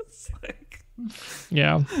 It's like,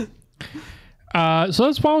 Yeah. So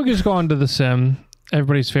let's probably just go on to the sim.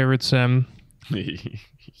 Everybody's favorite sim.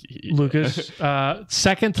 Lucas.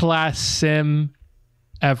 Second to last sim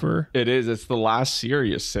ever. It is. It's the last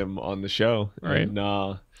serious sim on the show. Right. And,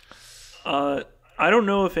 I don't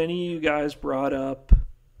know if any of you guys brought up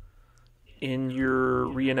in your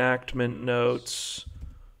reenactment notes,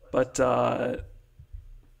 but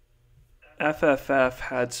FFF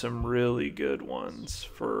had some really good ones.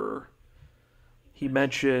 He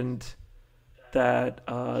mentioned that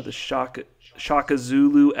the Shaka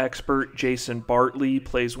Zulu expert Jason Bartley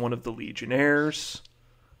plays one of the Legionnaires.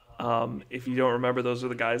 If you don't remember, those are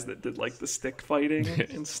the guys that did like the stick fighting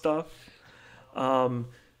and stuff. I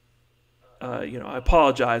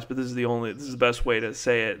apologize, but this is the best way to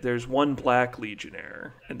say it. There's one black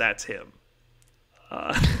Legionnaire, and that's him.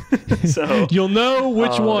 So You'll know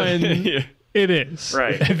which one yeah. it is.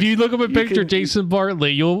 Right. If you look up a picture can- of Jason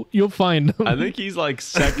Bartley, you'll find him. I think he's like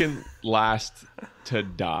second last to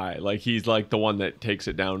die. Like he's like the one that takes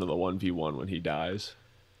it down to the 1v1 when he dies.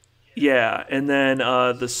 yeah, and then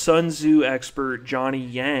the Sun Tzu expert Johnny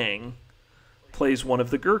Yang plays one of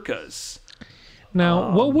the Gurkhas.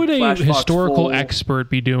 Now, what would a Flash Fox historical Full- expert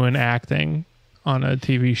be doing acting on a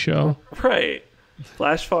TV show? Right.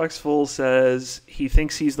 Flash Fox Full says he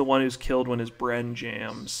thinks he's the one who's killed when his Bren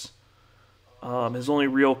jams. His only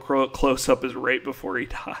real close up is right before he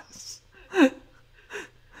dies.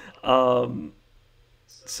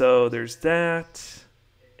 So there's that.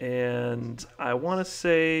 And I want to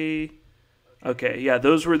say, okay, yeah,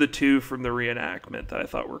 those were the two from the reenactment that I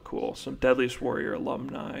thought were cool. Some Deadliest Warrior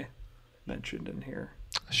alumni mentioned in here.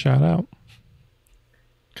 Shout out.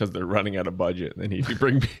 Because they're running out of budget. They need to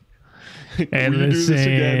bring me. And Will you do this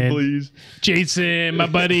again, listen, please? Jason, my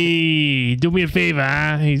buddy, do me a favor.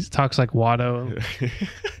 Huh? He talks like Watto.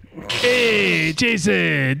 Hey,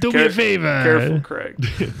 Jason, do me a favor. Careful, Craig.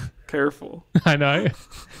 Careful. I know.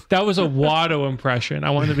 That was a Watto impression. I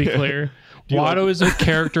wanted to be clear. Watto is a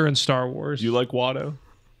character in Star Wars. Do you like Watto?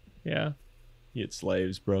 Yeah. He had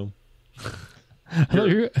slaves, bro. I thought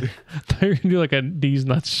you were gonna do like a D's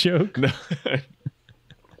nuts joke. No.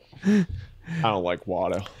 I don't like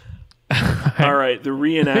Watto. All right, the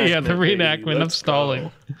reenactment. Yeah, the reenactment of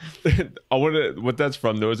stalling. I wonder what that's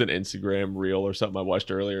from. There was an Instagram reel or something I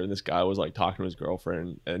watched earlier, and this guy was like talking to his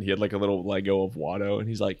girlfriend, and he had like a little Lego of Watto, and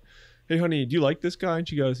he's like, "Hey, honey, do you like this guy?" And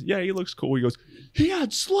she goes, "Yeah, he looks cool." He goes, "He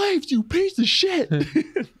had slaves, you piece of shit."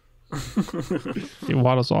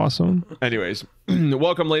 Waddle's awesome. Anyways,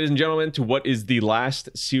 welcome, ladies and gentlemen, to what is the last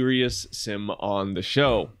serious sim on the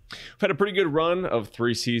show. We've had a pretty good run of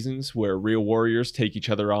 3 seasons where real warriors take each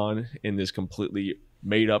other on in this completely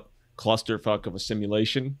made-up clusterfuck of a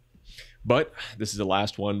simulation. But this is the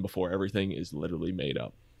last one before everything is literally made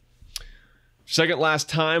up. Second last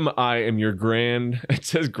time, I am your it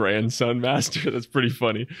says grandson master. That's pretty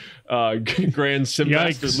funny. Grand sim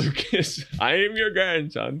master Lucas. I am your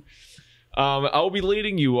grandson. I'll be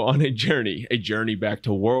leading you on a journey back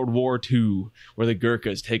to World War II, where the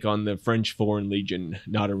Gurkhas take on the French Foreign Legion.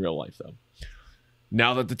 Not in real life, though.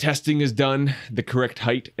 Now that the testing is done, the correct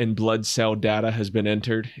height and blood cell data has been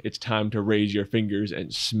entered, it's time to raise your fingers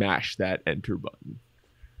and smash that enter button.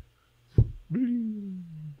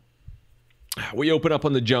 We open up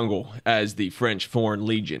on the jungle as the French Foreign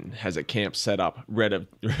Legion has a camp set up,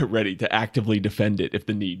 ready to actively defend it if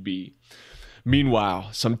the need be. Meanwhile,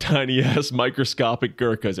 some tiny-ass microscopic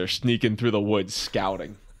Gurkhas are sneaking through the woods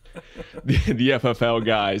scouting. The FFL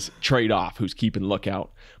guys trade off who's keeping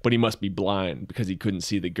lookout, but he must be blind because he couldn't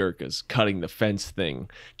see the Gurkhas cutting the fence thing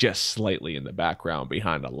just slightly in the background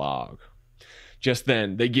behind a log. Just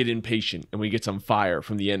then, they get impatient and we get some fire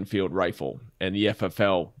from the Enfield rifle, and the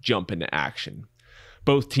FFL jump into action.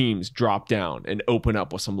 Both teams drop down and open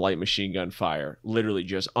up with some light machine gun fire, literally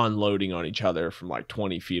just unloading on each other from like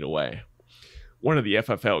 20 feet away. One of the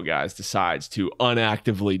FFL guys decides to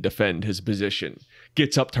unactively defend his position,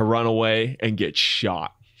 gets up to run away, and gets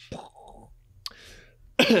shot.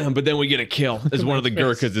 But then we get a kill as one of the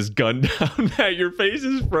Gurkhas is gunned down. Matt, your face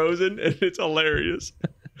is frozen, and it's hilarious.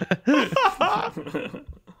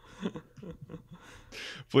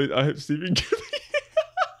 Please, I have Stephen just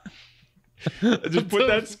put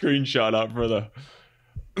that screenshot up for the...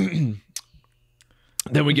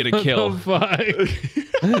 Then we get a kill.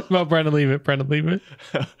 Well, Brandon, leave it. Brandon, leave it.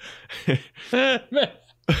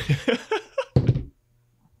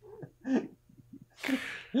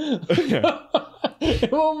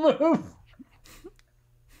 It won't move.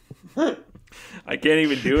 I can't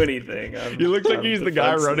even do anything. He looks like he's the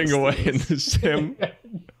guy running away in the sim.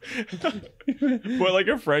 Put like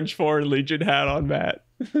a French Foreign Legion hat on Matt.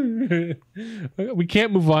 We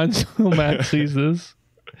can't move on until Matt sees this.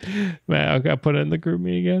 Man, I gotta put it in the group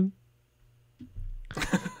me again.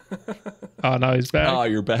 Oh, now he's back. Oh,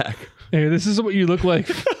 you're back. Hey, this is what you look like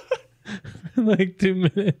in like 2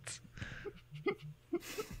 minutes.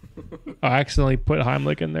 I accidentally put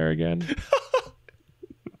Heimlich in there again.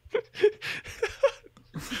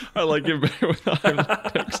 I like it better with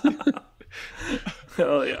Heimlich.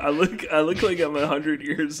 Hell yeah. I look like I'm 100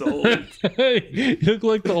 years old. You look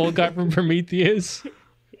like the old guy from Prometheus.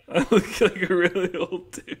 I look like a really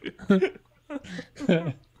old dude.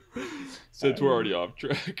 Since we're already off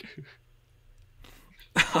track.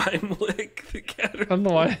 Heimlich the cat. I don't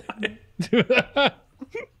know why I do that.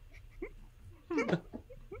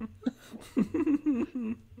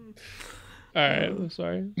 All right, I'm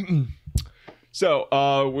sorry. So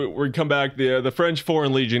we come back. The French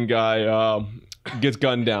Foreign Legion guy gets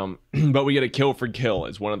gunned down, but we get a kill for kill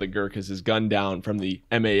as one of the Gurkhas is gunned down from the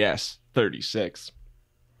MAS 36.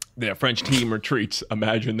 The French team retreats.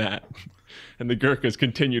 Imagine that. And the Gurkhas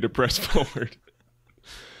continue to press forward.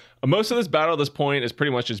 Most of this battle at this point is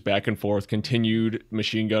pretty much just back and forth, continued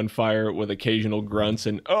machine gun fire with occasional grunts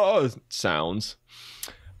and sounds.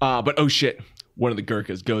 But oh shit, one of the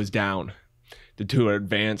Gurkhas goes down. The two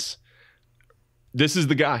advance. This is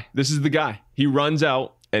the guy. He runs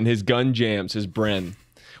out and his gun jams his Bren,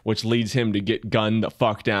 which leads him to get gunned the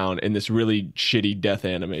fuck down in this really shitty death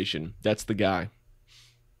animation. That's the guy.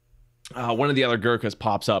 One of the other Gurkhas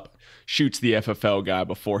pops up, shoots the FFL guy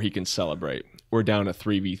before he can celebrate. We're down to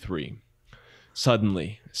 3v3.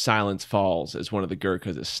 Suddenly, silence falls as one of the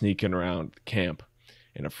Gurkhas is sneaking around the camp,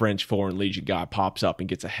 and a French Foreign Legion guy pops up and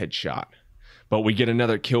gets a headshot. But we get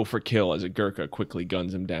another kill for kill as a Gurkha quickly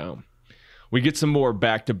guns him down. We get some more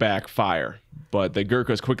back-to-back fire, but the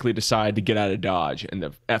Gurkhas quickly decide to get out of dodge, and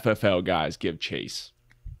the FFL guys give chase.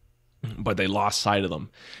 But they lost sight of them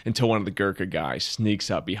until one of the Gurkha guys sneaks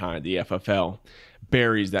up behind the FFL,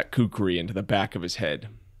 buries that kukri into the back of his head.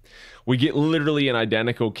 We get literally an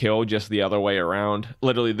identical kill just the other way around.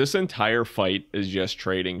 Literally, this entire fight is just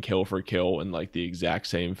trading kill for kill in like the exact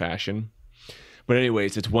same fashion. But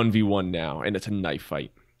anyways, it's 1v1 now, and it's a knife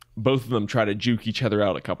fight. Both of them try to juke each other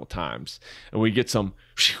out a couple times, and we get some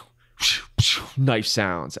knife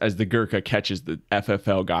sounds as the Gurkha catches the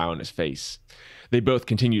FFL guy on his face. They both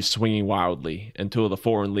continue swinging wildly until the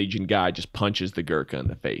Foreign Legion guy just punches the Gurkha in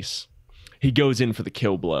the face. He goes in for the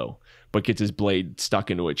kill blow, but gets his blade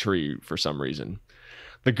stuck into a tree for some reason.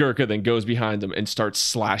 The Gurkha then goes behind him and starts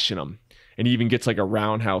slashing him, and he even gets like a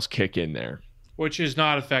roundhouse kick in there. Which is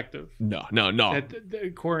not effective. No.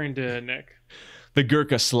 According to Nick. The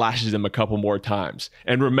Gurkha slashes him a couple more times.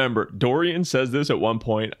 And remember, Dorian says this at one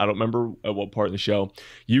point. I don't remember at what part of the show.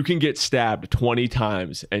 You can get stabbed 20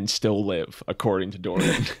 times and still live, according to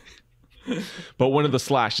Dorian. But one of the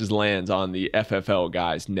slashes lands on the FFL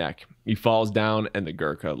guy's neck. He falls down, and the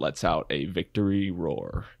Gurkha lets out a victory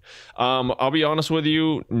roar. I'll be honest with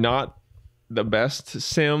you, not the best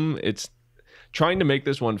sim. It's trying to make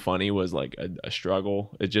this one funny was like a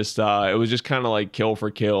struggle. It was just kind of like kill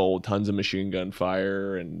for kill, tons of machine gun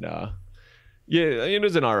fire, and yeah, it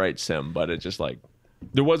was an all right sim, but it just like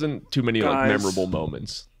there wasn't too many like memorable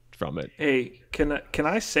moments from it. Hey, can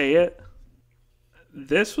I say it?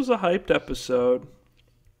 This was a hyped episode.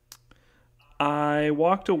 I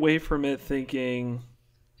walked away from it thinking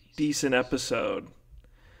decent episode.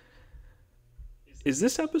 Is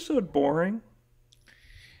this episode boring?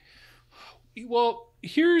 Well,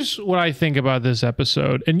 here's what I think about this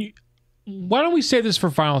episode. And why don't we say this for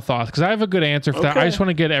final thoughts? Because I have a good answer for that. I just want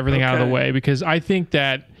to get everything out of the way because I think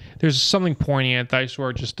that there's something poignant that I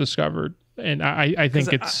sort of just discovered. And I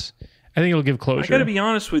think I think it'll give closure. I got to be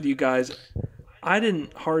honest with you guys. I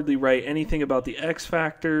didn't hardly write anything about the X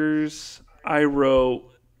Factors. I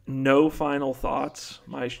wrote no final thoughts.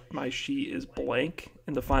 My sheet is blank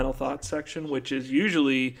in the final thoughts section, which is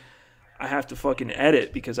usually I have to fucking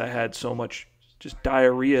edit because I had so much just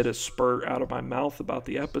diarrhea to spurt out of my mouth about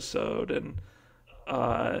the episode, and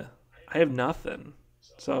I have nothing.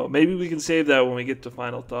 So maybe we can save that when we get to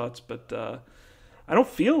final thoughts, but I don't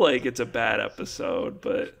feel like it's a bad episode,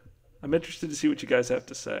 but I'm interested to see what you guys have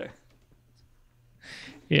to say.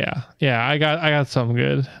 Yeah, I got something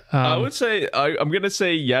good. I would say I'm gonna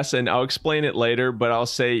say yes, and I'll explain it later. But I'll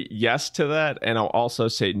say yes to that, and I'll also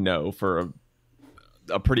say no for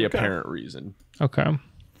a pretty apparent reason. Okay,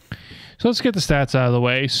 so let's get the stats out of the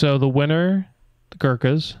way. So the winner, the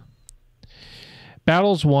Gurkhas.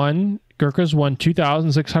 Battles won. Gurkhas won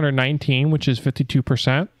 2,619, which is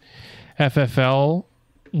 52%. FFL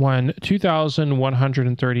won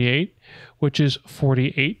 2,138, which is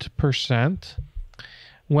 48%.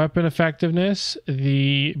 Weapon effectiveness,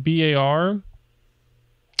 the BAR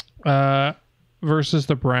versus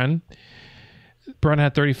the Bren. Bren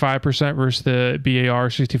had 35% versus the BAR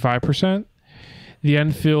 65%. The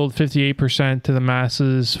Enfield 58% to the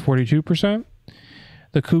Masses 42%.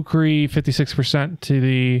 The Kukri 56% to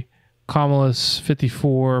the Kamalis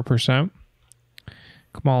 54%.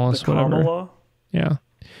 Kamalis, whatever. Kamala? Yeah.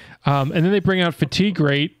 And then they bring out fatigue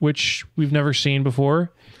rate, which we've never seen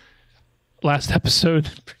before. Last episode,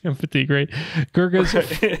 fatigue rate. Gurkhas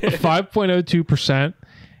 5.02%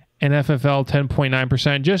 and FFL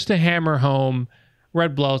 10.9%, just to hammer home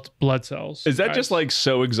red blood cells. Is that just like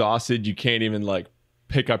so exhausted you can't even like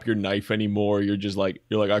pick up your knife anymore? You're like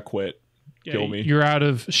I quit. Kill me. You're out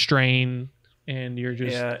of strain and you're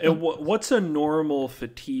just what's a normal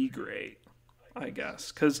fatigue rate? I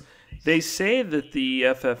guess because they say that the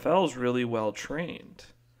FFL is really well trained.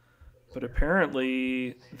 But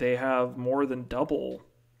apparently they have more than double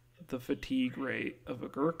the fatigue rate of a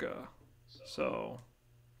Gurkha. So,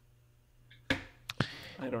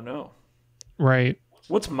 I don't know. Right.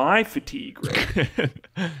 What's my fatigue rate?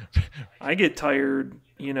 I get tired,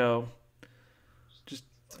 just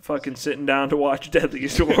fucking sitting down to watch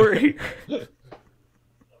Deadliest Warrior.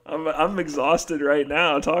 I'm exhausted right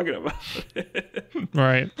now talking about it.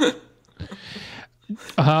 Right.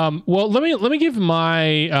 Well, let me give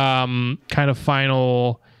my kind of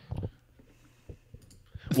final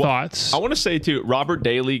thoughts. I want to say too, Robert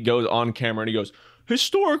Daly goes on camera and he goes,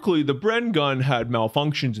 historically, the Bren gun had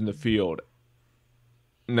malfunctions in the field.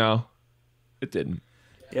 No, it didn't.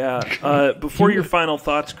 Yeah. Before your final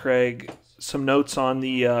thoughts, Craig, some notes on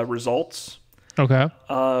the results. Okay.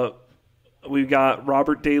 We've got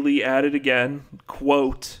Robert Daly added again.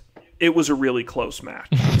 Quote, "It was a really close match."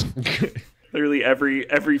 Literally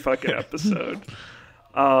every fucking episode.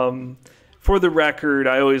 For the record,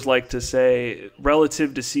 I always like to say,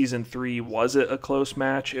 relative to season 3, was it a close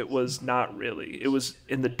match? It was not really. It was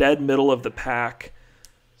in the dead middle of the pack.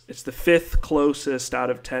 It's the 5th closest out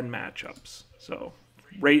of 10 matchups. So,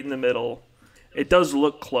 right in the middle. It does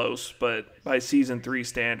look close, but by season 3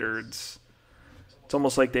 standards, It's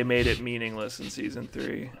almost like they made it meaningless in season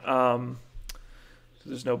 3.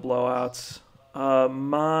 There's no blowouts.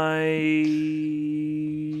 My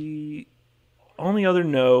only other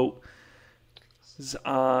note is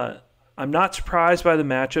I'm not surprised by the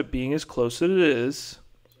matchup being as close as it is.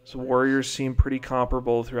 The Warriors seem pretty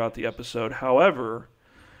comparable throughout the episode. However,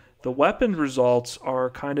 the weapon results are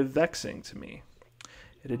kind of vexing to me.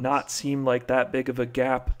 It did not seem like that big of a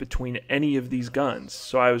gap between any of these guns,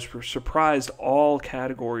 so I was surprised all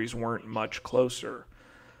categories weren't much closer.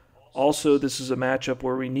 Also, this is a matchup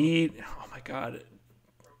where we need, oh my god,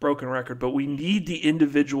 broken record, but we need the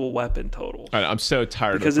individual weapon total. I'm so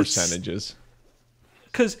tired of percentages.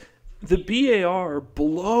 Because the BAR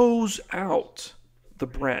blows out the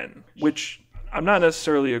Bren, which I'm not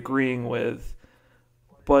necessarily agreeing with,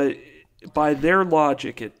 but by their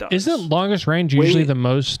logic, it does. Isn't longest range usually the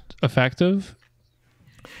most effective?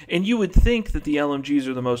 And you would think that the LMGs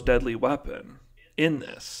are the most deadly weapon in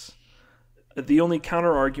this. The only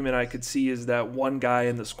counter argument I could see is that one guy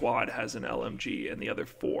in the squad has an LMG and the other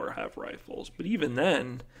 4 have rifles. But even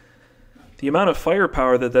then, the amount of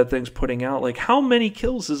firepower that thing's putting out, like how many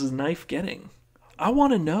kills is his knife getting? I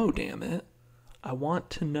want to know, damn it. I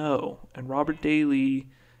want to know. And Robert Daly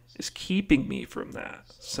is keeping me from that.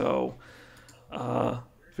 So,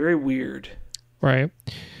 very weird. Right.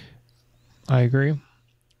 I agree.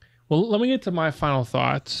 Well, let me get to my final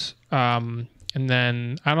thoughts. And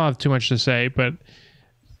then I don't have too much to say, but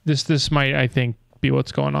this might, I think, be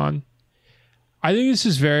what's going on. I think this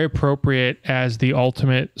is very appropriate as the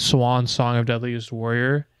ultimate swan song of Deadliest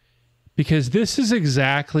Warrior, because this is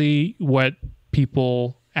exactly what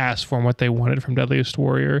people asked for and what they wanted from Deadliest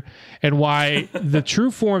Warrior, and why the true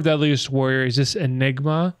form of Deadliest Warrior is this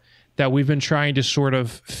enigma that we've been trying to sort of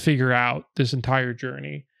figure out this entire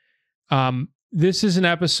journey. This is an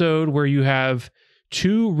episode where you have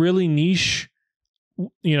 2 really niche,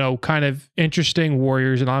 kind of interesting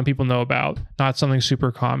warriors that a lot of people know about, not something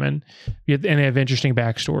super common, and they have interesting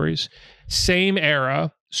backstories. Same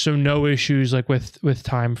era, so no issues like with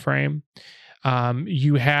time frame.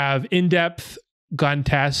 You have in-depth gun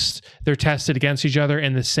tests. They're tested against each other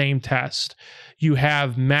in the same test. You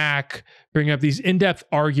have Mac bring up these in-depth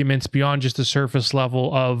arguments beyond just the surface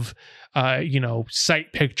level of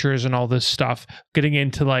sight pictures and all this stuff, getting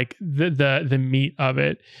into like the meat of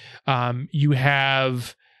it. You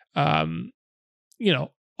have all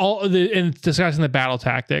of the, and discussing the battle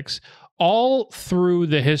tactics all through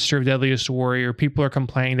the history of Deadliest Warrior. People are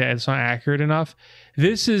complaining that it's not accurate enough.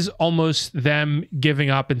 This is almost them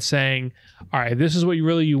giving up and saying, all right, this is what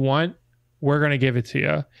you want. We're going to give it to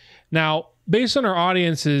you. Now, based on our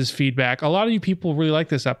audience's feedback, a lot of you people really like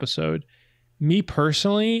this episode. Me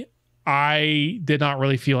personally, I did not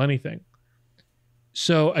really feel anything.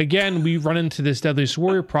 So again, we run into this Deadliest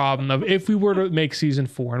Warrior problem of, if we were to make season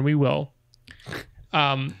 4, and we will,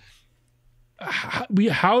 how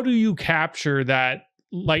do you capture that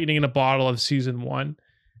lightning in a bottle of season 1?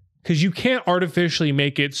 Because you can't artificially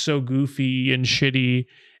make it so goofy and shitty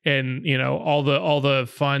and all the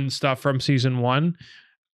fun stuff from season 1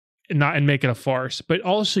 and make it a farce. But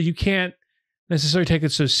also you can't necessarily take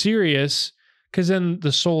it so serious, because then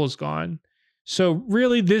the soul is gone. So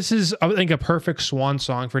really, this is, I think, a perfect swan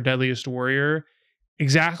song for Deadliest Warrior.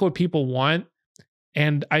 Exactly what people want.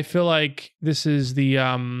 And I feel like this is the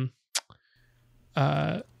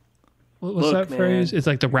what's that phrase? It's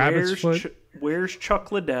like the rabbit's foot. Where's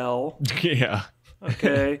Chuck Liddell? Yeah.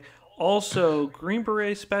 Okay. Also, Green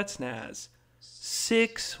Beret Spetsnaz,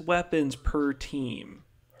 6 weapons per team.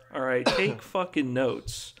 All right, take fucking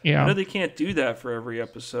notes. Yeah. I know they can't do that for every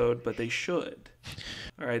episode, but they should.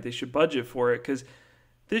 All right, they should budget for it, because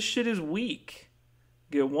this shit is weak.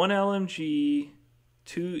 Get 1 LMG,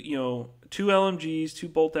 2 LMGs, 2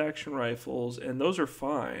 bolt action rifles, and those are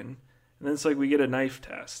fine. And then it's like we get a knife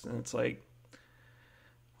test, and it's like,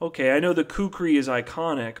 okay, I know the kukri is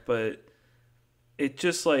iconic, but it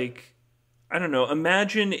just like, I don't know.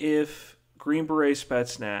 Imagine if Green Beret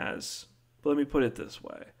Spetsnaz, but let me put it this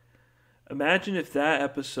way. Imagine if that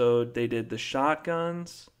episode they did the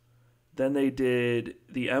shotguns, then they did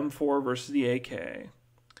the M4 versus the AK,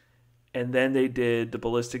 and then they did the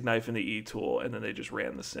ballistic knife and the E-tool, and then they just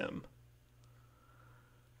ran the sim.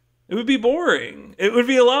 It would be boring. It would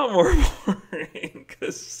be a lot more boring,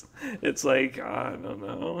 because it's like, I don't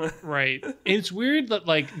know. Right. It's weird that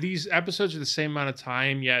like these episodes are the same amount of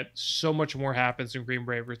time, yet so much more happens in Green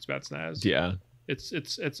Beret versus Spetsnaz. Yeah.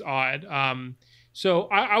 It's odd. So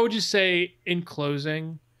I would just say, in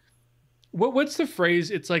closing, what's the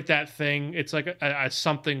phrase? It's like that thing. It's like a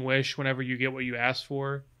something wish whenever you get what you asked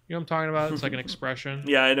for. You know what I'm talking about? It's like an expression.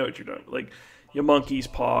 Yeah, I know what you're doing. Like, your monkey's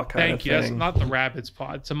paw kind of Thank you. thing. That's not the rabbit's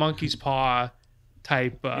paw. It's a monkey's paw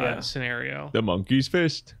type scenario. The monkey's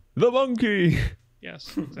fist. The monkey.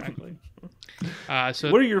 Yes, exactly.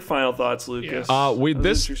 So what are your final thoughts, Lucas?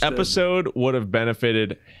 This interested. episode would have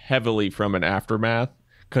benefited heavily from an aftermath,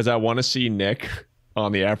 because I want to see Nick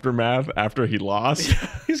on the aftermath after he lost.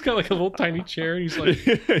 he's got like a little tiny chair. And he's like,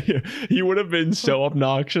 he would have been so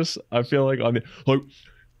obnoxious. I feel like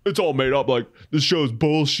it's all made up. Like, this show's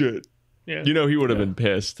bullshit. yeah, You know, he would have been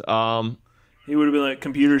pissed. He would have been like,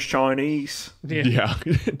 computer's Chinese. Yeah.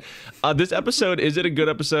 This episode, is it a good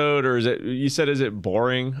episode, or is it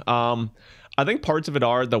boring? I think parts of it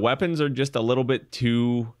are. The weapons are just a little bit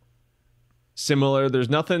too similar. There's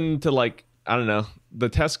nothing to like, I don't know. The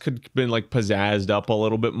test could have been like pizzazzed up a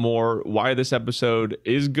little bit more. Why this episode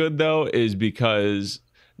is good though is because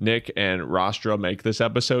Nick and Rostra make this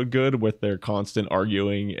episode good with their constant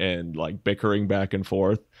arguing and like bickering back and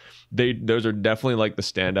forth. Those are definitely like the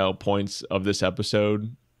standout points of this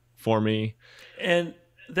episode for me. And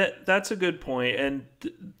that's a good point. And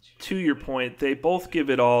to your point, they both give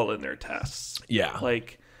it all in their tests. Yeah.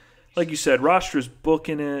 Like you said, Rostra's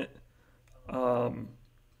booking it.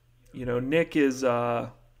 Nick is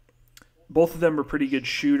both of them are pretty good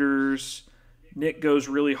shooters. Nick goes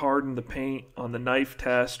really hard in the paint on the knife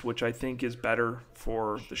test, which I think is better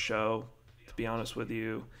for the show, to be honest with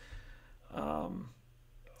you.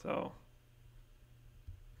 So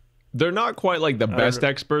they're not quite like the best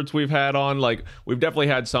experts we've had on. Like, we've definitely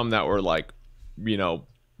had some that were like,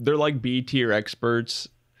 they're like B tier experts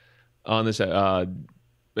on this, and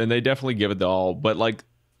they definitely give it the all. But like,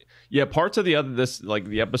 yeah, parts of the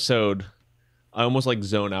episode, I almost like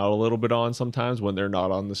zone out a little bit on sometimes when they're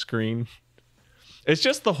not on the screen. It's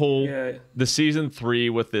just the season 3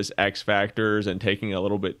 with this X Factors and taking it a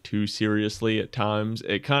little bit too seriously at times.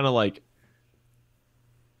 It kind of like,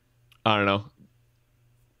 I don't know.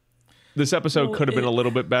 This episode could have been a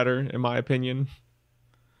little bit better, in my opinion.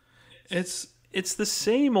 It's the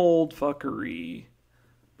same old fuckery,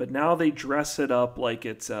 but now they dress it up like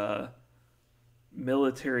it's a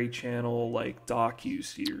military channel like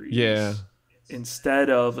docu-series. Yeah. Instead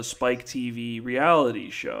of a Spike TV reality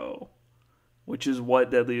show, which is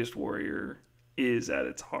what Deadliest Warrior is at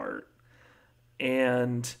its heart.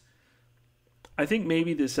 And I think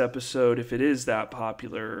maybe this episode, if it is that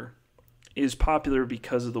popular, is popular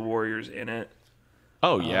because of the Warriors in it.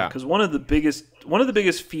 Oh yeah. Because one of the biggest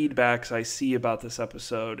feedbacks I see about this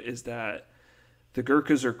episode is that the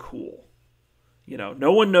Gurkhas are cool.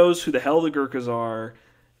 No one knows who the hell the Gurkhas are,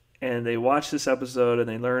 and they watch this episode and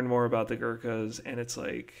they learn more about the Gurkhas, and it's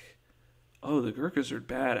like, oh, the Gurkhas are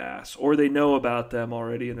badass, or they know about them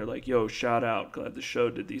already and they're like, yo, shout out, glad the show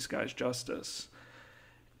did these guys justice.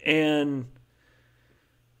 And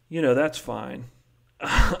that's fine.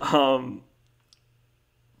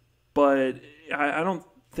 But I don't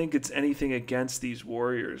think it's anything against these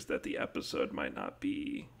Warriors that the episode might not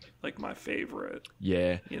be like my favorite.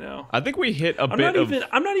 Yeah. I think we hit I'm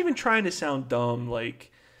not even trying to sound dumb,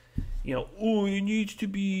 like, it needs to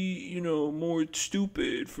be, more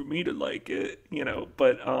stupid for me to like it,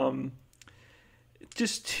 but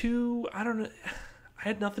just too, I don't know. I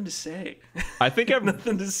had nothing to say. I think I'm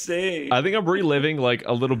nothing to say. I think I'm reliving like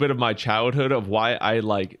a little bit of my childhood of why I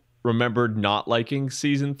like remembered not liking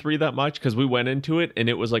season 3 that much, because we went into it and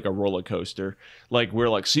it was like a roller coaster. Like, we're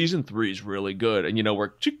like, season 3 is really good, and we're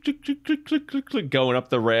click, click, click, click, click, click, click, going up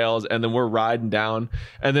the rails, and then we're riding down,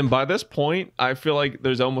 and then by this point I feel like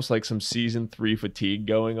there's almost like some season 3 fatigue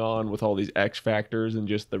going on with all these X Factors and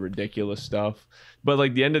just the ridiculous stuff. But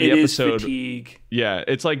like the end of the episode is fatigue. Yeah,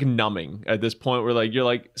 it's like numbing at this point where like you're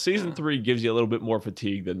like, season 3 gives you a little bit more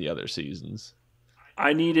fatigue than the other seasons.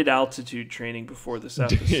 I needed altitude training before this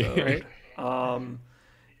episode.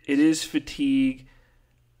 It is fatigue.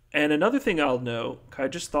 And another thing I'll note, I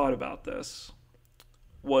just thought about this,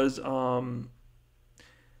 was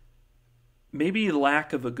maybe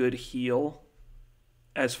lack of a good heel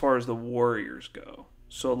as far as the Warriors go.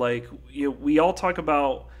 So like, we all talk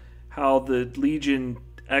about how the Legion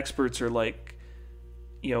experts are like,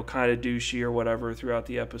 kind of douchey or whatever throughout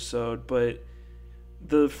the episode, but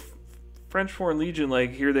the French Foreign Legion,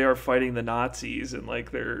 like, here they are fighting the Nazis in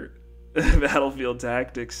like their battlefield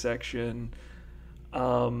tactics section.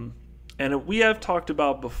 And we have talked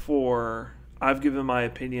about before, I've given my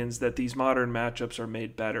opinions that these modern matchups are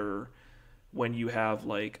made better when you have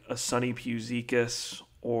like a Sonny Puzikas,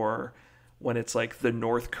 or when it's like the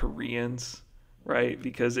North Koreans, right?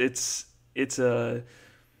 Because it's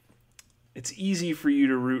easy for you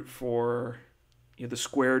to root for the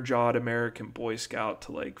square-jawed American Boy Scout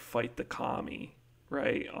to like fight the commie,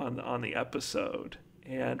 right, on the episode.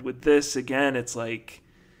 And with this, again, it's like,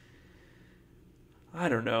 I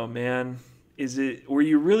don't know, man. Were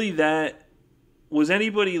you really that, was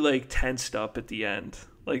anybody like tensed up at the end,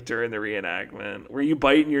 like during the reenactment? Were you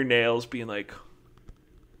biting your nails being like,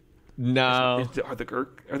 no, are the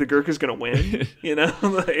Gurkhas gonna win? You know,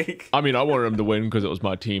 like, I mean, I wanted them to win because it was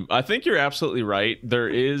my team. I think you're absolutely right. There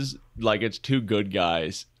is like, it's two good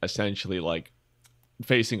guys essentially like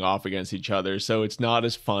facing off against each other, so it's not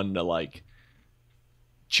as fun to like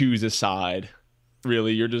choose a side.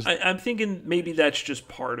 Really, you're just. I'm thinking maybe that's just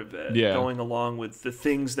part of it. Yeah. Going along with the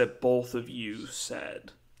things that both of you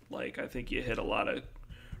said. Like, I think you hit a lot of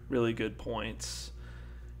really good points.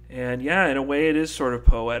 And yeah, in a way, it is sort of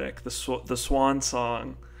poetic. The swan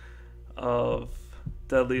song of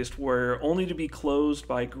Deadliest Warrior, only to be closed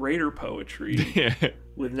by greater poetry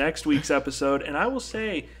with next week's episode. And I will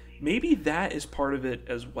say, maybe that is part of it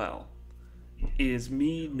as well. Is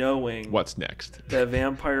me knowing what's next. That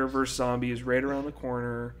Vampire vs. Zombie is right around the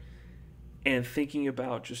corner, and thinking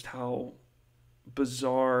about just how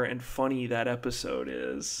bizarre and funny that episode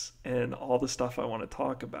is, and all the stuff I want to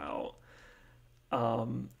talk about.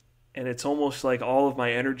 And it's almost like all of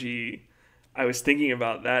my energy, I was thinking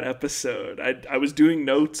about that episode. I was doing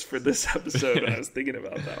notes for this episode, and I was thinking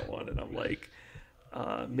about that one, and I'm like,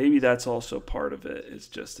 maybe that's also part of it. It's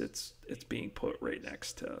just it's being put right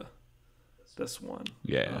next to this one.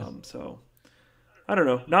 Yeah. So I don't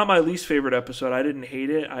know. Not my least favorite episode. I didn't hate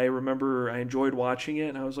it. I remember I enjoyed watching it,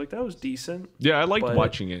 and I was like, that was decent. Yeah, I liked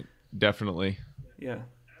watching it. Definitely. Yeah.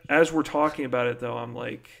 As we're talking about it, though, I'm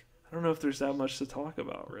like, I don't know if there's that much to talk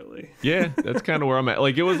about, really. Yeah, that's kind of where I'm at.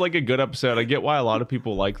 Like, it was like a good episode. I get why a lot of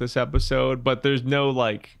people like this episode, but there's no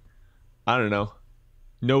like, I don't know,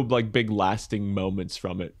 no like big lasting moments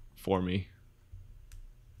from it for me.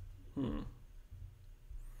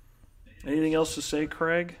 Anything else to say,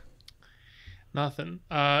 Craig? Nothing.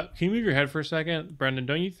 Can you move your head for a second, Brendan?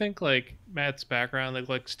 Don't you think like Matt's background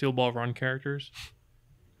like Steel Ball Run characters?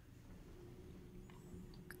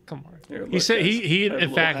 Come on. Here, He said he I have a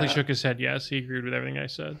emphatically little shook his head. Yes, he agreed with everything I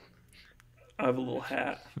said. I have a little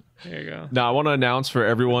hat. There you go. Now, I want to announce for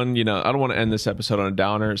everyone, I don't want to end this episode on a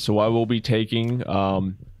downer, so I will be taking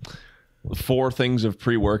 4 things of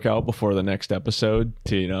pre-workout before the next episode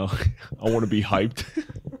to, I want to be hyped.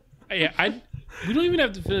 Yeah, we don't even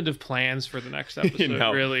have definitive plans for the next episode,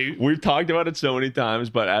 really. We've talked about it so many times,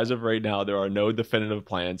 but as of right now, there are no definitive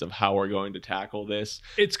plans of how we're going to tackle this.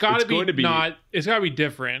 It's got to be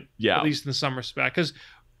different, at least in some respect. Because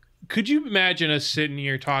could you imagine us sitting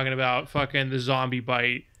here talking about fucking the zombie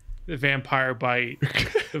bite, the vampire bite?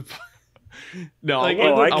 No, like,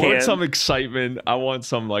 I want some excitement. I want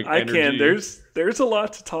some like energy. I can. There's a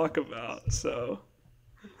lot to talk about, so...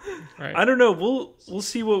 Right. I don't know. We'll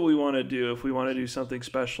see what we want to do. If we want to do something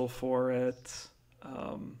special for it,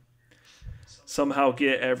 somehow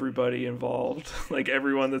get everybody involved, like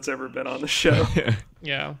everyone that's ever been on the show.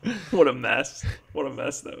 Yeah. What a mess! What a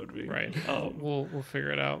mess that would be. Right. We'll figure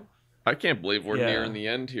it out. I can't believe we're nearing the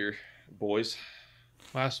end here, boys.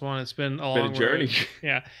 Last one. It's been a long journey. Road.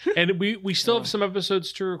 Yeah, and we still have some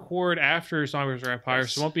episodes to record after Zombies Vampire,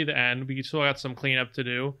 so it won't be the end. We still got some cleanup to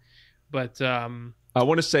do, but I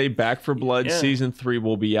want to say Back for Blood season 3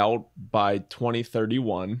 will be out by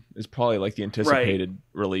 2031 is probably like the anticipated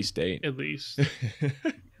release date. At least.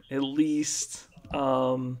 At least.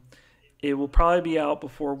 It will probably be out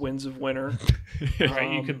before Winds of Winter.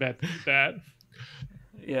 Right, you can bet that.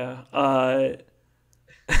 Yeah.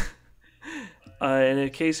 And in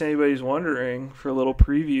case anybody's wondering, for a little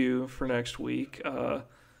preview for next week, for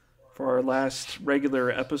our last regular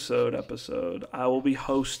episode, I will be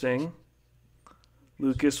hosting.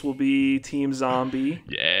 Lucas will be Team Zombie.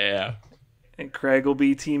 Yeah. And Craig will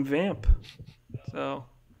be Team Vamp. So.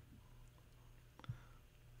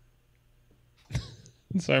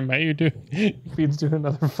 Sorry, Matt, Feed's doing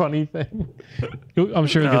another funny thing. I'm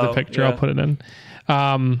sure you'll get the picture. Yeah. I'll put it in.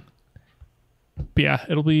 But yeah,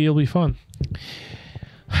 it'll be fun.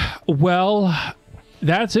 Well,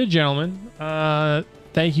 that's it, gentlemen.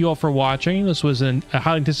 Thank you all for watching. This was a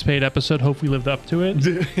highly anticipated episode. Hope we lived up to it.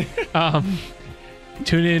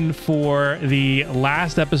 Tune in for the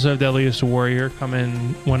last episode of Deadliest Warrior coming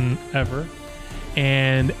whenever.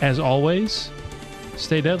 And as always,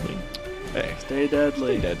 stay deadly. Hey, stay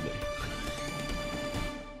deadly. Stay deadly.